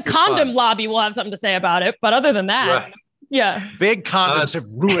 I feel like the condom lobby will have something to say about it. But other than that, right. Yeah. Big condoms have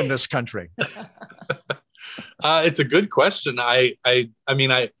ruined this country. It's a good question. I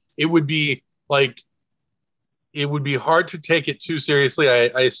mean, it would be hard to take it too seriously.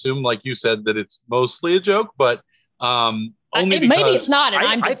 I assume, like you said, that it's mostly a joke, but only because maybe it's not.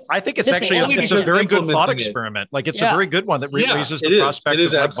 And I think it's actually it's a very good thought experiment. Like it's a very good one that raises the prospect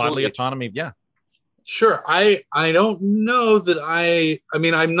of bodily autonomy. Yeah. Sure. I don't know that I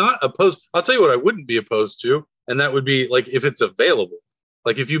mean, I'm not opposed. I'll tell you what I wouldn't be opposed to. And that would be like if it's available.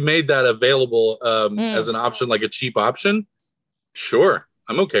 Like if you made that available as an option, like a cheap option, sure,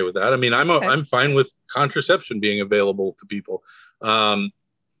 I'm okay with that. I mean, I'm fine with contraception being available to people.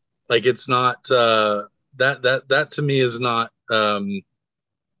 Like it's not that to me is not. I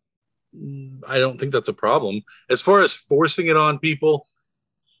don't think that's a problem. As far as forcing it on people,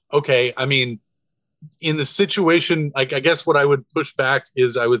 okay. I mean, in the situation, like I guess what I would push back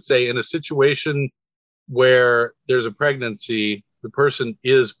is I would say in a situation where there's a pregnancy, the person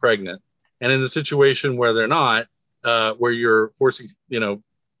is pregnant, and in the situation where they're not, where you're forcing,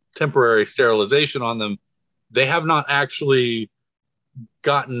 temporary sterilization on them, they have not actually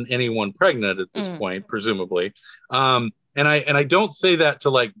gotten anyone pregnant at this point, presumably. And I don't say that to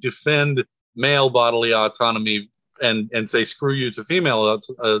like defend male bodily autonomy and say screw you to female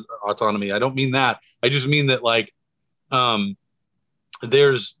autonomy. I don't mean that. I just mean that like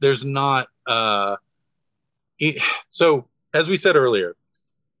there's not. So as we said earlier,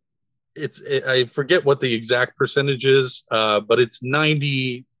 I forget what the exact percentage is, but it's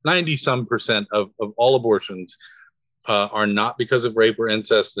 90 some percent of all abortions are not because of rape or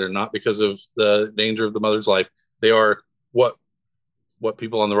incest. They're not because of the danger of the mother's life. They are what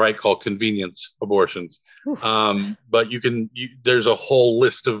people on the right call convenience abortions. But there's a whole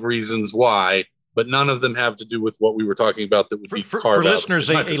list of reasons why, but none of them have to do with what we were talking about that would be carved out. For listeners,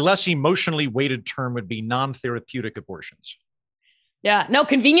 a less emotionally weighted term would be non-therapeutic abortions. Yeah, no,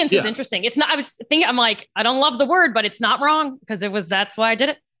 convenience is interesting. It's not, I was thinking, I'm like, I don't love the word, but it's not wrong because that's why I did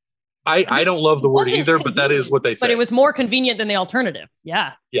it. I don't love the word either, but that is what they say. But it was more convenient than the alternative.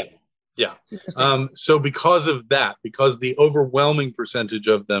 Yeah. Yeah. Yeah. So because of that, because the overwhelming percentage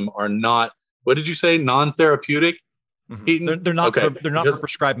of them are not, what did you say? Non-therapeutic? Mm-hmm. They're not for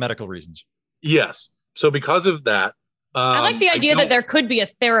prescribed medical reasons. Yes. So because of that, I like the idea that there could be a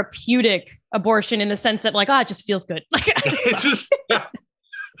therapeutic abortion in the sense that like, it just feels good. It just,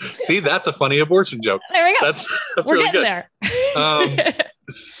 see, that's a funny abortion joke. There we go. That's We're really getting good. There.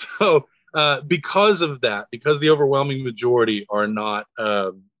 So because of that, because the overwhelming majority are not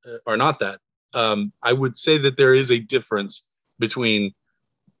that, I would say that there is a difference between,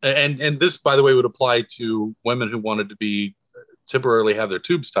 and this, by the way, would apply to women who wanted to be temporarily have their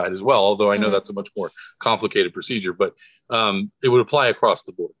tubes tied as well, although I know that's a much more complicated procedure, but it would apply across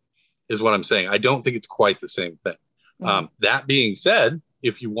the board is what I'm saying. I don't think it's quite the same thing. That being said,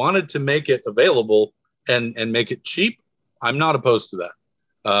 if you wanted to make it available and make it cheap, I'm not opposed to that.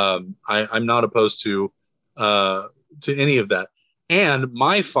 I'm not opposed to any of that. And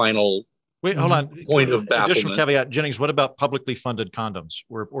my final point of bafflement. Additional caveat, Jennings, what about publicly funded condoms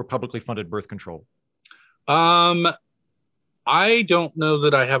or publicly funded birth control? I don't know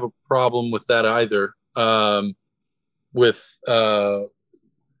that I have a problem with that either. I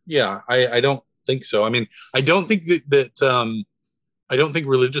don't think so. I mean, I don't think that I don't think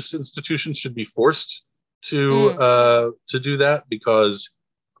religious institutions should be forced to do that because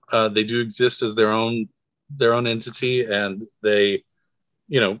they do exist as their own entity, and they,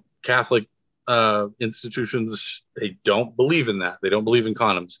 Catholic institutions, they don't believe in that. They don't believe in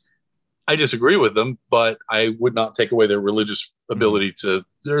condoms. I disagree with them, but I would not take away their religious ability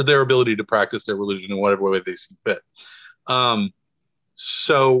their ability to practice their religion in whatever way they see fit.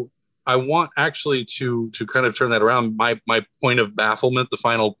 So I want actually to kind of turn that around. My point of bafflement, the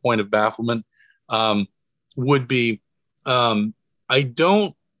final point of bafflement, would be I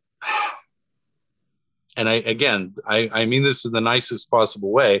don't, and I mean this in the nicest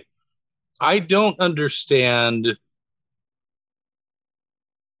possible way. I don't understand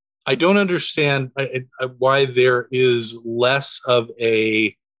why there is less of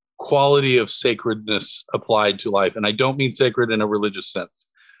a quality of sacredness applied to life. And I don't mean sacred in a religious sense.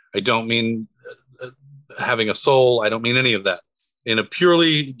 I don't mean having a soul. I don't mean any of that.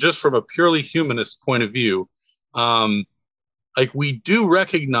 Just from a purely humanist point of view, like we do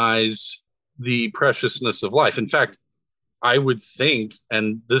recognize the preciousness of life. In fact, I would think,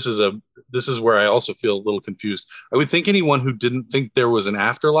 and this is this is where I also feel a little confused. I would think anyone who didn't think there was an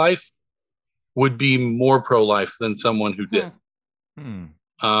afterlife would be more pro-life than someone who did.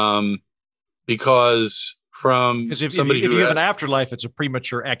 Because if you have an afterlife, it's a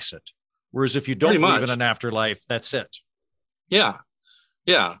premature exit. Whereas if you don't believe in an afterlife, that's it. Yeah.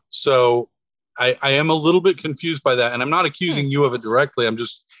 Yeah. So I am a little bit confused by that. And I'm not accusing you of it directly.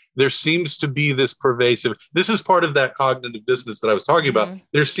 There seems to be this pervasive, this is part of that cognitive dissonance that I was talking about.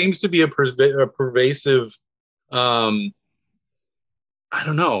 There seems to be a pervasive,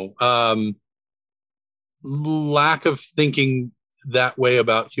 lack of thinking that way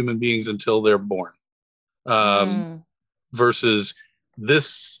about human beings until they're born. Versus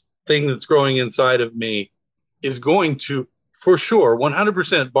this thing that's growing inside of me is going to, for sure,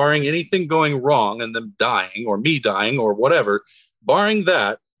 100%, barring anything going wrong and them dying or me dying or whatever, barring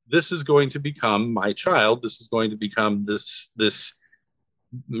that, this is going to become my child. This is going to become this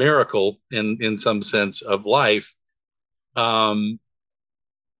miracle in some sense of life. I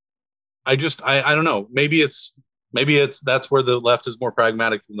don't know. Maybe it's that's where the left is more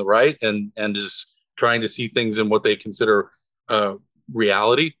pragmatic than the right and is trying to see things in what they consider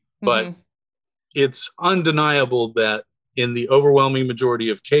reality. But it's undeniable that in the overwhelming majority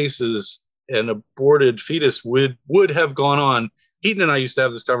of cases, an aborted fetus would have gone on. Heaton and I used to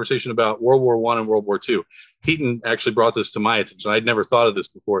have this conversation about World War I and World War II. Heaton actually brought this to my attention. I'd never thought of this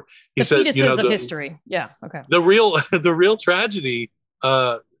before. He said, fetuses of history. Yeah. Okay. The real tragedy,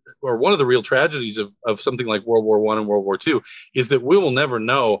 or one of the real tragedies of something like World War I and World War II is that we will never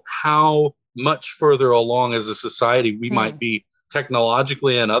know how much further along as a society we might be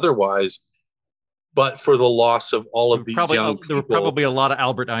technologically and otherwise, but for the loss of all of these young people. There were probably a lot of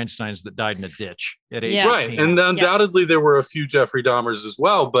Albert Einsteins that died in a ditch at age 18. Right. And undoubtedly there were a few Jeffrey Dahmers as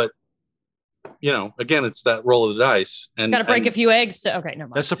well, but again, it's that roll of the dice. And got to break a few eggs to, okay, never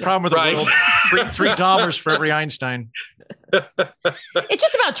mind. That's the problem with the world. Three Dahmers for every Einstein. It's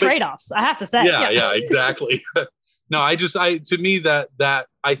just about trade-offs, I have to say. Yeah, exactly. No, to me that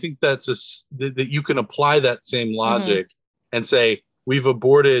I think that's that you can apply that same logic and say, we've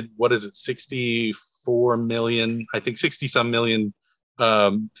aborted, 64 million, I think 60 some million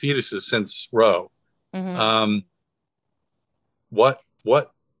fetuses since Roe. What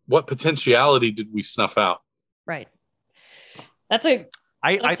potentiality did we snuff out? Right. I think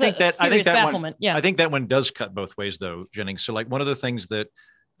that one does cut both ways though, Jennings. So like one of the things that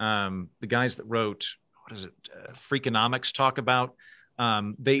the guys that wrote, Freakonomics talk about,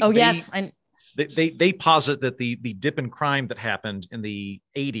 they posit that the dip in crime that happened in the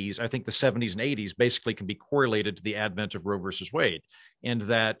 80s, I think the 70s and 80s, basically can be correlated to the advent of Roe versus Wade, and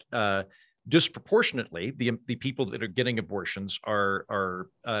that disproportionately the people that are getting abortions are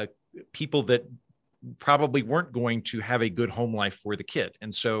people that probably weren't going to have a good home life for the kid.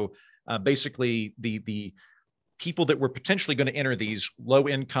 And so basically the people that were potentially going to enter these low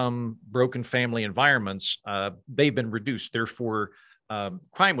income, broken family environments, they've been reduced. Therefore,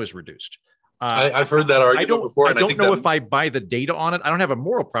 crime was reduced. I've heard that argument before. I don't know if I buy the data on it. I don't have a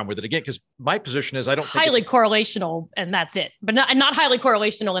moral problem with it, again, because my position is I don't think highly correlational, and that's it. But not highly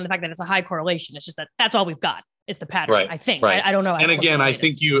correlational in the fact that it's a high correlation. It's just that's all we've got. It's the pattern. Right. I think. Right. I don't know. And again, I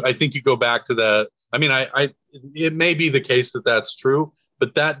think you go back to that. I mean, it may be the case that that's true,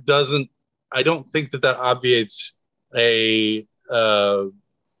 but that doesn't. I don't think that obviates I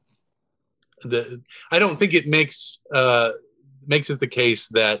don't think it makes it the case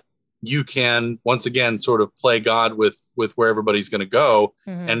that you can once again sort of play God with where everybody's going to go,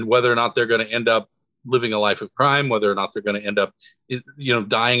 and whether or not they're going to end up living a life of crime, whether or not they're going to end up,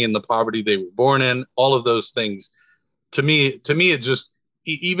 dying in the poverty they were born in. All of those things, to me, it just,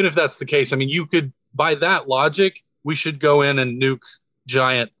 even if that's the case, I mean, you could, by that logic, we should go in and nuke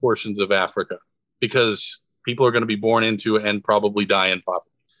giant portions of Africa because people are going to be born into and probably die in poverty.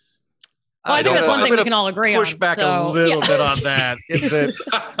 Well, I think that's one thing we can all agree on. Push back a little bit on that.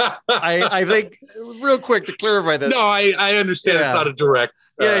 I think, real quick to clarify this. No, I understand it's not a direct.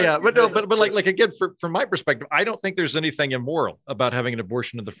 But like again, from my perspective, I don't think there's anything immoral about having an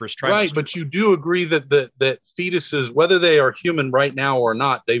abortion in the first trimester. Right, but you do agree that that fetuses, whether they are human right now or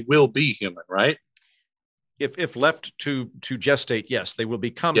not, they will be human, right? If left to gestate, yes, they will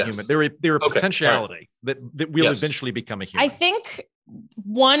become human. There are potentiality that will eventually become a human. I think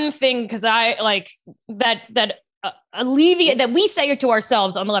one thing, because I like that alleviate that we say it to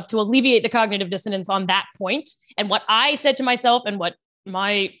ourselves on the left to alleviate the cognitive dissonance on that point. And what I said to myself and what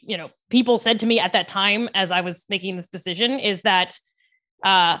my people said to me at that time as I was making this decision is that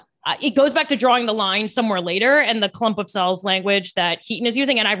it goes back to drawing the line somewhere later and the clump of cells language that Heaton is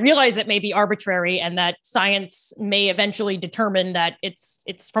using. And I realize it may be arbitrary and that science may eventually determine that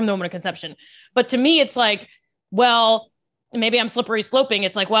it's from the moment of conception. But to me, it's like, well, maybe I'm slippery sloping.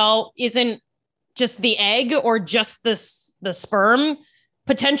 It's like, well, isn't just the egg or just the sperm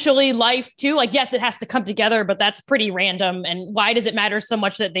potentially life too? Like, yes, it has to come together, but that's pretty random. And why does it matter so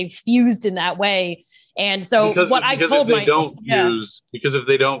much that they've fused in that way? And so because if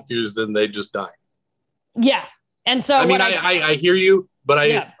they don't fuse, then they just die. Yeah. And so I hear you, but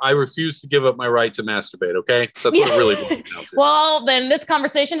I refuse to give up my right to masturbate. Okay. That's what it really boils down to. Well, then this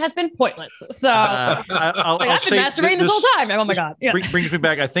conversation has been pointless. So I've been masturbating this whole time. Oh my God. Yeah. Brings me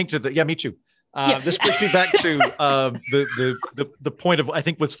back, I think, to me too. This brings me back to the point of, I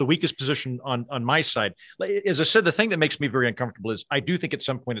think, what's the weakest position on my side. As I said, the thing that makes me very uncomfortable is I do think at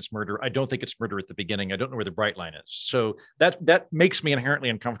some point it's murder. I don't think it's murder at the beginning. I don't know where the bright line is. So that makes me inherently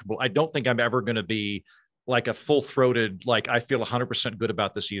uncomfortable. I don't think I'm ever going to be like a full-throated, like I feel 100% good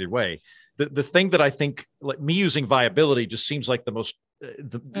about this either way. The thing that I think, like me using viability just seems like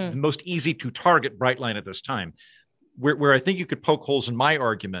the most easy to target bright line at this time. Where I think you could poke holes in my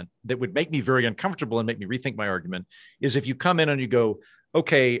argument that would make me very uncomfortable and make me rethink my argument is if you come in and you go,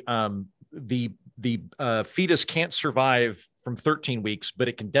 okay, the fetus can't survive from 13 weeks, but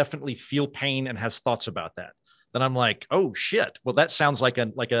it can definitely feel pain and has thoughts about that. Then I'm like, oh shit. Well, that sounds like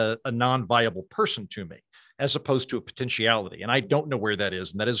a non-viable person to me, as opposed to a potentiality. And I don't know where that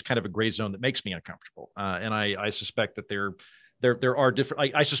is. And that is kind of a gray zone that makes me uncomfortable. And I suspect that there are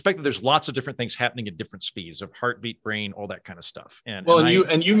different. I suspect that there's lots of different things happening at different speeds of heartbeat, brain, all that kind of stuff. And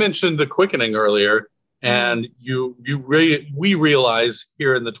you mentioned the quickening earlier, and we realize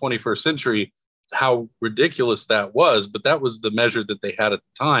here in the 21st century how ridiculous that was. But that was the measure that they had at the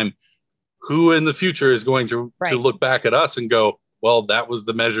time. Who in the future is going to look back at us and go, well, that was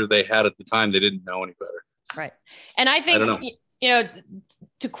the measure they had at the time. They didn't know any better. Right. And I think,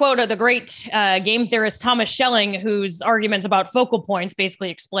 to quote the great game theorist Thomas Schelling, whose arguments about focal points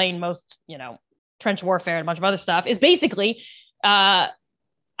basically explain most, trench warfare and a bunch of other stuff, is basically, I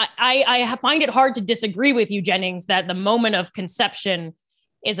find it hard to disagree with you, Jennings, that the moment of conception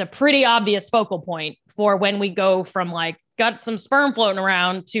is a pretty obvious focal point for when we go from like got some sperm floating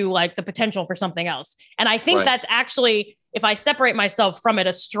around to like the potential for something else. And I think that's actually, if I separate myself from it,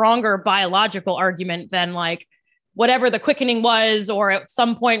 a stronger biological argument than like whatever the quickening was, or at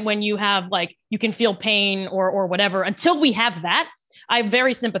some point when you have like, you can feel pain or whatever. Until we have that, I'm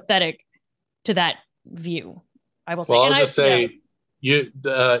very sympathetic to that view, I will say. Well, I'll just say,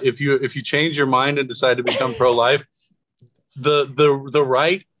 if you change your mind and decide to become pro-life, the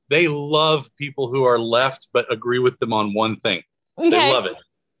right, they love people who are left but agree with them on one thing. Okay. They love it.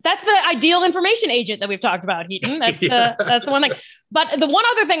 That's the ideal information agent that we've talked about, Heaton. That's the one thing. But the one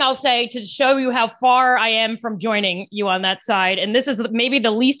other thing I'll say to show you how far I am from joining you on that side, and this is maybe the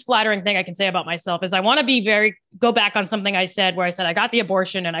least flattering thing I can say about myself, is I want to go back on something I said where I said I got the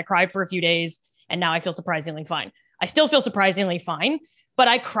abortion and I cried for a few days and now I feel surprisingly fine. I still feel surprisingly fine, but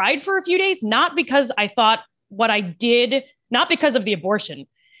I cried for a few days, not because I thought what I did, not because of the abortion,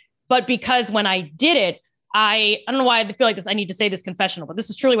 but because when I did it, I don't know why I feel like this. I need to say this confessional, but this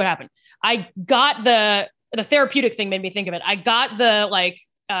is truly what happened. I got the therapeutic thing made me think of it. I got the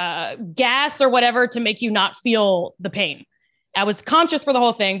gas or whatever to make you not feel the pain. I was conscious for the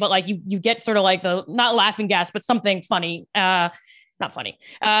whole thing, but like you get sort of like the not laughing gas, but something funny, not funny.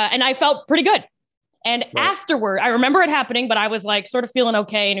 And I felt pretty good. And afterward, I remember it happening, but I was like sort of feeling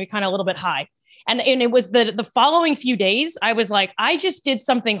okay and kind of a little bit high. And it was the following few days, I was like, I just did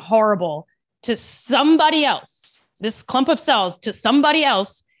something horrible to somebody else, this clump of cells to somebody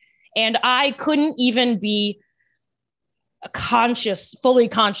else. And I couldn't even be fully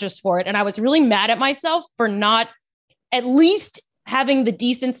conscious for it. And I was really mad at myself for not at least having the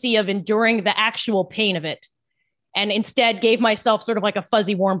decency of enduring the actual pain of it. And instead gave myself sort of like a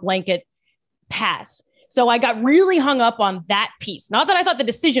fuzzy warm blanket pass. So I got really hung up on that piece. Not that I thought the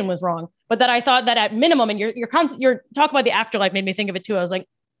decision was wrong, but that I thought that at minimum, and your talk about the afterlife made me think of it too. I was like,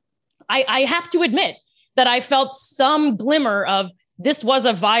 I have to admit that I felt some glimmer of this was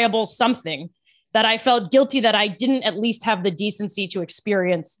a viable something, that I felt guilty that I didn't at least have the decency to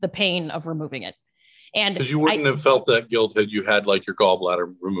experience the pain of removing it. And because you wouldn't have felt that guilt had you had like your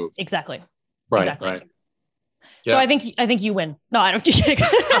gallbladder removed. Exactly. Right. Exactly. Right. Yeah. So I think you win. No, I don't.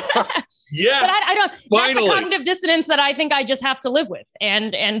 Yes. But I don't. Finally. That's a cognitive dissonance that I think I just have to live with.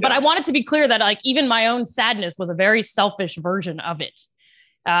 But I want it to be clear that like even my own sadness was a very selfish version of it.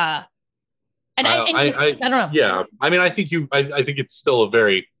 I don't know. Yeah. I mean, I think it's still a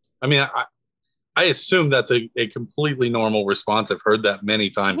very, I assume that's a completely normal response. I've heard that many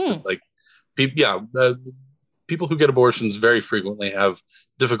times. That, like, people who get abortions very frequently have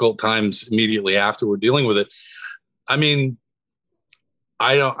difficult times immediately afterward dealing with it. I mean,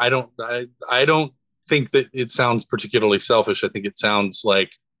 I don't think that it sounds particularly selfish. I think it sounds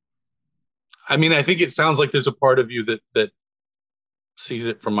like, I think it sounds like there's a part of you that sees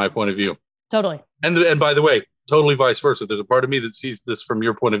it from my point of view. Totally. And by the way, totally vice versa. There's a part of me that sees this from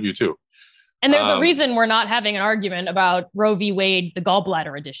your point of view too. And there's a reason we're not having an argument about Roe v. Wade, the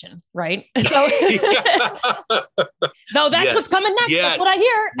gallbladder edition, right? So, no, that's what's coming next. That's what I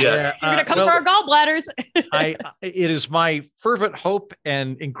hear. Yes. You're going to come for our gallbladders. It is my fervent hope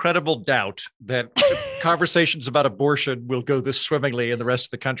and incredible doubt that conversations about abortion will go this swimmingly in the rest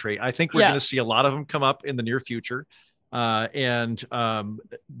of the country. I think we're going to see a lot of them come up in the near future, and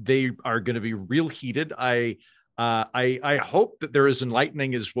they are going to be real heated. I hope that they're as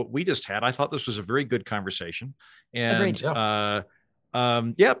enlightening as what we just had. I thought this was a very good conversation, and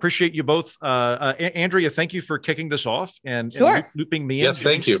appreciate you both. Andrea, thank you for kicking this off and looping me in. Yes,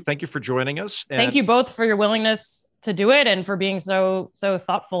 thank you. Thank you for joining us. And thank you both for your willingness to do it and for being so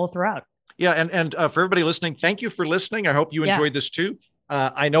thoughtful throughout. Yeah, and for everybody listening, thank you for listening. I hope you enjoyed this too.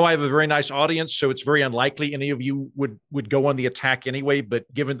 I know I have a very nice audience, so it's very unlikely any of you would go on the attack anyway.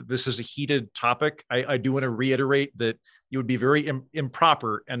 But given that this is a heated topic, I do want to reiterate that it would be very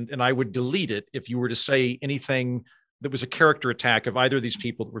improper, and I would delete it if you were to say anything that was a character attack of either of these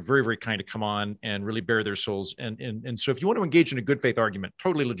people that were very, very kind to come on and really bare their souls. And so if you want to engage in a good faith argument,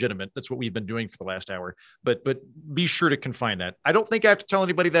 totally legitimate. That's what we've been doing for the last hour, but be sure to confine that. I don't think I have to tell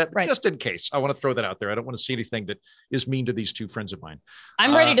anybody that, just in case. I want to throw that out there. I don't want to see anything that is mean to these two friends of mine.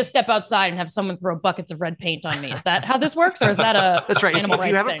 I'm ready to step outside and have someone throw buckets of red paint on me. Is that how this works? Or is that a That's right. If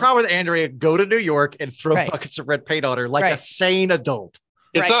you have a problem with Andrea, go to New York and throw buckets of red paint on her like a sane adult.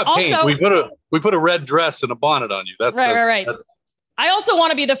 It's not paint. Also, we put a red dress and a bonnet on you. That's right. I also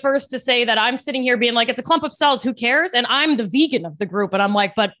want to be the first to say that I'm sitting here being like, it's a clump of cells. Who cares? And I'm the vegan of the group. And I'm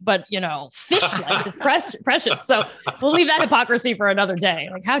like, but fish life is precious. So we'll leave that hypocrisy for another day.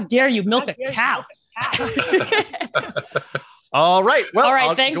 Like, how dare you milk a cow? All right. Well, all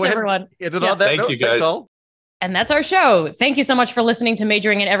right. Thanks, everyone. Thank you, guys. And that's our show. Thank you so much for listening to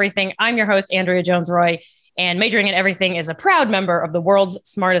Majoring in Everything. I'm your host, Andrea Jones-Rooy. And Majoring in Everything is a proud member of the World's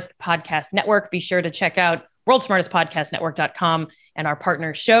Smartest Podcast Network. Be sure to check out worldsmartestpodcastnetwork.com and our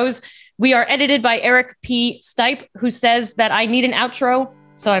partner shows. We are edited by Eric P. Stipe, who says that I need an outro,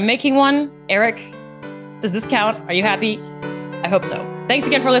 so I'm making one. Eric, does this count? Are you happy? I hope so. Thanks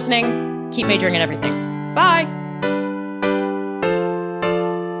again for listening. Keep majoring in everything. Bye.